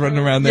Loompas running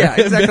around there.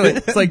 Yeah, exactly.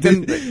 It's like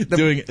doing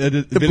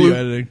video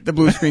editing. The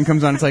blue screen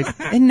comes on. It's like,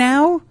 and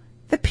now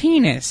the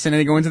penis, and then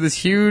they go into this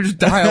huge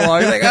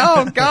dialogue. Like,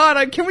 oh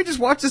God, can we just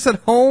watch this at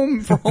home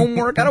for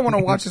homework? I don't want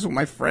to watch this with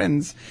my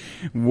friends.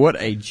 What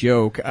a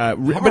joke! But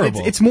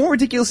it's more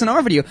ridiculous in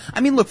our video. I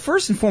mean, look,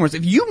 first and foremost,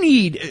 if you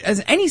need,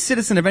 as any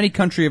citizen of any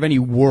country, of any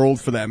world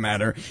for that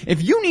matter,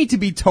 if you need to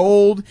be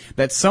told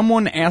that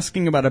someone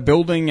asking about a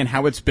building and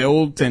how it's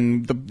built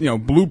and the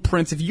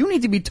blueprints, if you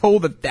need to be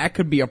told that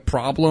could be a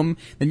problem,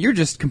 then you're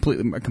just a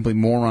complete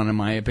moron, in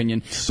my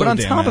opinion. So but on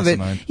top of it,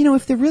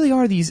 if there really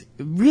are these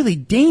really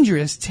dangerous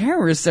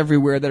terrorists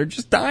everywhere that are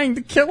just dying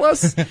to kill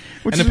us.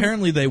 And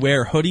apparently they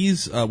wear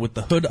hoodies with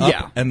the hood up,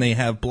 Yeah. and they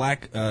have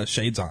black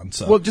shades on.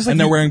 So, Well, just like and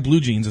they're the- wearing blue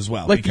jeans as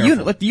well. Like Be the,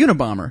 careful. like the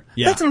Unabomber.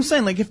 Yeah. That's what I'm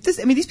saying. Like, if this,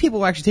 I mean, these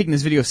people are actually taking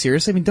this video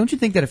seriously. I mean, don't you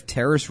think that if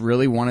terrorists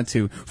really wanted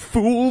to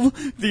fool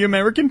the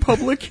American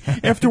public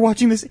after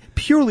watching this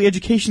purely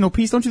educational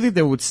piece, don't you think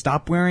they would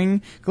stop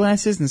wearing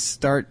glasses and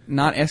start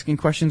not asking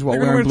questions while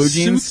They're gonna wearing wear blue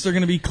jeans? suits. They're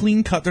going to be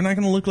clean cut. They're not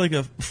going to look like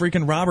a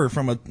freaking robber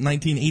from a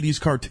 1980s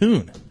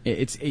cartoon.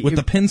 With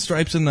the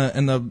pinstripes and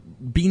the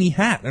beanie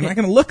hat. They're not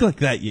going to look like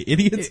that, you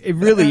idiots. It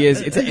really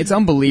is. It's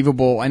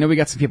unbelievable. I know we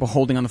got some people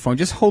holding on the phone.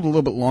 Just hold a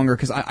little bit longer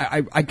because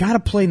I got to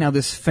play now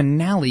this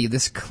finale,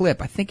 this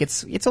clip. I think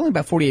it's only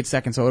about 48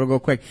 seconds, so it'll go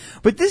quick.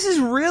 But this is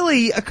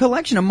really a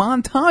collection, a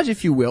montage,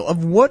 if you will,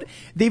 of what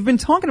they've been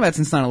talking about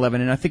since 9/11,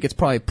 and I think it's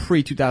probably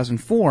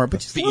pre-2004. But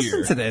just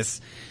listen to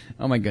this.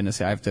 Oh my goodness,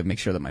 I have to make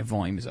sure that my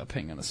volume is up.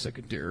 Hang on a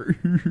second there.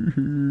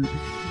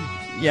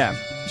 Yeah.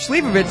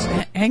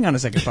 Shleivovitz, hang on a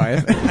second,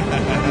 Five.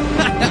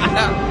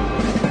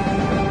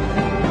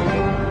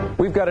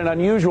 We've got an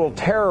unusual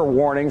terror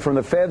warning from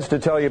the feds to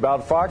tell you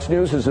about. Fox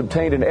News has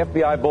obtained an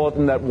FBI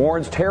bulletin that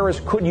warns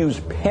terrorists could use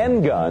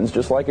pen guns,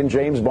 just like in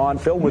James Bond,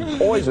 filled with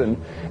poison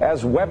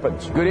as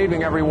weapons. Good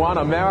evening, everyone.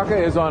 America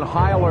is on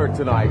high alert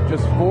tonight,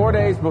 just 4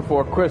 days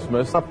before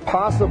Christmas. A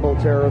possible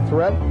terror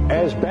threat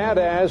as bad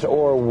as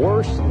or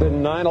worse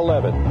than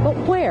 9/11. But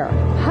where?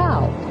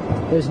 How?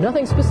 There's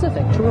nothing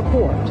specific to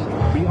report.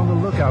 Be on the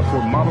lookout for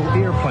model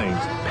airplanes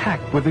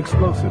packed with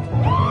explosives.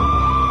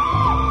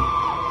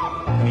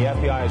 And the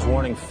FBI is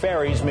warning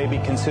ferries may be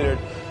considered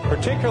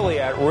particularly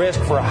at risk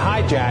for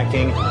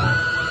hijacking.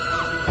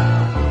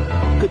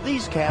 Could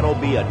these cattle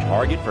be a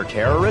target for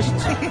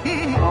terrorists?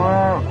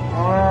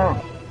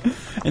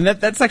 And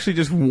that's actually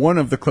just one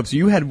of the clips.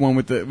 You had one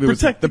with the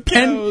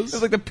pen. It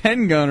was like the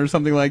pen gun or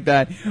something like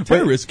that.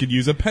 Terrorists could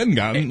use a pen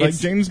gun like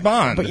James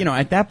Bond. But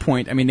at that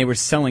point, I mean, they were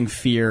selling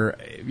fear.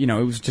 It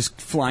was just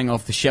flying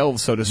off the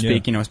shelves, so to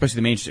speak. Yeah. Especially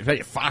the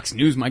mainstream Fox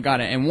News. My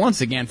God! And once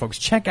again, folks,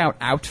 check out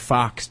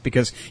Outfoxed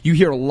because you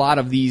hear a lot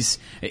of these.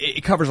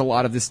 It covers a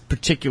lot of this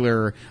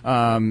particular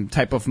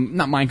type of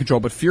not mind control,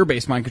 but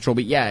fear-based mind control.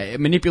 But yeah,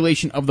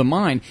 manipulation of the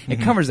mind. It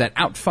covers that.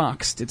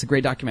 Outfoxed. It's a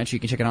great documentary.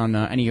 You can check it on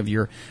any of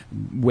your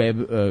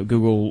web.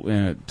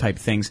 Google type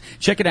things.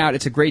 Check it out.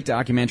 It's a great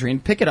documentary,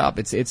 and pick it up.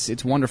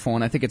 It's wonderful,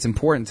 and I think it's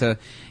important to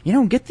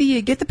get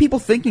the people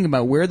thinking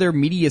about where their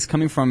media is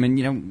coming from,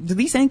 and do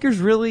these anchors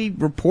really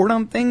report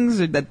on things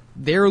that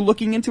they're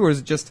looking into, or is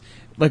it just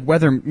like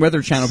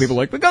Weather Channel people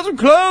like, we got some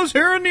clouds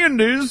here in the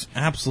Indies.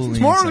 Absolutely.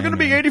 Tomorrow's going to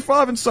be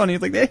 85 and sunny.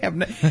 It's like they have,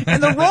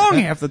 and they're wrong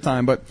half the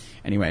time. But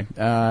anyway,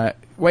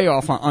 way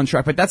off on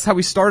track. But that's how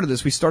we started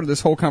this. We started this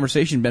whole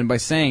conversation, Ben, by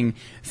saying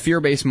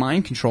fear-based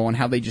mind control and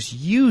how they just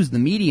use the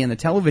media and the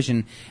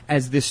television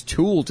as this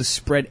tool to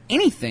spread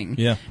anything.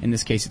 Yeah. In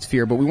this case, it's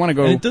fear. But we want to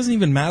go. And it doesn't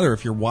even matter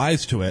if you're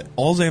wise to it.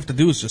 All they have to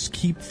do is just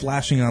keep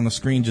flashing on the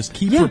screen, just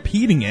keep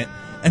repeating it,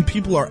 and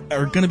people are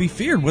going to be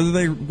feared whether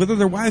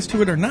they're wise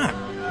to it or not.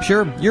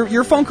 Sure.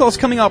 Your phone call's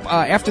coming up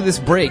after this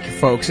break,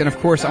 folks. And, of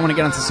course, I want to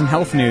get onto some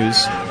health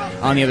news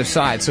on the other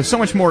side. So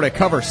much more to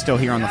cover still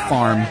here on the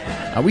farm.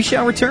 We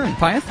shall return.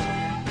 Pyeth?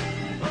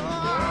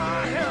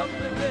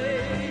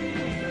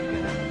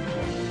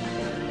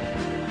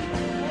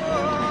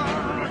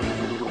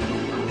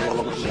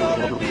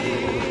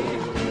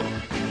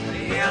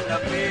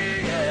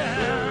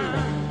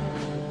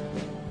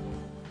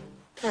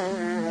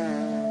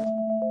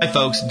 Hi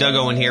folks, Doug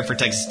Owen here for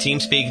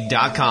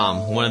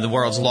TexasTeamSpeak.com, one of the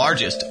world's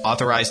largest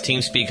authorized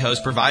TeamSpeak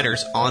host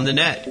providers on the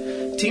net.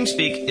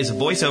 TeamSpeak is a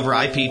voice-over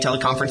IP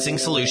teleconferencing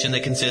solution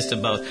that consists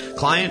of both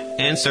client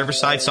and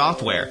server-side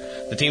software.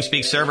 The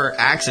TeamSpeak server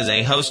acts as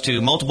a host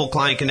to multiple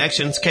client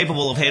connections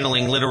capable of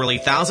handling literally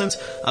thousands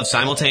of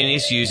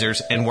simultaneous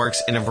users and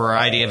works in a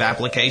variety of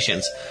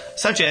applications,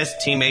 such as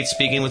teammates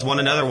speaking with one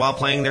another while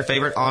playing their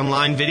favorite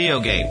online video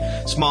game,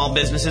 small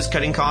businesses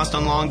cutting costs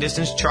on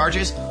long-distance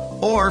charges,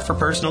 or for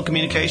personal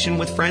communication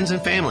with friends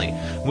and family.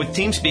 With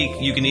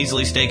TeamSpeak, you can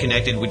easily stay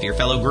connected with your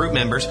fellow group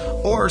members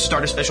or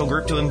start a special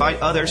group to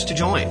invite others to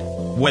join.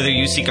 Whether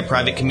you seek a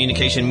private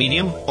communication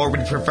medium or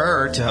would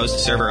prefer to host a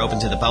server open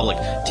to the public,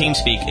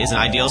 TeamSpeak is an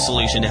ideal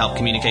solution to help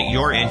communicate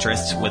your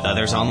interests with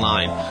others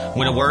online.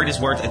 When a word is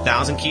worth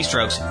 1,000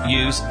 keystrokes,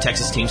 use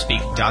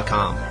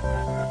TexasTeamSpeak.com.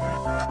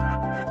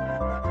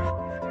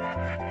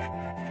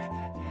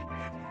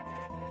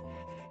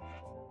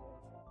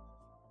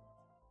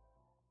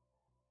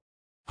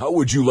 How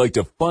would you like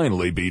to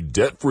finally be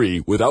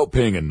debt-free without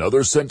paying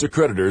another cent to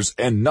creditors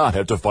and not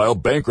have to file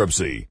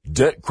bankruptcy?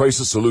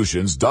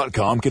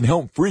 DebtCrisisSolutions.com can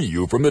help free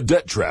you from the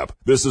debt trap.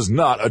 This is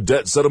not a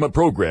debt settlement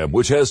program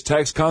which has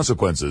tax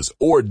consequences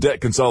or debt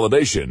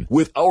consolidation.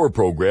 With our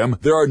program,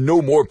 there are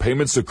no more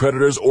payments to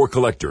creditors or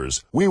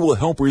collectors. We will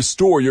help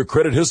restore your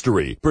credit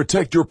history,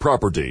 protect your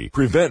property,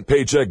 prevent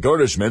paycheck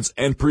garnishments,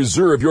 and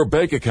preserve your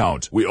bank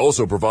account. We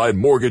also provide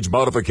mortgage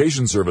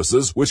modification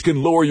services which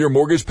can lower your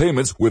mortgage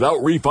payments without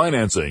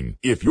refinancing.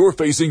 If you're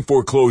facing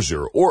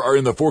foreclosure or are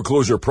in the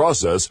foreclosure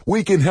process,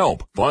 we can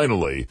help.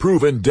 Finally,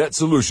 Proven Debt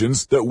Solutions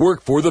solutions that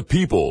work for the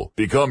people.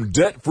 Become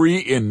debt-free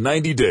in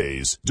 90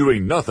 days.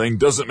 Doing nothing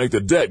doesn't make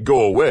the debt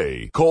go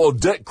away. Call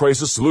Debt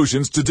Crisis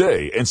Solutions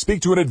today and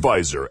speak to an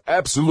advisor.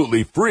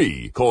 Absolutely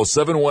free. Call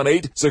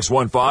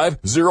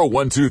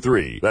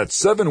 718-615-0123. That's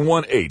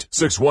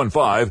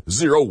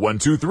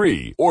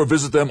 718-615-0123. Or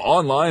visit them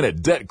online at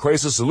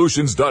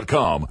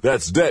debtcrisissolutions.com.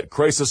 That's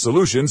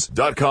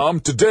debtcrisissolutions.com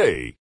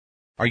today.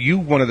 Are you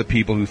one of the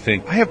people who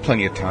think, I have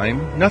plenty of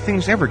time,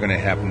 nothing's ever going to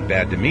happen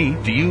bad to me?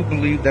 Do you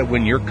believe that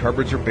when your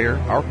cupboards are bare,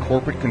 our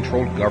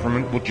corporate-controlled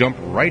government will jump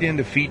right in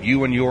to feed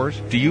you and yours?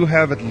 Do you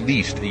have at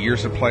least a year's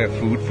supply of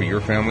food for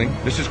your family?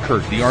 This is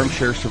Kurt, the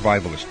armchair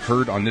survivalist,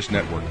 heard on this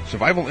network.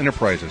 Survival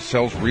Enterprises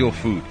sells real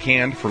food,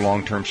 canned for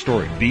long-term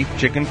storage. Beef,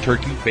 chicken,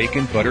 turkey,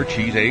 bacon, butter,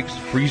 cheese, eggs,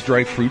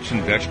 freeze-dried fruits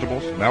and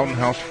vegetables, Mountain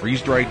House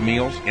freeze-dried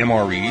meals,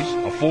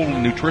 MREs, a full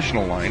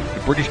nutritional line,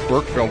 the British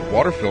Berkefeld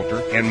water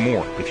filter, and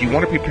more. If you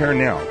want to prepare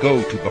now,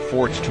 go to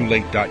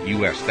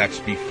beforeitstoolate.us. That's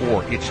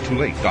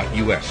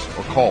beforeitstoolate.us.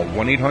 Or call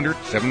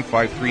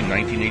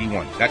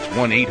 1-800-753-1981. That's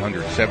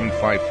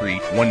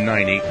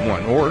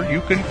 1-800-753-1981. Or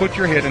you can put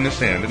your head in the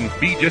sand and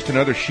be just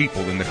another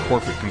sheeple in the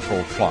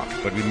corporate-controlled flock.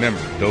 But remember,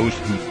 those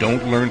who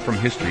don't learn from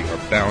history are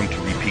bound to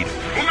repeat it.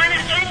 Meine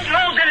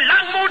endlose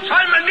Langmut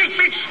soll man nicht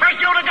mit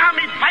Schwäche oder gar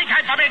mit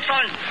Feigheit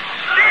verwechseln.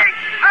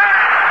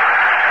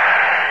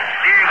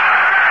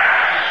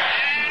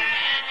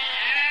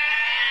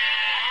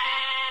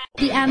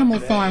 The Animal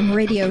Farm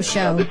radio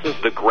show. This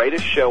is the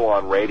greatest show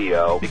on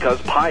radio because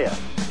Paya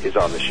is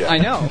on the show. I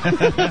know.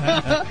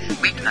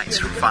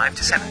 Weeknights from 5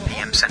 to 7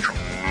 p.m. Central.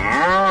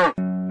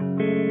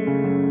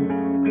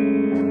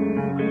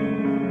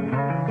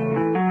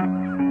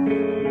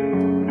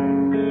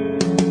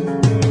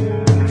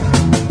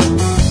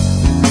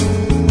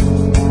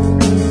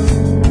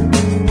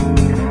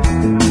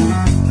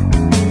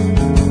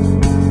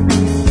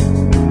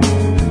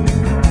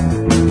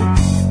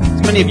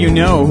 Many of you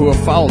know who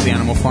have followed the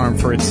Animal Farm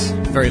for its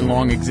very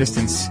long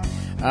existence.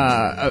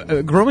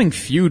 A growing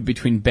feud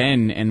between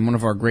Ben and one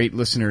of our great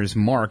listeners,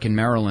 Mark, in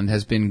Maryland,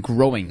 has been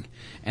growing.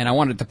 And I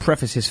wanted to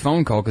preface his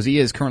phone call because he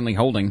is currently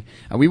holding.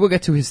 We will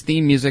get to his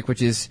theme music,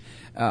 which is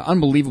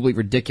unbelievably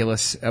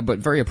ridiculous, but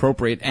very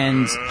appropriate.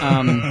 And,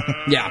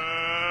 yeah.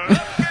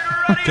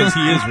 Because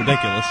he is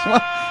ridiculous.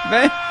 Well,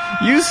 Ben,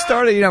 you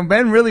started,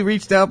 Ben really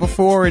reached out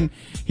before, and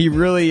he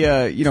really,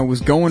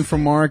 was going for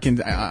Mark,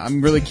 and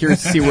I'm really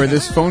curious to see where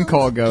this phone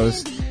call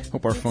goes.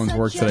 Hope our phones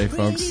work today,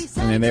 folks.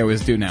 I mean, they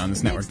always do now on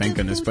this network, thank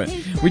goodness. But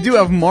we do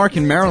have Mark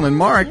in Maryland.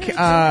 Mark,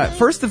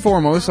 first and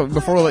foremost,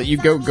 before we let you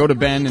go to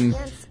Ben and,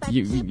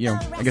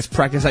 I guess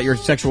practice out your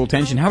sexual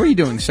tension, how are you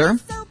doing, sir?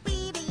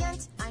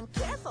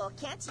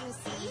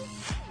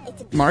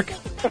 Mark?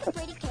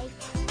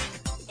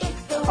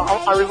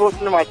 I was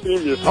listening to my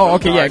theme music. Oh,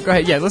 okay, yeah, go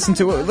ahead. Yeah, listen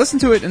to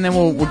it, and then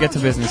we'll get to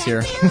business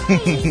here.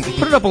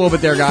 Put it up a little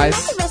bit there,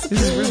 guys. This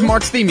is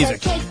Mark's theme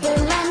music.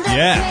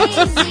 Yeah.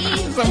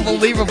 It's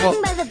unbelievable.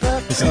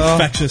 This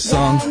infectious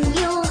song.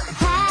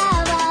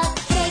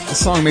 This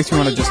song makes me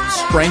want to just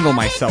strangle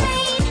myself.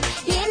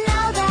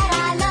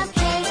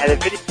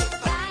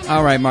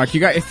 All right, Mark, you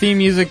got your theme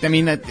music. I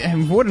mean,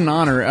 what an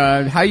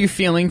honor. How are you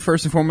feeling,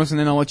 first and foremost, and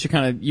then I'll let you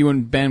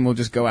and Ben will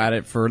just go at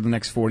it for the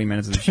next 40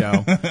 minutes of the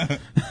show.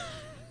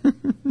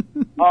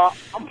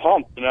 I'm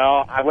pumped,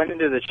 I went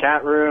into the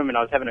chat room and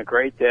I was having a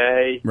great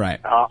day.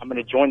 Right. I'm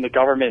going to join the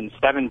government in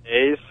 7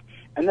 days.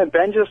 And then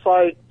Ben just,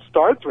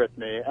 starts with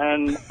me.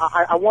 And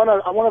I want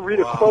to read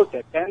a quote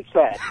that Ben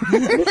said.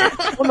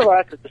 On the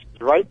record, this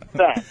is right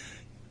then.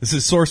 This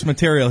is source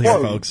material here,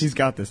 folks. He's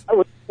got this.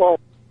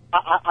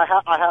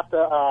 I have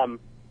to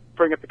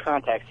bring up the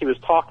context. He was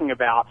talking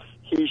about,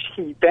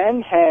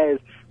 Ben has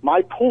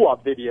my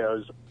pull-up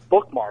videos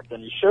bookmarked,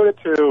 and he showed it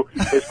to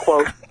his,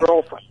 quote,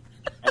 girlfriend.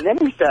 And then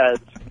he says,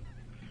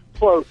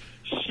 quote,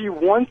 she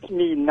wants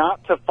me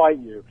not to fight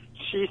you.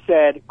 She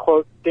said,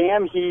 quote,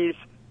 damn, he's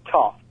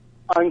tough,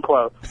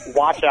 unquote.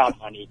 Watch out,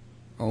 honey.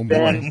 Oh, boy.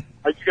 Then,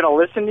 are you going to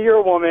listen to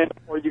your woman,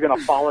 or are you going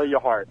to follow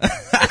your heart?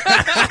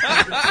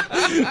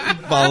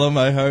 Follow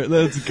my heart.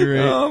 That's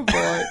great. Oh,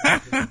 boy.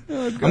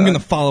 I'm going to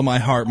follow my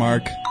heart,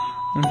 Mark.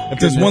 If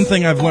there's one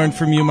thing I've learned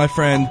from you, my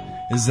friend,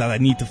 is that I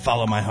need to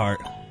follow my heart.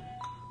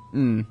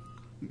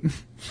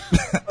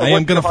 I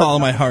am going to follow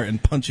my heart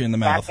and punch you in the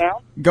mouth.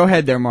 Go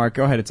ahead there, Mark.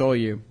 Go ahead. It's all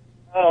you.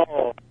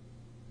 Oh.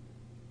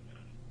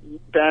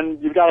 Ben,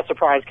 you've got a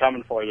surprise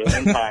coming for you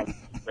in time.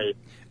 Wait.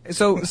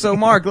 So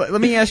Mark,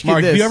 let me ask you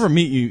Mark, this. if you ever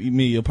meet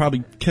me, you'll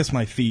probably kiss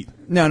my feet.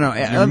 No.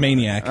 You're a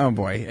maniac. Oh,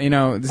 boy.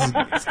 This is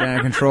it's out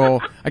of control.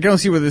 I can only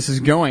see where this is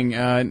going,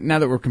 now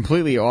that we're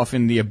completely off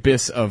in the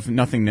abyss of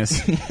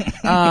nothingness.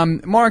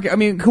 Mark, I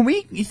mean,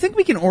 you think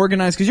we can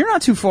organize, because you're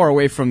not too far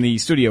away from the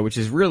studio, which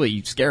is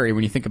really scary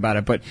when you think about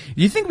it, but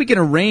do you think we can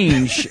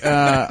arrange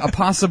a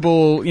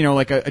possible,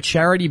 a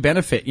charity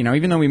benefit,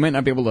 even though we might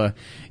not be able to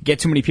get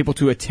too many people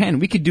to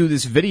attend? We could do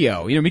this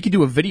video. We could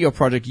do a video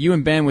project, you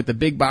and Ben with the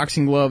big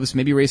boxing gloves,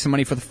 maybe raise some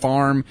money for the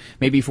farm,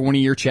 maybe for one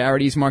of your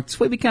charities, Mark. This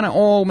way we kind of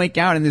all make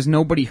out and there's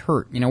nobody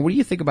hurt. What do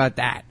you think about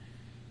that?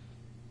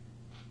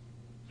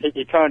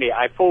 Hey, Tony,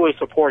 I fully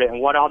support it, and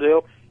what I'll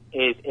do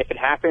is if it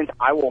happens,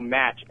 I will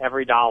match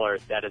every dollar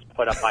that is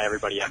put up by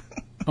everybody else.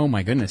 Oh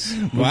my goodness!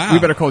 Wow. We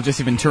better call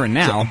Jesse Ventura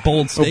now. It's a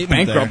bold statement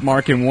bankrupt there.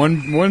 Mark in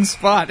one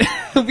spot.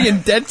 He'll be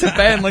in debt to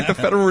Ben like the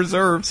Federal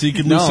Reserve. So you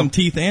could lose some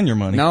teeth and your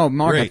money. No,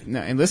 Mark. Great.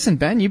 And listen,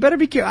 Ben, you better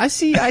be careful. I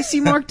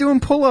see Mark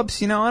doing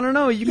pull-ups. I don't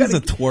know. He's a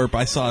twerp.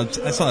 I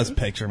saw his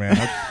picture, man.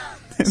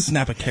 I'll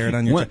snap a carrot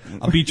on your chest.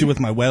 I'll beat you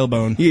with my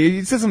whalebone.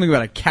 You said something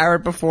about a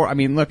carrot before. I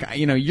mean, look,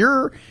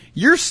 you're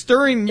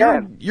stirring,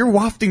 you're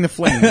wafting the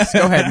flames.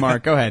 Go ahead,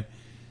 Mark. Go ahead.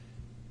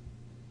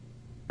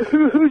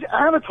 Whose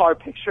avatar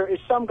picture is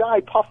some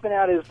guy puffing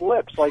out his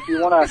lips like you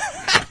want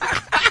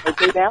to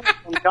go down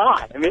from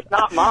God? I mean, it's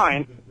not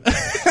mine.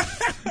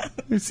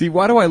 See,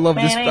 why do I love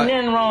this? Man, ain't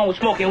nothing wrong with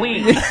smoking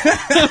weed.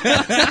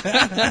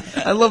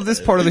 I love this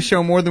part of the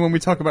show more than when we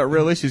talk about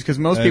real issues, because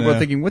most people are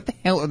thinking, what the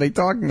hell are they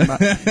talking about?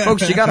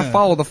 Folks, you got to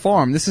follow the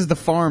farm. This is the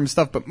farm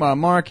stuff. But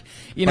Mark,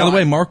 By the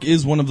way, Mark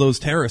is one of those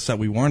terrorists that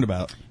we warned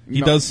about. He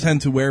does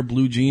tend to wear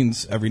blue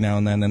jeans every now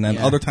and then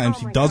other times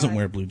he doesn't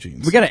wear blue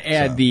jeans. We got to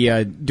add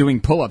the doing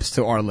pull-ups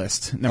to our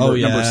list.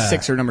 Number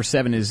 6 or number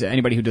 7 is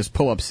anybody who does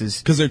pull-ups is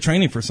because they're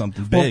training for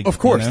something big. Well, of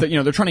course,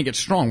 they're trying to get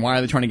strong. Why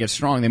are they trying to get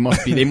strong? They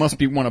must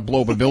be want to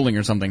blow up a building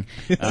or something.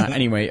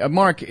 Anyway,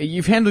 Mark,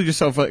 you've handled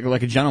yourself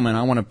like a gentleman.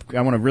 I want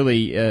to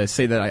really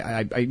say that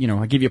I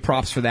give you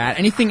props for that.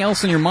 Anything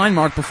else in your mind,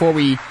 Mark, before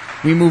we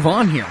move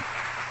on here?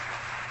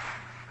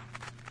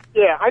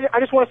 Yeah, I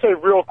just want to say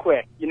real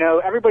quick,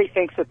 everybody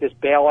thinks that this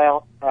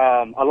bailout,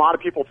 a lot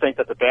of people think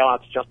that the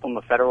bailout's just on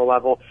the federal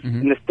level.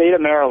 Mm-hmm. In the state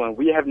of Maryland,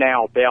 we have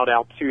now bailed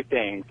out 2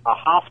 things. A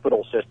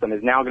hospital system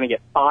is now going to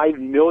get $5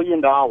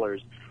 million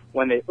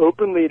when they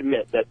openly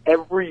admit that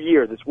every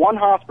year this one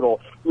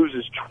hospital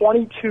loses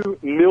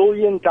 $22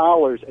 million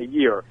a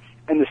year,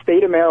 and the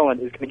state of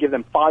Maryland is going to give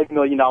them $5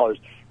 million.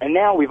 And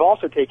now we've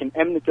also taken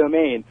eminent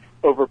domain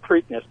over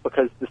Preakness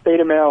because the state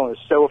of Maryland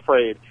is so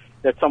afraid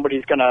that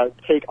somebody's going to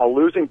take a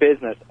losing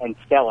business and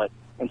sell it,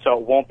 and so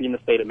it won't be in the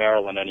state of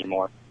Maryland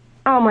anymore.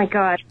 Oh, my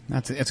God.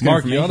 It's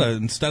Mark, you ought to,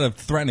 instead of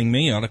threatening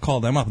me, you ought to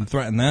call them up and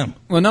threaten them.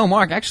 Well, no,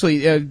 Mark,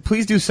 actually,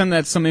 please do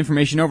send some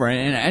information over.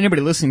 And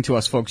anybody listening to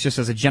us, folks, just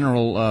as a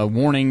general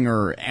warning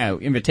or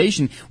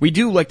invitation, we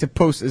do like to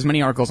post as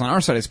many articles on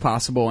our site as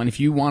possible. And if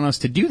you want us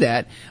to do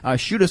that,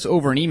 shoot us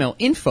over an email,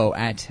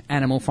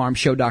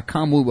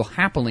 info@animalfarmshow.com. We will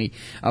happily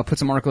put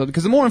some articles,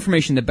 because the more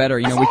information, the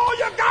better. That's all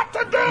you got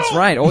to do! That's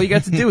right. All you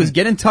got to do is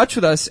get in touch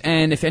with us.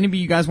 And if any of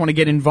you guys want to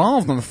get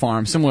involved on the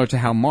farm, similar to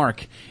how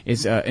Mark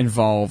is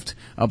involved,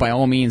 by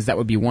all means, that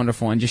would be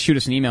wonderful. And just shoot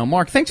us an email.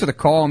 Mark, thanks for the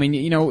call. I mean,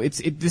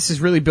 this is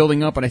really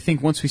building up, and I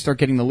think once we start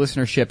getting the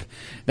listenership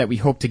that we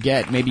hope to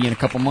get, maybe in a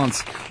couple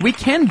months, we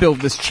can build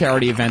this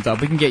charity event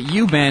up. We can get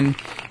you, Ben,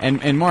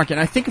 and Mark. And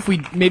I think if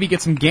we maybe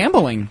get some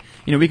gambling,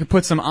 we could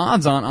put some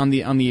odds on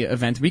the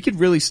event. We could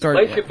really start.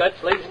 Place your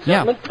bets, ladies and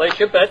gentlemen. Place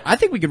your bets. I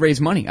think we could raise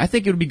money. I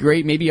think it would be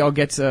great. Maybe I'll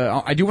get.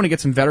 I do want to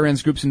get some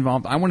veterans groups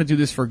involved. I want to do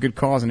this for a good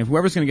cause, and if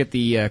whoever's going to get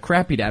the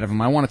crap beat out of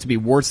them, I want it to be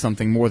worth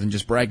something more than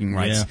just bragging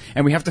rights. Yeah.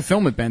 And we have to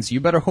film it, Ben. So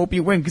you better hope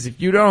you win, because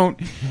if you don't,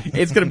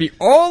 it's going to be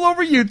all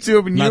over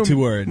YouTube. And Not too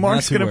worried.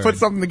 Mark's going to put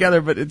something together,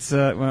 but it's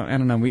well, I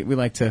don't know. We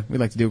like to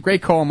do a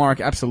great call,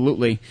 Mark.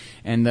 Absolutely,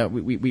 and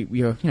we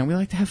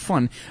like to have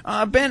fun.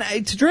 Ben,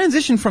 to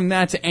transition from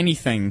that to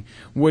anything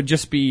would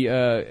just be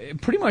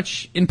pretty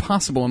much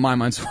impossible in my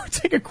mind. So we'll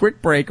take a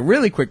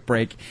really quick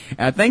break.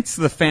 Thanks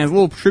to the fans. A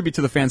little tribute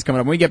to the fans coming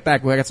up. When we get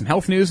back, we'll got some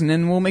health news, and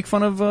then we'll make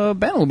fun of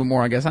Ben a little bit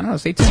more, I guess. I don't know.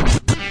 Stay tuned.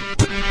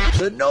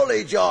 The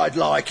knowledge I'd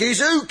like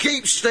is who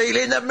keeps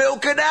stealing the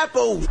milk and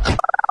apples? It's time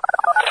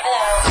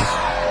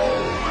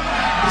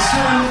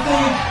to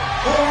thank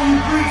all you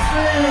great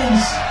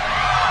fans.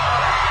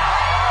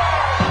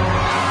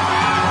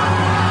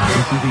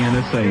 This is the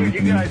NSA.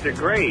 You guys are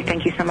great.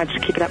 Thank you so much.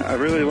 Keep it up. I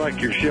really like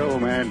your show,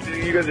 man.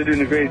 You guys are doing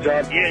a great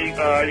job.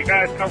 Yeah, you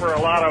guys cover a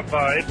lot of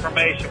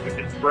information, which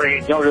is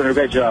great. Y'all are doing a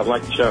great job. I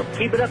like the show.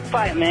 Keep it up,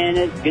 fight, man.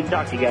 It's good to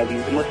talk to you guys.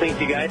 I've been listening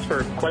to you guys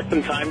for quite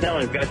some time now,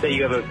 and I've got to say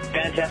you have a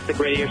fantastic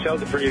radio show.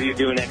 The three of you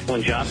do an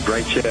excellent job.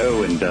 Great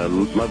show, and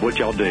love what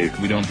y'all do.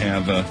 We don't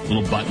have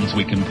little buttons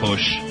we can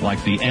push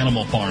like the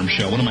Animal Farm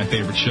show. One of my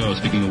favorite shows,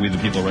 speaking of We the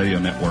People Radio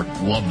Network.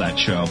 Love that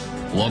show.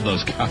 Love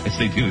those guys.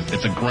 They do.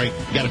 It's a great,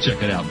 you got to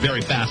check it out. Very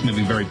fast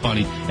moving, very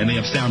funny, and they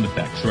have sound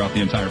effects throughout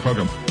the entire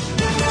program.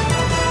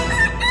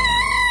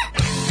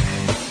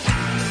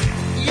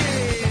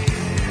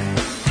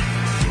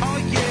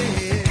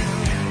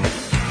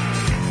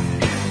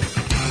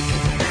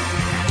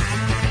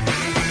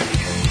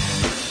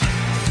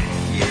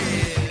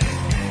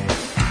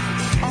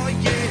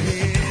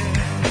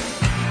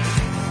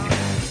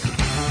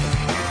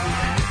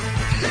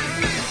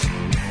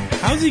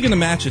 How's he going to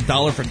match it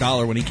dollar for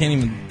dollar when he can't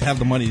even have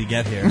the money to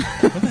get here?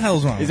 What the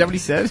hell's wrong? Is that what he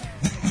said?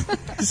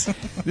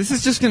 This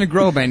is just going to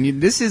grow, Ben.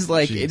 This is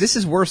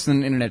worse than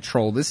an internet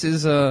troll. This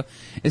is out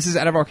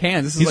of our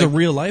hands. He's a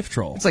real life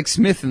troll. It's like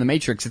Smith in the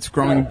Matrix. It's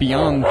growing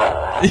beyond.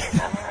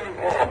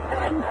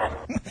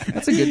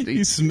 That's a good thing.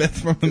 He's Smith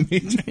from the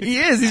Matrix. He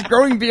is. He's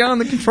growing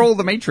beyond the control of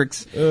the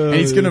Matrix, and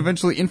he's going to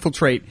eventually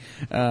infiltrate.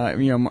 I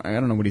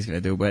don't know what he's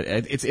going to do, but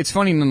it's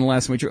funny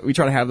nonetheless. We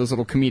try to have those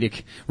little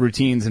comedic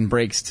routines and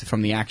breaks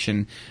from the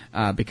action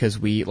because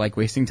we like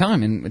wasting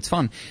time, and it's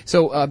fun.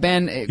 So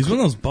Ben, he's one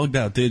of those bugged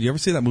out dude. You ever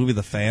see that movie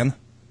The Fan?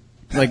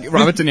 Like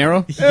Robert De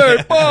Niro? Yeah.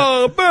 Hey,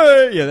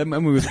 Bobby! Yeah, that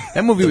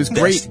movie was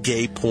great. Best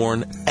gay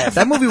porn ever.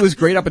 That movie was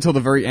great up until the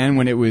very end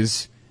when it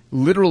was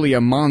literally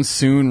a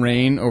monsoon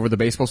rain over the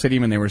baseball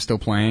stadium and they were still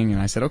playing. And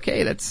I said,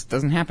 okay, that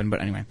doesn't happen. But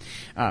anyway,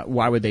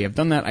 why would they have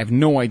done that? I have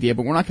no idea.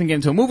 But we're not going to get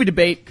into a movie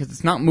debate because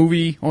it's not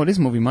movie. Oh, it is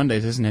Movie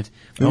Mondays, isn't it?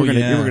 We were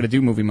going to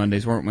do Movie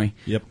Mondays, weren't we?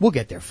 Yep. We'll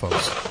get there,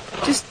 folks.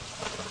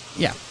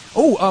 Yeah.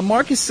 Oh,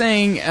 Mark is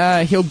saying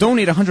he'll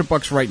donate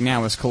 $100 right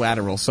now as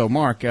collateral. So,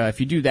 Mark, if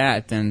you do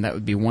that, then that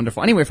would be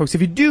wonderful. Anyway, folks,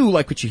 if you do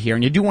like what you hear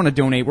and you do want to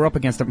donate, we're up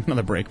against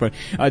another break, but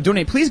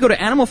donate. Please go to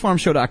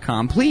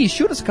animalfarmshow.com. Please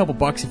shoot us a couple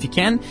bucks if you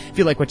can. If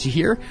you like what you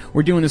hear,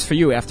 we're doing this for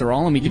you after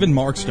all. And even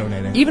Mark's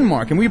donating. Even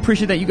Mark, and we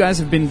appreciate that. You guys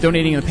have been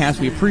donating in the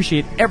past. We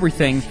appreciate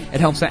everything. It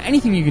helps out.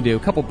 Anything you can do, a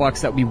couple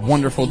bucks, that would be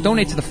wonderful.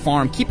 Donate to the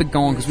farm. Keep it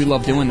going because we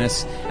love doing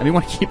this, and we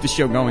want to keep the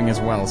show going as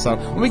well. So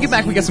when we get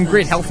back, we got some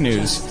great health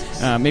news.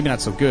 Maybe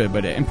not so good,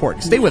 but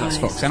important. Stay with us,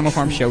 folks.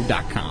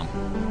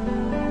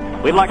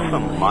 AnimalFarmShow.com. We'd like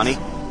some money.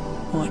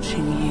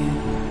 Watching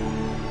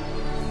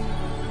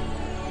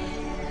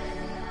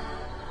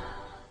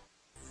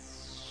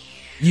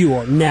you. You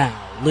are now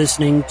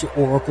listening to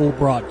Oracle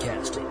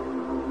Broadcasting,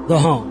 the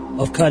home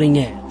of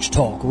cutting-edge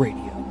talk radio.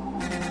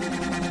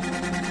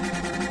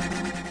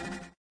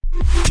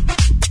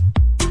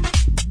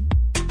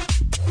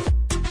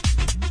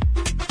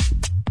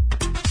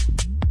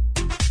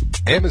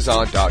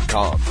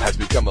 Amazon.com has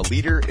become a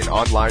leader in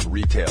online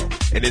retail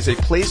and is a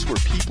place where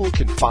people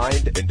can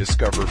find and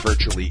discover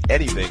virtually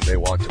anything they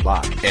want to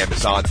buy.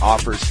 Amazon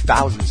offers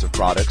thousands of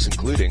products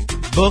including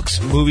books,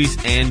 movies,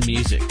 and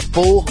music,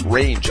 full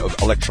range of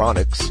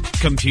electronics,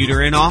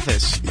 computer and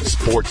office,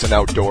 sports and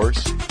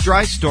outdoors,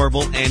 dry,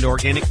 storable, and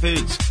organic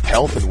foods,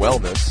 health and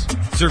wellness,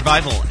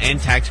 survival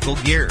and tactical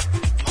gear,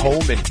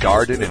 home and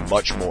garden, and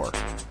much more.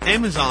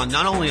 Amazon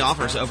not only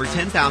offers over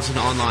 10,000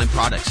 online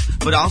products,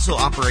 but also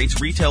operates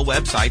retail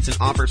websites and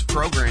offers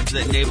programs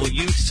that enable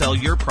you to sell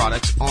your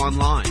products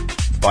online.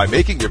 By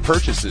making your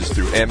purchases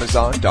through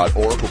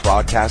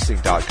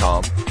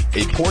Amazon.OracleBroadcasting.com,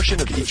 a portion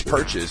of each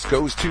purchase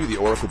goes to the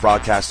Oracle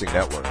Broadcasting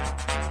Network.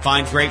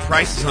 Find great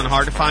prices on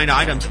hard-to-find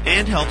items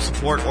and help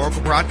support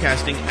Oracle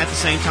Broadcasting at the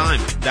same time.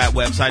 That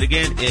website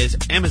again is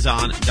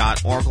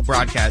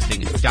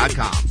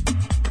Amazon.OracleBroadcasting.com.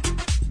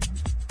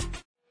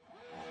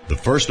 The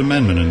First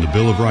Amendment in the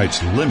Bill of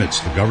Rights limits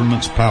the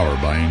government's power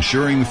by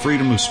ensuring the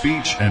freedom of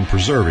speech and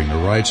preserving the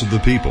rights of the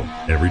people.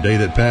 Every day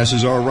that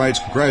passes, our rights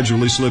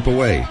gradually slip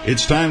away.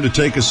 It's time to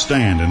take a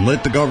stand and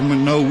let the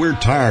government know we're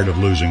tired of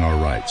losing our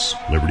rights.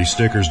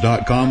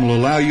 LibertyStickers.com will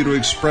allow you to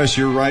express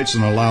your rights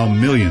and allow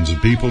millions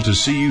of people to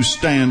see you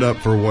stand up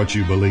for what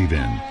you believe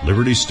in.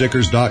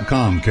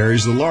 LibertyStickers.com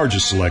carries the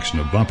largest selection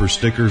of bumper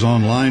stickers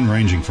online,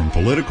 ranging from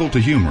political to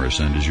humorous,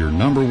 and is your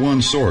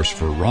 #1 source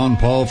for Ron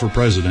Paul for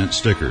President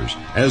stickers.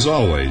 As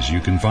always,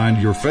 you can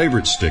find your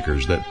favorite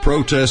stickers that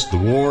protest the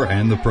war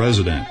and the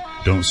president.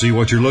 Don't see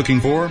what you're looking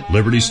for?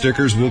 Liberty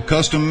Stickers will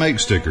custom make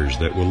stickers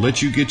that will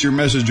let you get your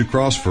message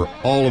across for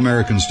all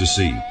Americans to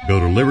see. Go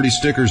to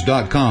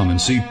LibertyStickers.com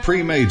and see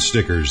pre-made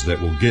stickers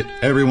that will get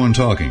everyone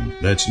talking.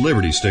 That's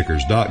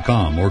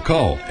LibertyStickers.com or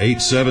call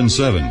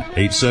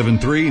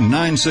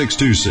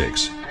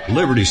 877-873-9626.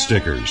 Liberty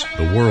Stickers,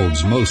 the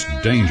world's most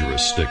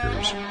dangerous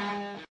stickers.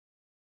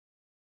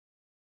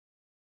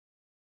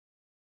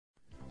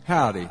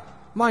 Howdy.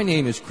 My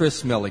name is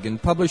Chris Milligan,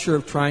 publisher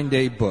of Trine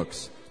Day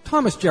Books.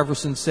 Thomas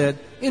Jefferson said,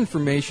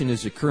 "Information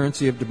is the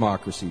currency of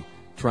democracy."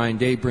 Trine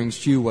Day brings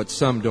to you what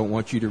some don't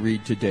want you to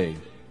read today.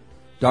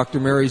 Dr.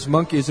 Mary's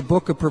Monkey is a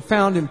book of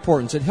profound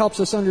importance. It helps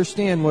us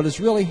understand what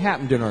has really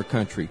happened in our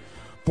country.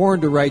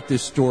 Born to write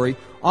this story,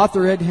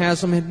 author Ed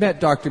Haslam had met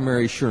Dr.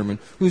 Mary Sherman,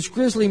 whose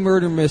grisly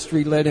murder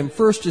mystery led him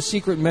first to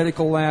secret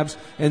medical labs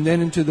and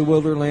then into the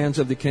wilderlands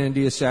of the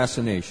Kennedy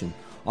assassination.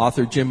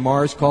 Author Jim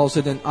Marrs calls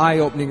it an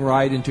eye-opening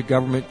ride into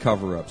government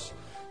cover-ups.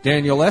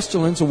 Daniel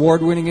Esterlin's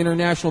award-winning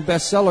international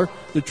bestseller,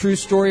 The True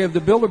Story of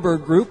the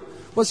Bilderberg Group,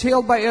 was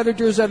hailed by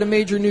editors at a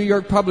major New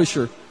York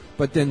publisher,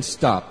 but then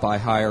stopped by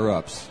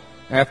higher-ups.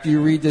 After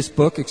you read this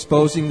book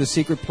exposing the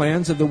secret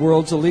plans of the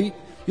world's elite,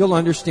 you'll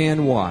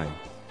understand why.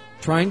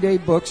 Trine Day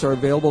books are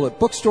available at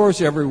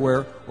bookstores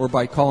everywhere or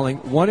by calling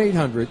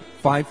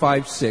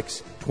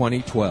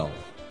 1-800-556-2012.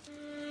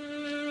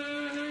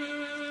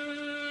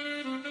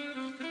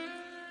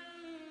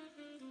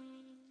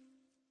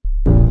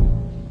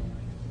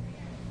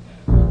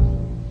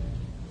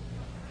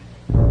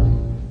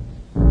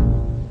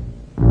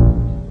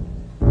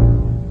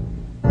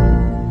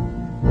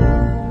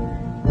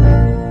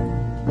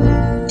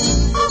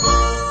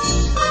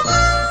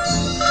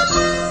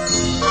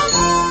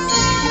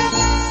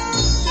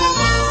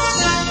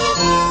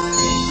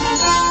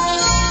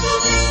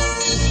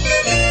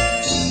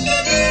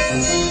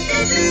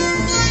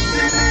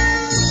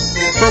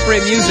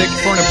 appropriate music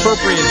for an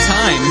appropriate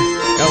time.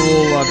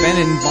 Ben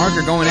and Marc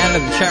are going at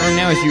it in the chat room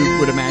now, as you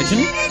would imagine.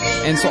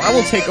 And so I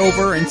will take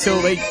over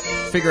until they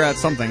figure out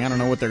something. I don't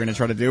know what they're going to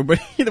try to do, but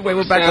either way,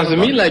 we're back. Sounds to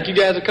me like you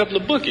guys are a couple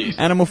of bookies.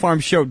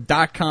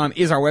 AnimalFarmShow.com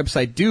is our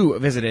website. Do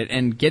visit it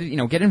and get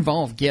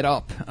involved, get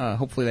up.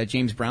 Hopefully that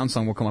James Brown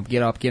song will come up.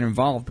 Get up, get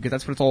involved, because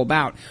that's what it's all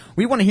about.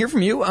 We want to hear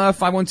from you.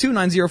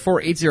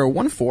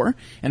 512-904-8014,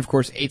 and of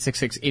course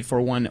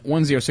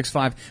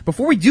 866-841-1065.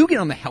 Before we do get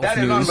on the health news,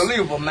 that is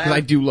unbelievable, man. because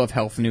I do love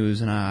health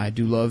news and I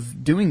do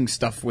love doing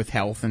stuff with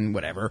health and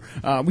whatever.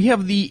 We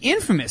have the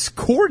infamous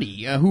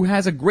Cordi, who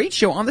has a great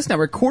show on this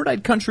network,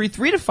 Cordi Country,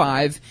 3 to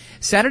 5.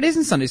 Saturdays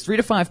and Sundays, 3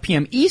 to 5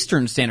 p.m.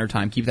 Eastern Standard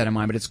Time. Keep that in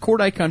mind. But it's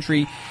Cordi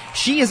Country.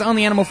 She is on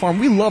the Animal Farm.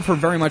 We love her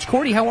very much.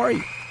 Cordi, how are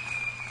you?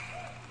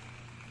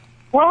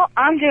 Well,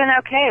 I'm doing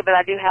okay, but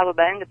I do have a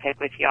bone to pick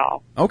with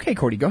y'all. Okay,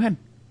 Cordi, go ahead.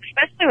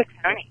 Especially with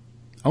Tony.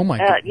 Oh, my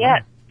God. Yeah,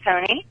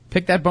 Tony.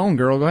 Pick that bone,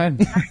 girl. Go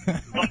ahead.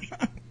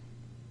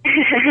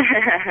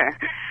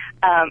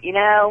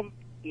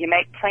 You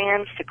make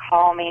plans to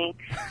call me.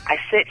 I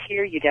sit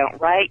here. You don't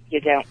write. You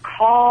don't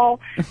call.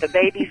 The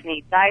babies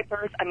need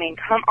diapers. I mean,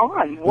 come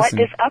on. What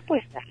is up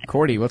with that?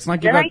 Cordi, let's not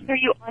give Then out... I hear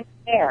you on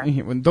air.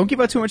 Don't give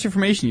out too much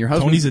information. Your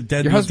husband... Tony's a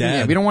deadbeat dad.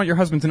 Yeah, we don't want your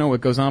husband to know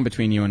what goes on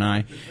between you and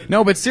I.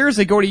 No, but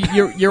seriously, Cordi,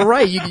 you're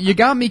right. You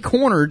got me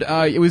cornered.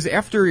 It was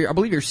after, I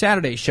believe, your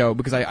Saturday show,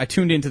 because I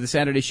tuned into the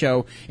Saturday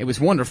show. It was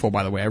wonderful,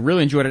 by the way. I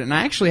really enjoyed it. And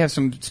I actually have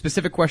some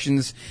specific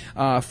questions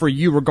for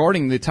you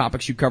regarding the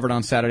topics you covered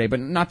on Saturday, but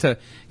not to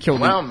kill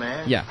me. Wow,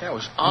 man. Yeah. That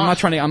was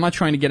awesome. I'm not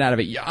trying to get out of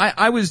it.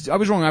 I was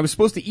wrong. I was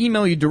supposed to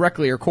email you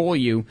directly or call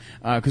you,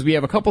 because we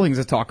have a couple things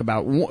to talk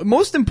about.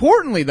 Most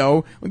importantly,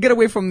 though, we get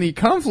away from the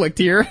conflict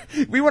here.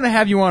 We want to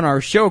have you on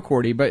our show,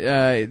 Cordi, but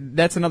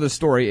that's another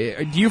story.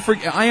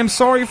 I am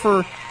sorry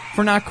for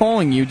not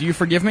calling you. Do you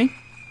forgive me?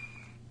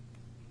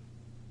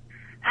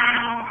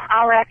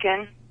 I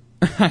reckon.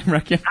 I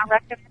reckon I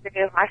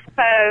do. I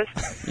suppose.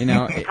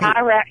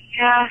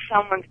 Yeah,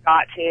 someone's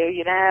got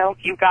to.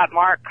 You've got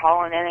Mark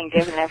calling in and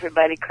giving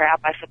everybody crap.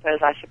 I suppose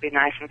I should be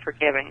nice and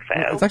forgiving. So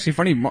it's actually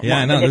funny.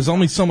 There's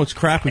only so much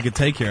crap we could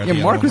take here.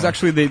 Yeah, Mark was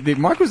actually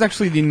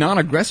the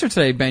non-aggressor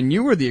today. Ben,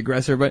 you were the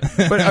aggressor. But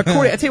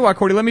Cordi, I tell you what,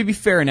 Cordi, let me be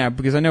fair now,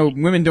 because I know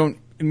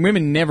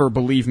women never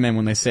believe men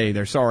when they say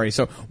they're sorry.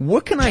 So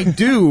what can I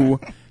do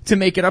to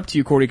make it up to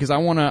you, Cordi? Because I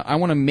want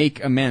to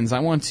make amends. I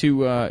want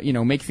to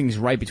make things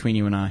right between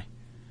you and I.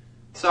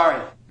 Sorry.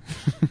 I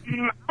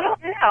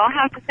don't know. I'll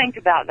have to think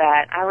about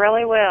that. I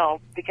really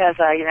will, because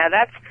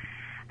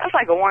that's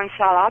like a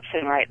one-shot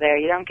option right there.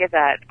 You don't get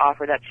that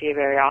offered up to you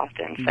very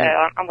often. So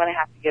I'm going to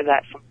have to give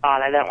that some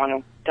thought. I don't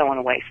want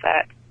to waste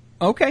that.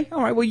 Okay,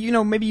 all right. Well,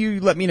 maybe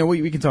you let me know.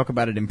 We can talk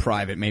about it in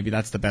private. Maybe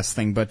that's the best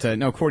thing. But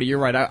no, Cordi, you're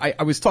right.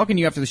 I was talking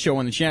to you after the show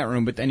in the chat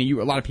room, but then a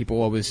lot of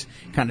people always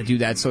kind of do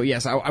that. So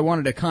yes, I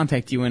wanted to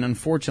contact you, and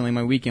unfortunately,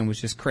 my weekend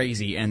was just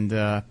crazy, and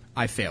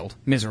I failed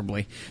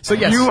miserably. So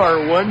yes, you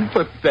are one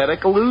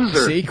pathetic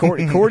loser. See,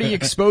 Cordi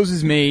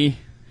exposes me.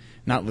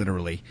 Not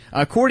literally.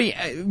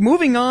 Cordi,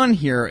 moving on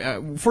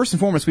here, first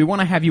and foremost, we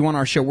want to have you on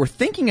our show. We're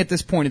thinking at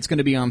this point it's going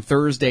to be on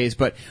Thursdays,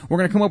 but we're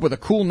going to come up with a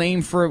cool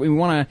name for it. We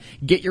want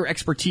to get your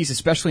expertise,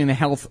 especially in the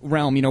health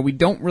realm. We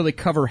don't really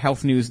cover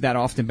health news that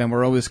often, Ben.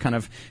 We're always kind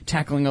of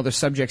tackling other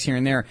subjects here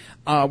and there.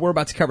 We're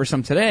about to cover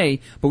some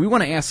today, but we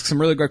want to ask some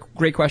really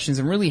great questions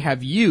and really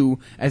have you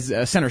as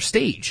center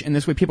stage. And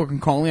this way people can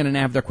call in and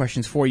have their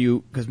questions for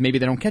you, because maybe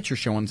they don't catch your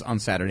show on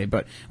Saturday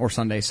or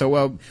Sunday.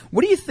 So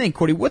what do you think,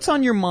 Cordi? What's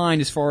on your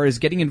mind as far as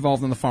getting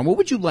involved on the farm? What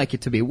would you like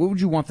it to be? What would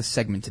you want the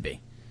segment to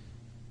be?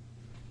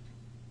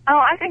 Oh,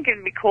 I think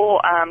it'd be cool.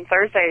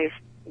 Thursdays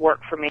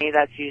work for me.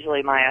 That's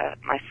usually my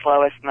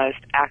slowest, most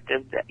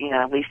active,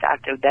 least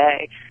active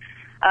day.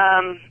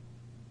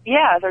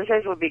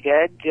 Thursdays would be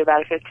good. Do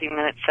about a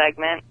 15-minute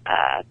segment.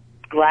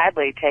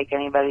 Gladly take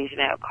anybody's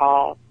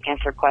call,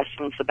 answer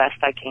questions the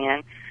best I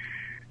can,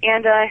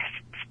 and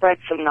spread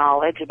some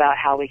knowledge about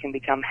how we can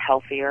become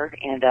healthier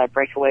and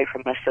break away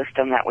from the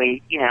system that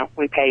we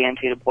pay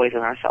into to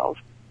poison ourselves.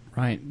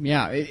 Right.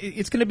 Yeah.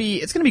 It's gonna be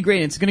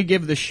great. It's gonna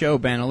give the show,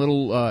 Ben, a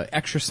little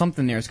extra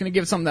something there. It's gonna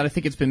give something that I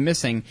think it's been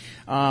missing.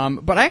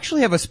 But I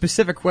actually have a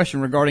specific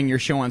question regarding your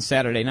show on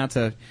Saturday. Not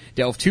to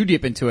delve too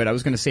deep into it. I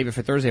was gonna save it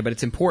for Thursday, but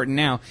it's important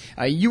now.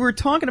 You were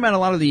talking about a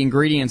lot of the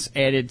ingredients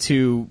added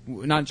to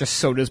not just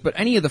sodas, but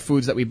any of the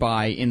foods that we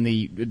buy in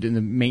the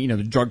main,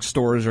 the drug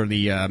stores or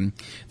the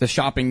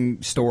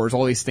shopping stores.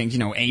 All these things,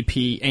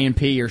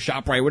 A&P or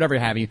ShopRite, whatever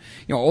have you.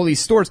 All these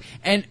stores.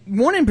 And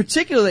one in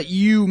particular that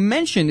you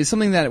mentioned is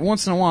something that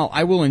once in a while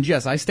I will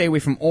ingest. I stay away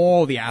from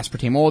all the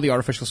aspartame, all the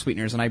artificial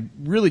sweeteners, and I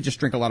really just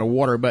drink a lot of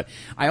water. But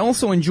I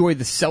also enjoy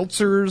the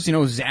seltzers,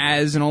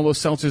 Zaz and all those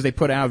seltzers they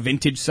put out,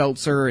 Vintage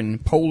Seltzer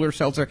and Polar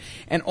Seltzer.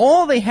 And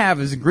all they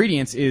have as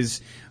ingredients is,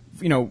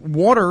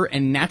 water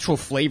and natural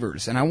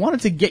flavors. And I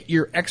wanted to get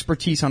your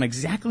expertise on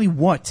exactly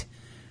what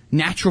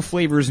natural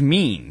flavors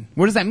mean.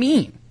 What does that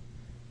mean?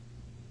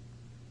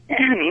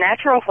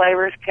 Natural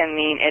flavors can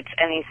mean it's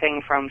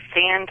anything from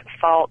sand,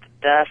 salt,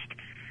 dust,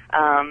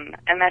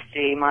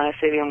 MSG,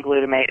 monosodium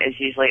glutamate, is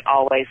usually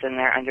always in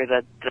there under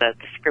the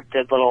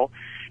descriptive little,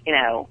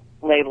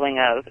 labeling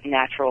of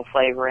natural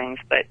flavorings.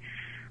 But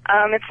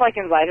it's like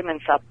in vitamin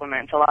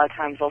supplements. A lot of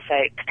times they'll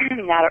say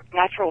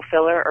natural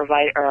filler or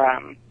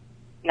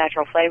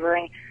natural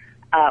flavoring.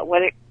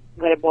 What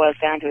it boils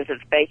down to is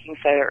it's baking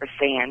soda or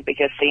sand,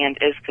 because sand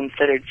is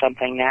considered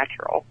something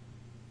natural.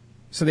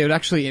 So they would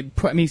actually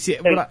put.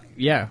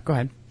 Yeah, go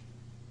ahead.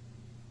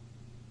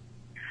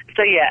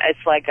 So yeah,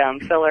 it's like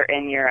filler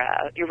in your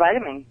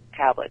vitamin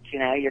tablets.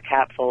 Your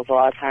capsules. A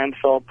lot of times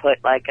they'll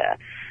put like a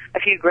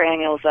few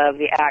granules of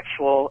the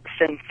actual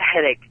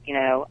synthetic,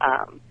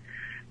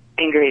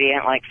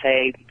 ingredient, like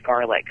say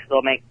garlic.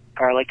 They'll make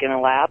garlic in a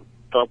lab.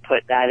 They'll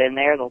put that in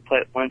there. They'll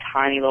put one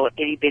tiny little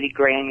itty bitty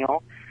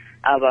granule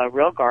of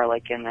real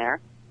garlic in there,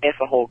 if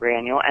a whole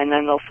granule, and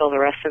then they'll fill the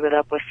rest of it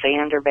up with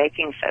sand or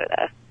baking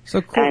soda.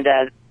 So cool. And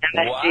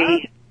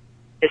MSG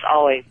is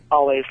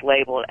always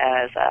labeled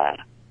as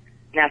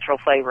natural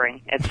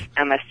flavoring. It's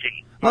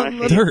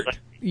MSG. Dirt.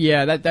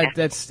 Yeah,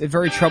 that's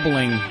very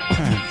troubling.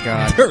 Oh,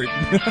 God. Dirt.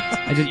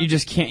 You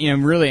just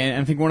can't, really.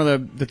 And I think one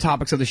of the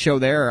topics of the show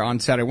there on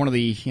Saturday, one of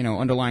the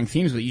underlying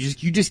themes, but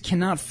you just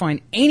cannot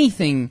find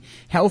anything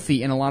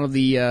healthy in a lot of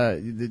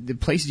the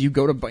places you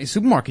go to buy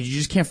supermarkets. You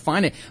just can't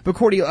find it. But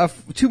Cordi,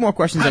 two more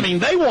questions.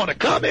 They want to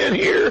come in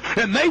here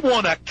and they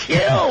want to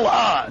kill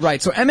us.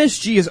 Right. So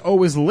MSG is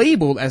always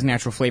labeled as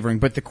natural flavoring,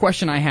 but the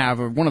question I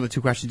have, or one of the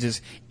two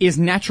questions, is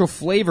natural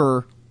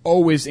flavor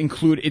always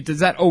include? Does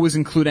that always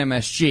include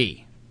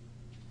MSG?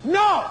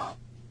 No.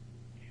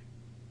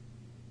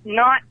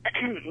 Not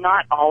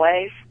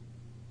always.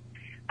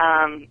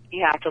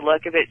 You have to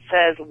look if it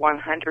says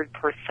 100%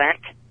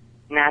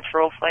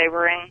 natural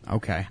flavoring.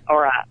 Okay.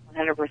 Or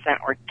 100%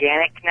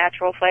 organic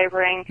natural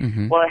flavoring.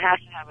 Mm-hmm. Well, it has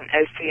to have an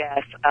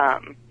OCS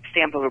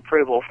stamp of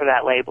approval for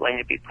that labeling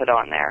to be put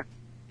on there.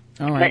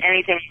 All right. But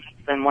anything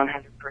less than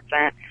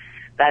 100%,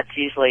 that's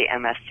usually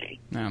MSG.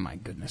 Oh my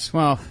goodness.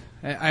 Well,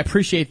 I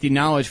appreciate the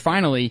knowledge.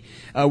 Finally,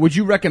 would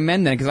you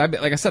recommend that? Because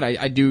like I said,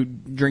 I do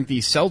drink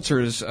these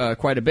seltzers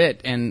quite a bit,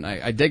 and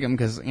I dig them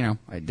because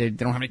they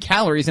don't have any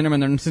calories in them,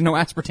 and there's no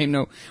aspartame,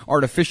 no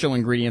artificial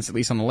ingredients, at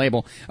least on the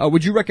label.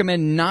 Would you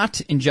recommend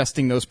not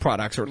ingesting those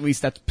products, or at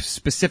least that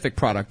specific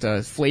product,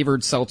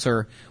 flavored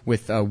seltzer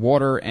with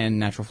water and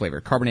natural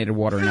flavor, carbonated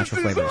water and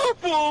natural flavors?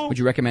 Would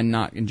you recommend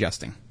not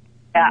ingesting?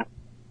 Yeah,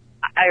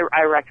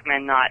 I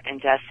recommend not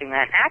ingesting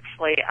that. And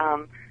actually,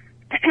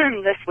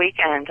 this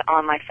weekend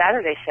on my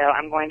Saturday show,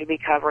 I'm going to be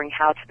covering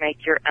how to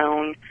make your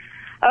own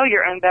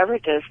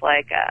beverages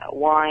like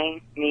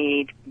wine,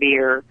 mead,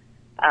 beer,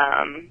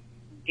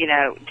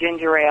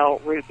 ginger ale,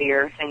 root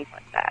beer, things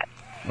like that.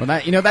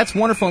 Well, that's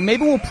wonderful.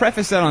 Maybe we'll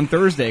preface that on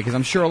Thursday, because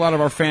I'm sure a lot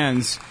of our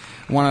fans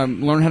want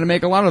to learn how to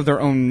make a lot of their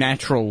own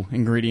natural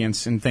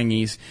ingredients and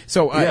thingies.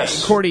 So,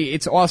 yes. Cordi,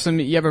 it's awesome.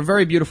 You have a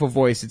very beautiful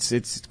voice.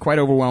 It's quite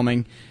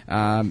overwhelming,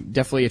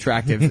 definitely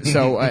attractive.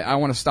 So I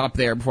want to stop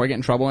there before I get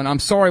in trouble. And I'm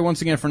sorry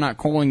once again for not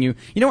calling you.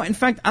 In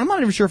fact, I'm not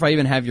even sure if I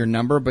even have your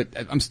number, but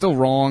I'm still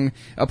wrong.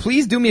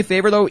 Please do me a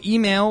favor, though.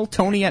 Email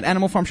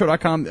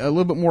Tony@AnimalFarmShow.com. A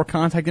little bit more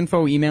contact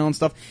info, email and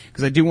stuff,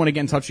 because I do want to get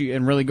in touch with you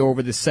and really go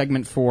over this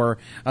segment for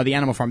the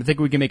Animal Farm. I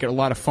think we can make it a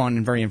lot of fun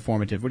and very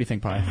informative. What do you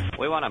think, Pi?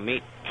 We want to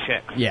meet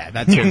chick. Yeah,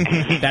 that too.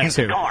 That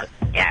too.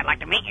 Yeah, I'd like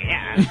to meet you,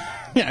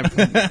 yeah.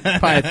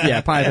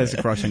 Pi has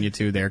a crush on you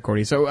too there,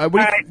 Cordi. So,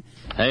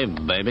 Hey,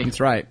 baby. That's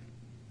right.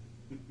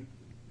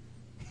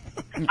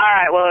 All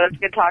right, well, it's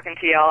good talking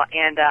to y'all,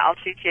 and I'll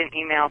shoot you an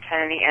email,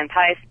 Tony. And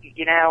Tice,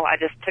 I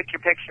just took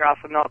your picture off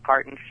a milk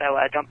carton, so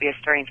don't be a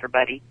stranger,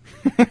 buddy.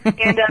 And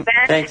Ben,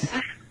 thanks.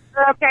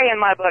 You're okay in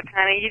my book,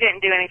 honey. You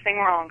didn't do anything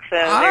wrong, so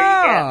there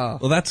you go.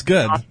 Well, that's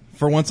good.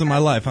 For once in my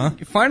life, huh?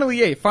 Finally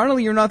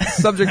you're not the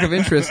subject of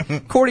interest.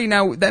 Cordi,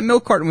 now, that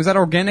milk carton, was that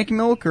organic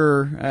milk,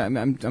 or I'm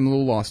a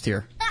little lost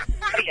here?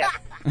 Oh, yeah.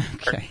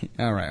 Okay.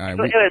 All right. It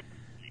was,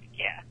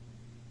 yeah.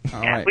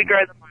 All right. We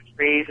grow them on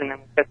trees, and then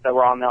we put the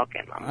raw milk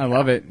in them. I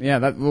love it.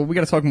 Yeah, we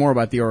got to talk more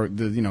about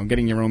the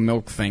getting your own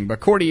milk thing. But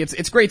Cordi,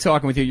 it's great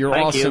talking with you. You're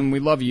awesome. We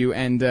love you,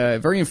 and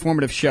very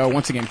informative show.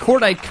 Once again,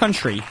 Cordi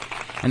Country,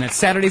 and that's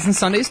Saturdays and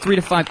Sundays, 3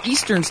 to 5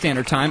 Eastern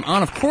Standard Time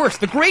on, of course,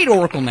 the great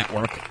Oracle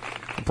Network.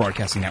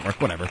 Broadcasting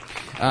network, whatever.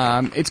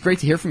 It's great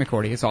to hear from you,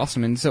 Cordi. It's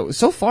awesome. And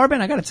so far,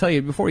 Ben, I got to tell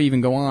you, before we even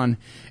go on,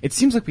 it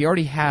seems like we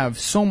already have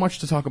so much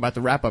to talk about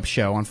the wrap-up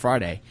show on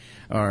Friday,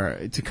 or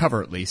to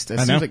cover at least. It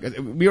seems like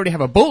we already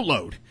have a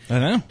boatload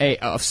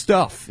of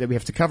stuff that we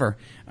have to cover.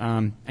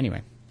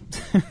 Anyway.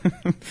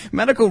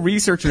 Medical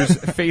researchers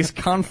face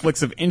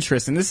conflicts of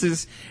interest, and this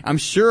is, I'm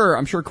sure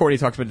Cordi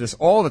talks about this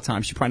all the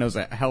time. She probably knows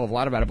a hell of a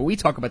lot about it, but we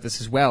talk about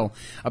this as well,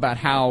 about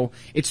how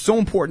it's so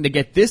important to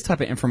get this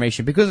type of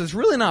information, because it's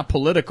really not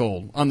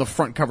political on the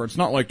front cover. It's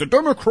not like the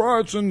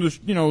Democrats and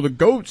the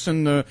goats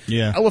and the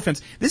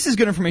elephants. This is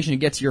good information to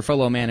get to your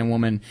fellow man and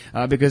woman,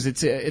 because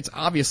it's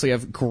obviously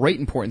of great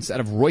importance.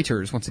 Out of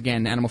Reuters, once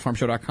again,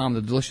 AnimalFarmShow.com,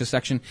 the delicious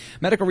section.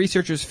 Medical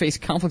researchers face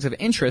conflicts of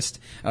interest.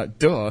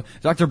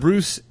 Dr.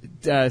 Bruce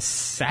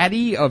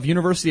Sadie of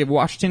University of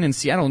Washington in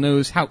Seattle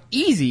knows how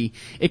easy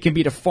it can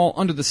be to fall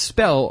under the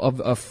spell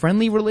of a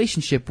friendly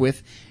relationship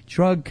with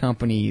drug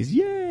companies.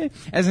 Yay!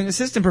 As an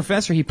assistant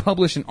professor, he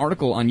published an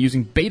article on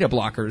using beta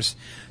blockers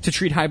to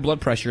treat high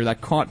blood pressure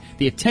that caught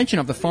the attention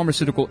of the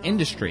pharmaceutical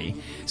industry.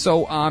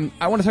 So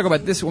I want to talk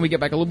about this when we get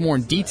back a little more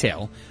in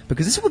detail,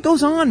 because this is what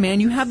goes on, man.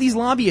 You have these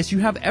lobbyists, you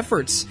have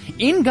efforts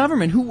in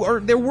government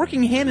they're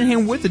working hand in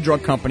hand with the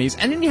drug companies,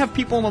 and then you have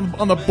people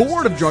on the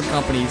board of drug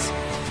companies.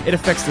 It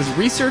affects the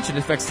research, it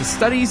affects the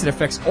studies, it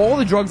affects all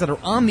the drugs that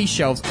are on these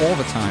shelves all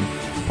the time.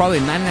 Probably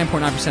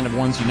 99.9% of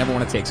ones you never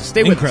want to take. So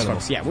stay with us,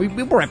 folks. Yeah, we'll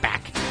be right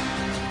back.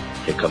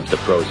 Here comes the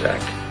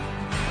Prozac.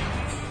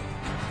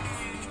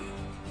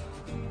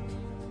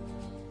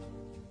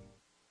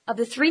 Of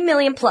the 3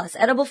 million plus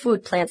edible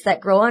food plants that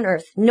grow on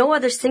Earth, no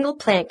other single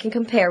plant can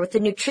compare with the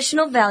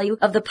nutritional value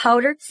of the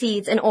powder,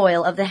 seeds, and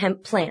oil of the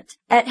hemp plant.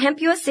 At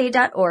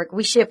hempusa.org,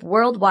 we ship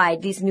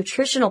worldwide these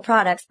nutritional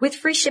products with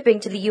free shipping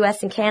to the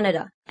U.S. and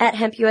Canada. At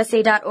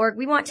hempusa.org,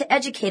 we want to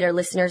educate our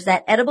listeners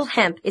that edible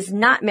hemp is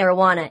not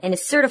marijuana and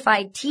is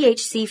certified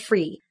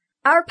THC-free.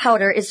 Our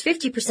powder is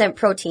 50%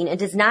 protein and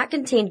does not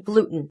contain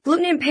gluten.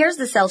 Gluten impairs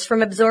the cells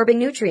from absorbing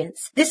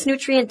nutrients. This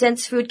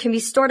nutrient-dense food can be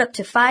stored up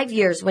to 5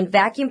 years when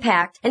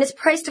vacuum-packed and is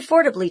priced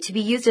affordably to be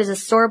used as a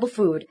storable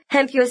food.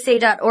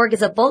 HempUSA.org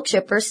is a bulk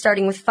shipper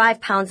starting with 5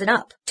 pounds and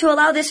up. To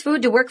allow this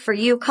food to work for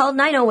you, call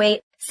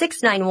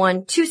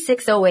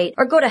 908-691-2608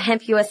 or go to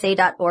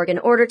hempusa.org and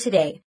order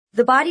today.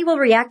 The body will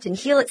react and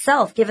heal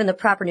itself given the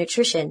proper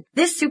nutrition.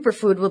 This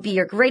superfood will be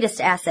your greatest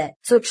asset.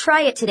 So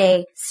try it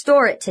today,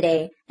 store it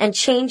today, and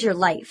change your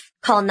life.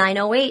 Call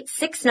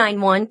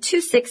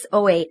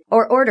 908-691-2608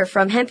 or order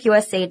from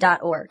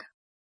hempusa.org.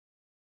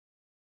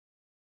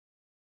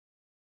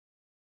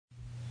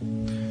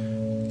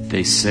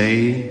 They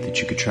say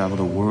that you could travel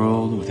the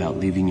world without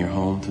leaving your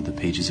home through the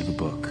pages of a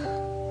book.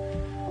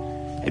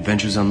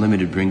 Adventures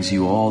Unlimited brings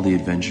you all the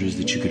adventures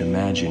that you could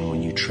imagine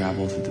when you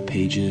travel through the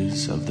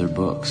pages of their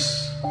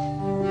books.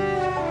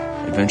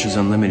 Adventures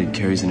Unlimited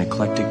carries an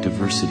eclectic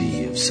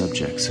diversity of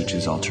subjects such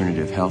as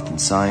alternative health and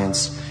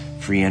science,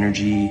 free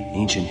energy,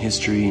 ancient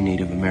history,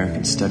 Native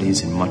American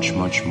studies, and much,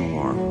 much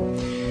more.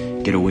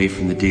 Get away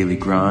from the daily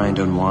grind,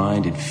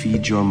 unwind, and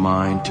feed your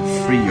mind to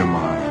free your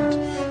mind.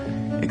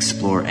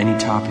 Explore any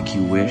topic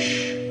you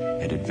wish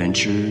at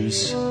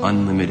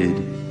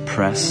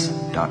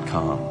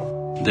adventuresunlimitedpress.com.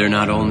 They're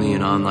not only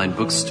an online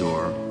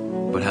bookstore,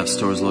 but have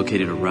stores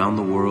located around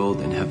the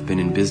world and have been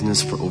in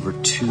business for over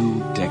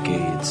 2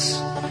 decades.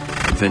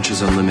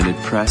 Adventures Unlimited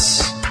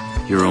Press,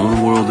 your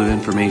own world of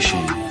information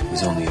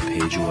is only a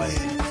page away.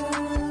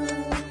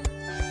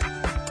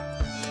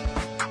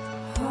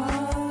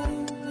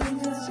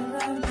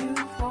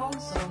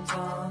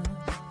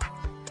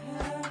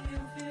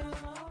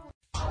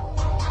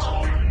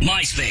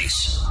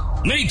 MySpace.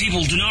 Many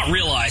people do not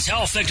realize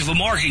how effective a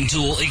marketing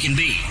tool it can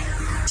be.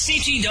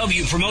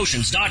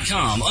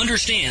 CTWPromotions.com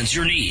understands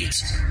your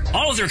needs.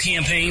 All of their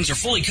campaigns are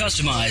fully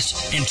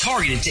customized and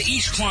targeted to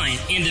each client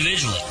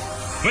individually.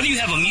 Whether you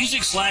have a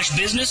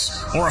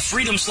music/business or a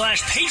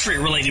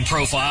freedom/patriot related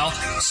profile,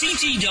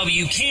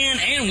 CTW can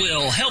and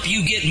will help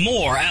you get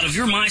more out of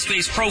your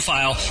MySpace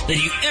profile than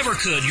you ever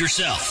could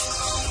yourself.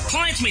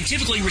 Clients may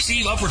typically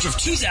receive upwards of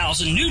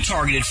 2,000 new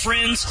targeted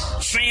friends,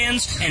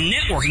 fans, and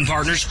networking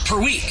partners per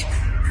week.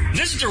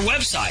 Visit their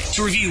website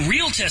to review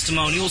real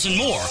testimonials and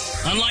more.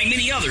 Unlike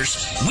many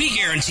others, we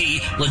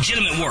guarantee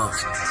legitimate work.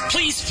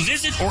 Please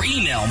visit or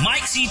email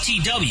Mike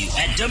CTW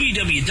at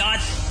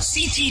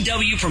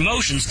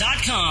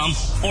www.ctwpromotions.com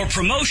or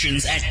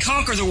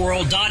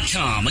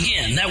promotions@conquertheworld.com.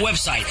 Again, that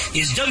website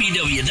is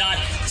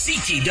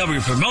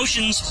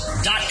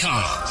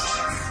www.ctwpromotions.com.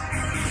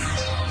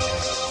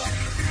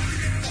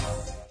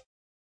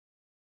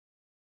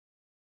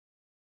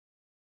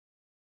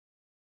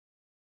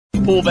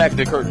 Pull back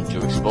the curtain to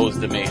expose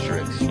the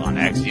Matrix on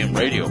Axiom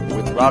Radio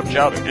with Rob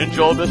Chowder and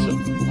Joel Bissell.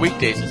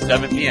 Weekdays at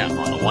 7 p.m.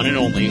 on the one and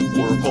only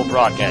Oracle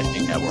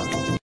Broadcasting Network.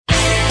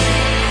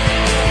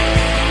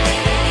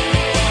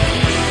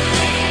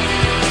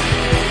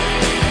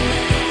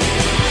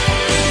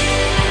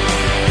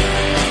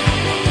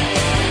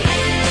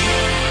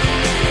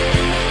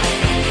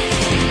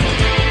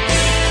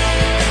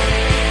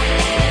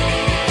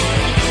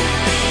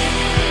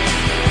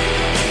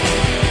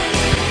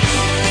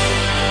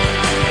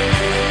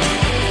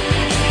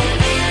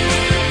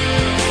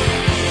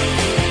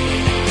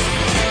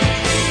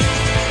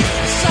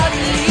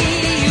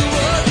 Suddenly you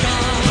were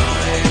gone.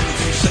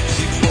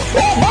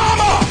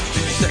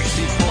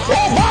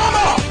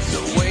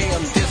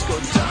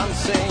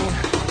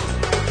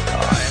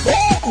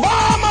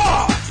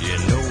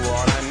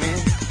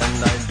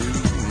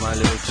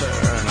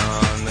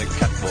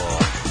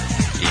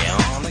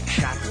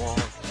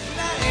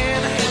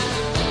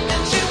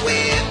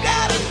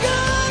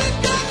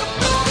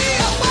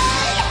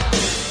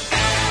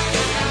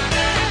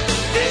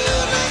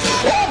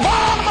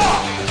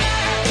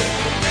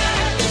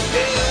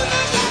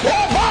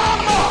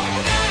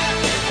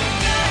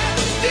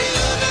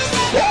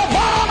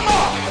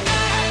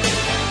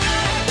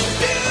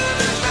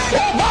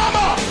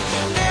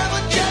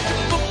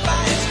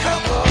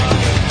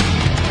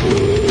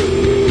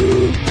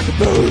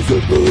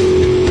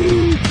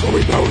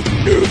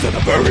 News at a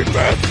very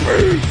fast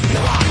speed.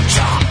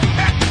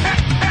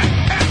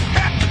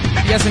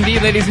 Yes,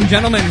 indeed, ladies and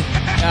gentlemen.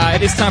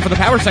 It is time for the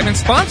Power segment,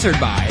 sponsored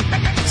by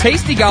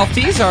Tasty Golf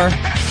Teas, our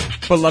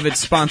beloved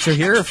sponsor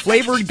here.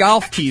 Flavored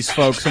golf teas,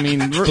 folks. I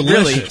mean,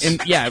 really,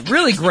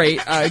 really great.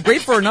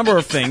 Great for a number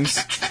of things.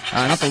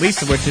 Not the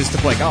least of which is to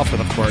play golf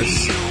with, of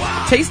course.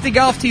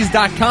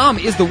 TastyGolfTeas.com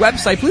is the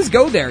website. Please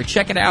go there,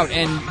 check it out,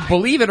 and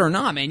believe it or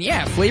not,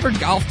 man, flavored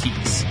golf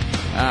teas.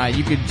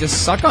 You could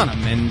just suck on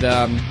them and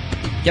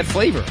get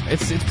flavor.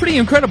 It's pretty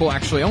incredible,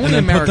 actually. Only and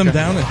then in America. Put them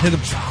down and hit a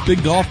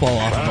big golf ball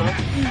off of them.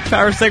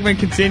 Power segment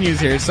continues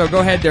here, so go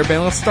ahead there,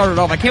 Ben. Let's start it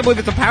off. I can't believe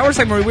it's a power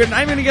segment. We're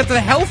not even going to get to the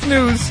health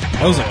news.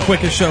 That was the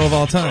quickest show of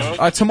all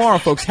time. Tomorrow,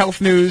 folks, health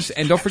news,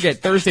 and don't forget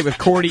Thursday with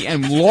Cordi,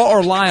 and Law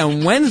or Lie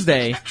on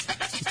Wednesday.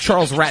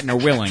 Charles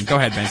Ratner willing. Go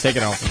ahead, Ben. Take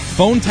it off.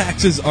 Phone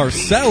taxes are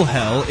sell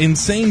hell.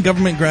 Insane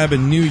government grab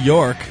in New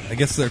York. I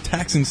guess they're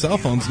taxing cell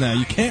phones now.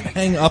 You can't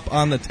hang up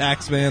on the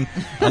tax man.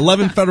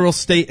 11 federal,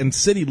 state, and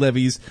city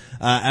levies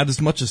add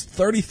as much as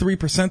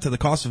 33% to the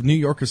cost of New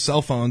Yorkers'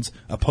 cell phones.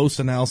 A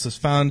post-analysis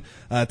found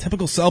a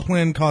typical cell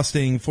plan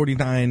costing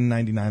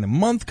 $49.99 a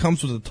month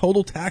comes with a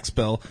total tax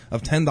bill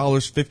of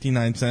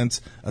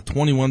 $10.59, a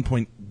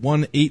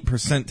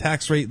 21.18%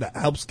 tax rate that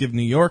helps give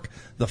New York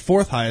the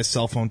fourth highest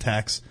cell phone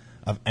tax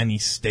of any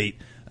state.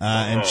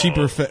 And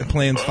cheaper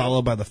plans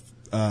followed by the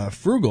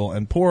frugal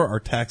and poor are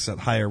taxed at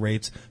higher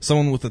rates.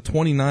 Someone with a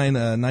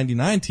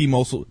 $29.99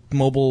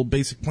 T-Mobile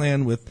basic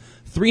plan with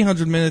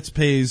 300 minutes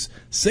pays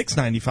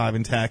 $6.95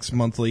 in tax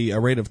monthly, a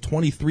rate of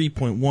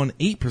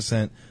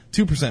 23.18%,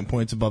 2%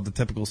 points above the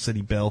typical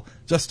city bill.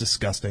 Just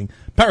disgusting.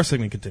 Power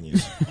segment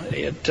continues.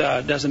 It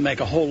doesn't make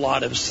a whole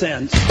lot of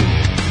sense.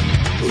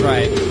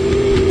 Right.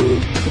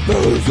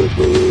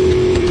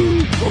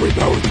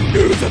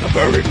 News at a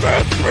very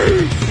fast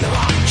speed.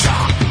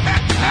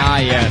 Ah,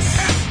 yes.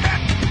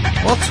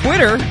 Well,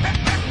 Twitter,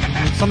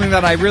 something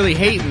that I really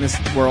hate in this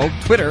world,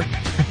 Twitter,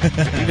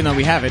 even though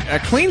we have it,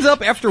 cleans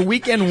up after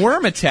weekend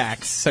worm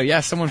attacks. So,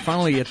 yes, someone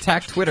finally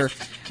attacked Twitter.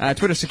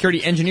 Twitter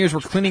security engineers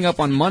were cleaning up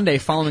on Monday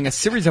following a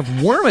series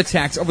of worm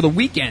attacks over the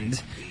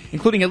weekend,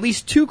 including at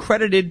least 2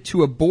 credited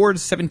to a bored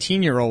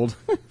 17-year-old.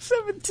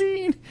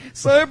 17!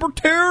 Cyber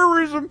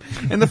terrorism!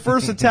 In the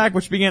first attack,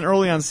 which began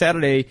early on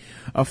Saturday,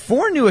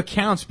 4 new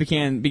accounts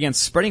began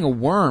spreading a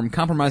worm,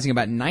 compromising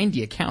about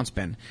 90 accounts,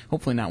 Ben.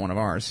 Hopefully not one of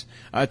ours.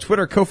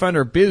 Twitter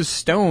co-founder Biz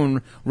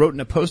Stone wrote in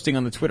a posting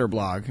on the Twitter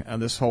blog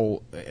this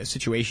whole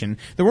situation.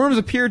 The worms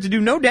appeared to do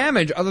no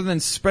damage other than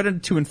spread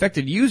it to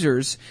infected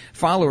users,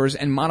 followers,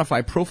 and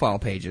modify profile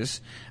pages.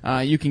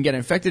 You can get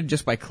infected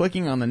just by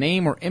clicking on the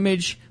name or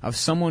image of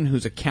someone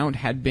whose account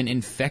had been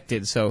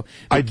infected. So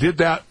I did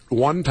that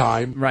one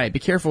time. Right. Be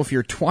careful if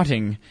you're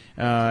twatting.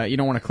 You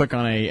don't want to click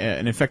on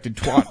an infected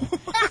twat.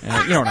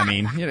 You know what I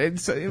mean?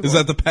 Is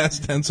that the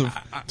past tense of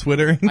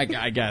Twitter?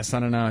 I guess.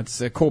 I don't know.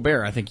 It's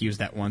Colbert, I think, used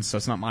that once, so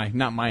it's not my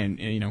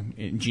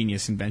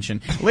ingenious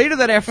invention. Later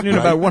that afternoon,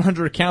 about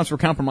 100 accounts were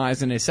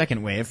compromised in a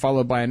second wave,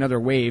 followed by another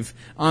wave.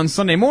 On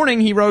Sunday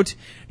morning, he wrote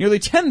nearly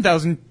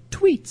 10,000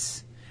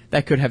 tweets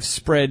that could have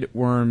spread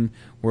worm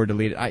were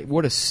deleted.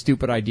 What a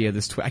stupid idea,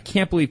 this I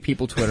can't believe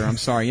people Twitter. I'm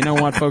sorry. You know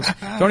what, folks?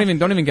 Don't even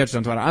get us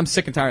on Twitter. I'm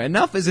sick and tired.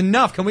 Enough is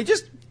enough. Can we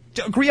just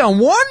agree on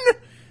one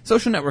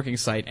social networking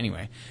site?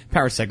 Anyway,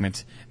 power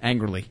segment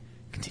angrily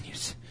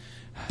continues.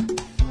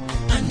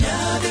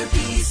 Another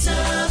piece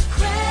of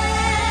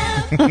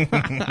crap. All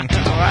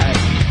right.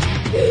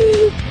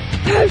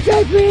 Power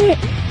segment.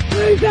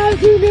 Very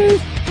fast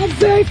news and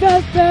very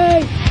fast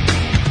speed.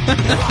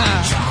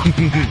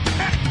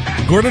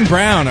 Gordon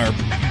Brown, our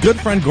good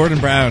friend Gordon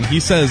Brown, he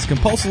says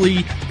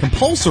compulsory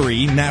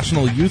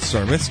National Youth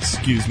Service,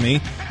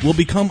 will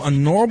become a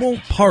normal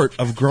part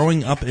of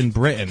growing up in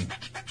Britain.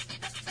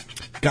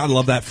 Gotta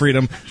love that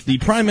freedom. The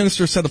Prime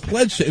Minister said a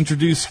pledge to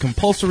introduce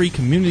compulsory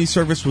community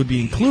service would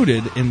be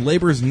included in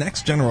Labour's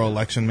next general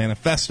election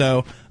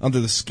manifesto. Under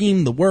the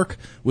scheme, the work,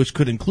 which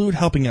could include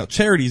helping out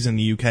charities in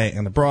the UK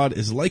and abroad,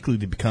 is likely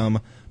to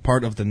become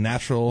part of the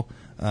national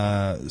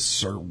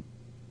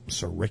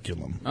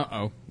curriculum.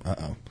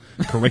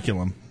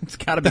 Curriculum. It's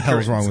gotta be. The hell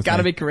is wrong with It's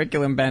gotta me? be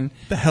curriculum, Ben.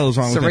 The hell is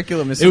wrong with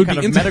curriculum it? is some kind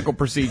of medical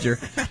procedure.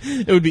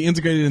 It would be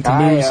integrated into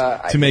moves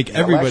to make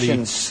everybody.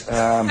 Elections,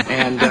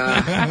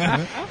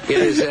 it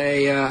is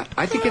a.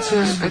 I think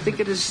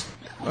it is.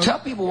 Tell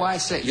people why I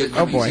say.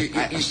 Oh boy!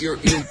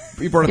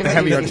 You brought up the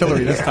heavy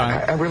artillery this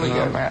time. I really do.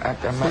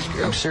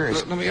 I'm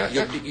serious. Let me.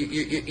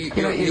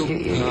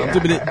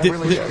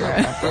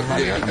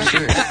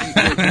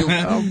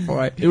 Oh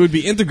boy! It would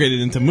be integrated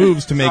into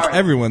moves to make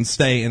everyone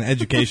stay in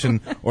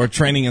education or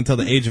training until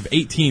the age of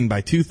 18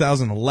 by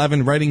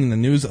 2011. Writing in the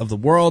News of the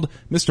World,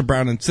 Mr.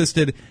 Brown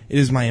insisted, "It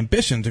is my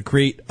ambition to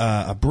create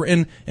a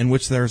Britain in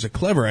which there is a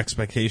clear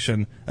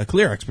expectation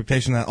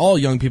that all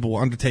young people will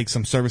undertake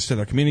some service to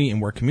their community,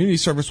 and where community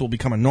service will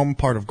become a normal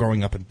part of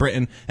growing up in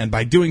Britain. And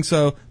by doing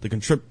so, the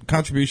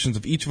contributions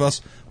of each of us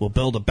will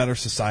build a better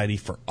society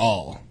for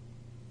all."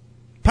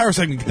 Power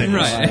segment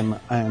continues. I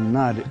am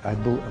not.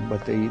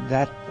 But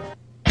that.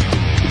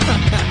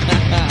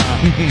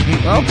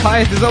 Well,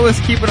 Pyth is always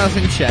keeping us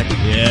in check.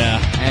 Yeah.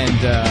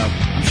 And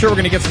I'm sure we're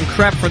going to get some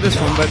crap for this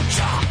one, but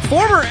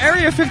former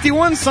Area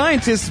 51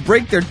 scientists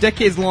break their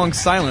decades-long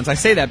silence. I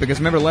say that because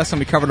remember last time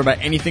we covered about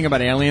anything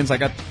about aliens, we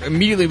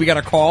got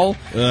a call.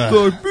 Like,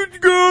 you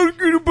guys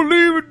gonna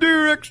believe it,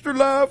 dear extra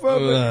life.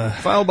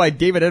 Filed by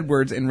David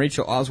Edwards and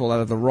Rachel Oswald out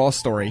of the Raw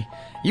Story.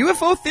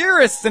 UFO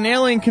theorists and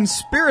alien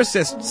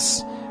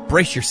conspiracists.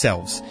 Brace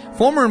yourselves.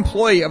 Former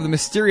employee of the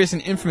mysterious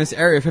and infamous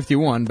Area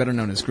 51, better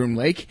known as Groom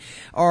Lake,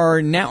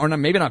 are now, or not,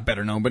 maybe not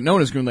better known, but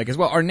known as Groom Lake as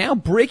well, are now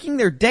breaking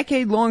their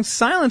decade-long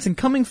silence and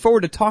coming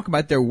forward to talk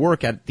about their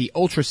work at the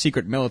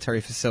ultra-secret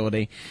military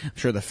facility. I'm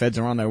sure the feds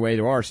are on their way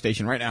to our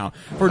station right now.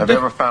 Have you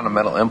ever found a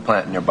metal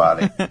implant in your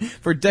body?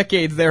 For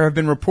decades, there have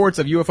been reports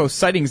of UFO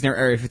sightings near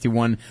Area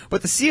 51,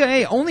 but the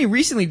CIA only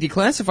recently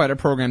declassified a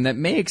program that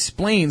may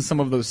explain some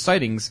of those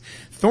sightings.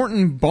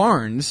 Thornton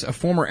Barnes, a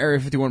former Area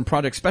 51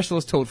 project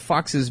specialist, told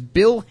Fox's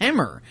Bill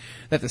Hemmer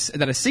that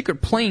a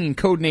secret plane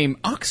codenamed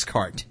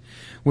Oxcart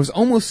was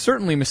almost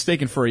certainly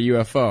mistaken for a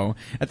UFO.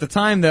 At the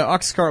time the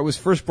Oxcart was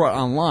first brought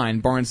online,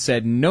 Barnes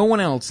said no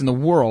one else in the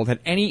world had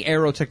any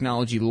aero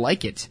technology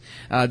like it.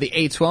 The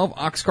A-12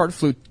 Oxcart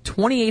flew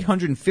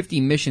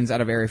 2,850 missions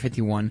out of Area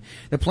 51.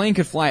 The plane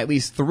could fly at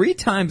least 3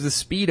 times the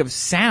speed of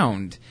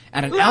sound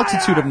at an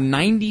altitude of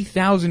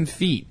 90,000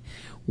 feet.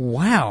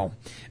 Wow.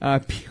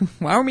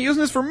 Why are we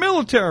using this for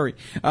military?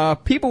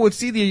 People would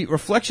see the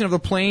reflection of the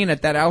plane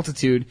at that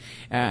altitude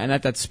and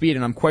at that speed,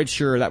 and I'm quite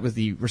sure that was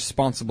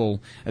responsible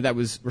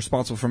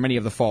for many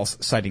of the false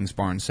sightings,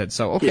 Barnes said.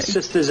 So, okay. Your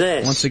sister's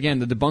ass. Once again,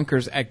 the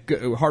debunkers at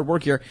hard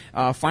work here.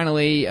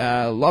 Finally,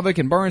 Lovick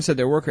and Barnes said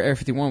their work at Area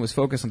 51 was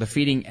focused on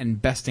defeating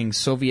and besting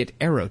Soviet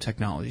aero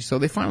technology. So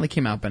they finally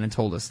came out, Ben, and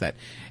told us that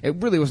it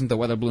really wasn't the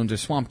weather balloons or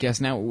swamp gas.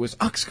 Now it was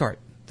Oxcart,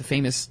 the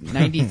famous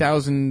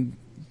 90,000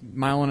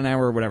 mile an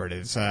hour or whatever it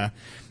is.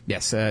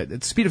 Yes,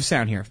 it's speed of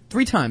sound here.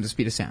 3 times the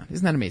speed of sound.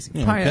 Isn't that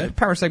amazing? Okay.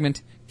 Power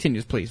segment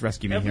continues. Please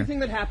rescue me Everything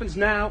here. that happens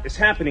now is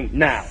happening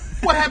now.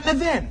 What happened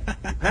then?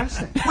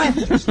 Past that. When?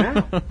 Just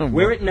now.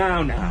 We're at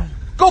now.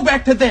 Go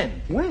back to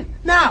then. When?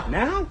 Now.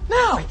 Now?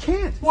 Now. I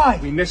can't. Why?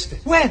 We missed it.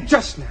 When?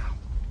 Just now.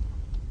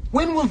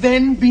 When will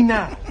then be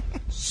now?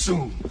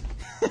 Soon.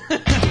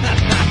 It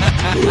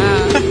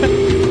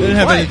didn't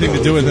have anything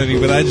to do with anything,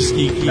 but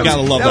you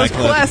gotta love that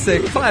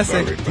clip.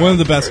 Classic. One of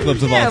the best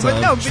clips of all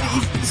time. Yeah, but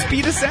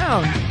speed of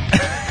sound.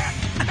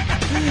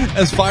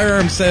 As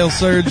firearm sales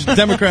surge,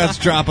 Democrats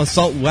drop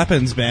assault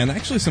weapons ban.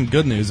 Actually, some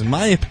good news, in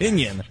my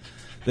opinion.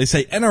 They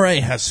say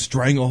NRA has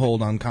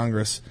stranglehold on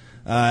Congress.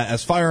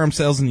 As firearm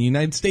sales in the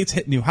United States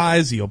hit new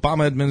highs, the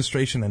Obama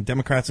administration and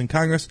Democrats in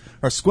Congress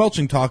are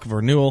squelching talk of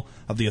renewal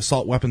of the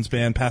assault weapons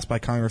ban passed by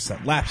Congress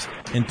that lapsed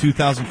in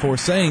 2004,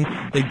 saying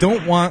they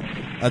don't want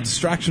a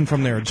distraction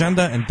from their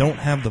agenda and don't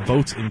have the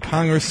votes in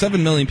Congress.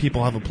 7 million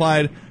people have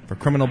applied for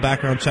criminal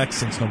background checks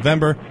since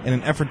November in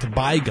an effort to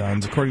buy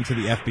guns, according to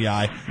the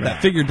FBI.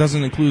 That figure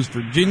doesn't include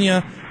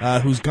Virginia,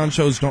 whose gun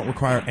shows don't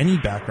require any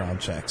background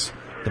checks.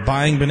 The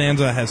buying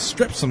bonanza has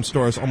stripped some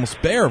stores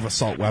almost bare of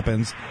assault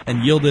weapons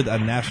and yielded a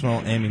national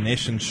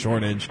ammunition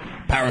shortage.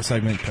 Power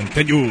segment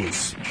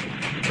continues.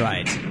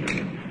 Right.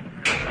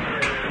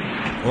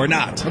 Or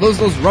not. Are those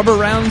rubber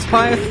rounds,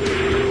 Pyth?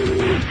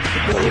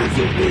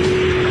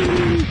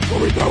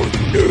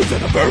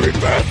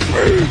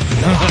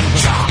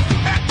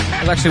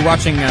 I was actually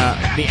watching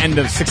the end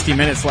of 60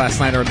 Minutes last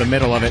night, or the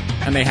middle of it,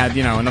 and they had,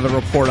 another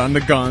report on the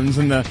guns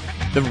and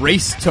the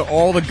race to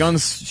all the gun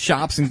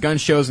shops and gun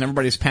shows, and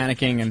everybody's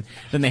panicking, and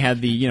then they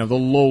had the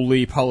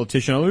lowly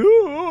politician,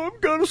 I'm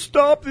gonna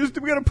stop this,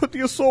 we gotta put the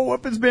assault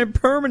weapons ban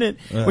permanent,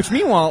 which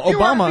meanwhile, You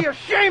ought Obama, to be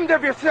ashamed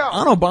of yourself.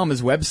 on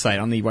Obama's website,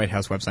 on the White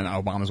House website,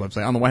 not Obama's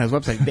website, on the White House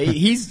website,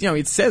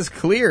 it says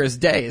clear as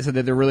day, so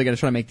that they're really gonna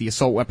try to make the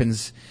assault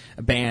weapons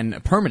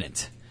ban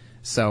permanent.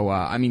 So,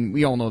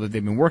 we all know that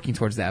they've been working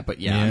towards that, but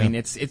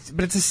it's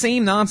the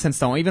same nonsense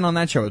though. Even on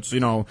that show, it's,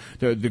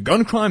 the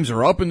gun crimes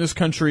are up in this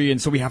country,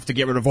 and so we have to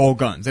get rid of all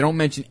guns. They don't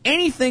mention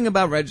anything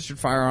about registered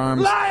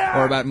firearms,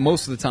 or about,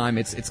 most of the time,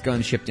 it's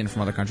guns shipped in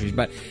from other countries.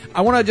 But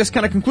I want to just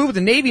kind of conclude with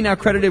the Navy now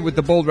credited with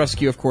the bold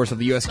rescue, of course, of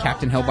the U.S.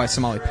 captain held by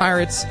Somali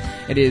pirates.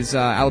 It is,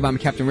 Alabama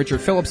Captain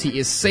Richard Phillips. He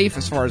is safe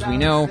as far as we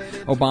know.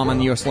 Obama and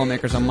the U.S.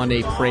 lawmakers on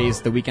Monday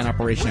praised the weekend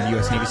operation of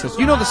U.S. Navy SEALs.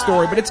 You know the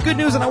story, but it's good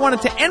news, and I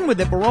wanted to end with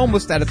it, but we're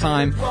almost out of time.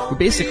 We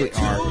basically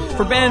are.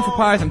 For Ben, for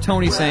Pyth, I'm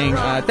Tony saying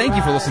thank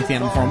you for listening to the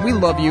Animal Forum. We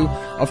love you.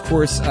 Of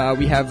course,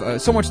 we have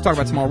so much to talk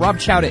about tomorrow. Rob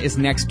Chowda is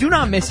next. Do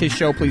not miss his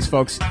show, please,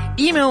 folks.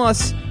 Email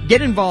us.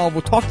 Get involved.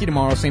 We'll talk to you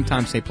tomorrow. Same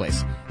time, same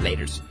place.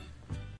 Laters.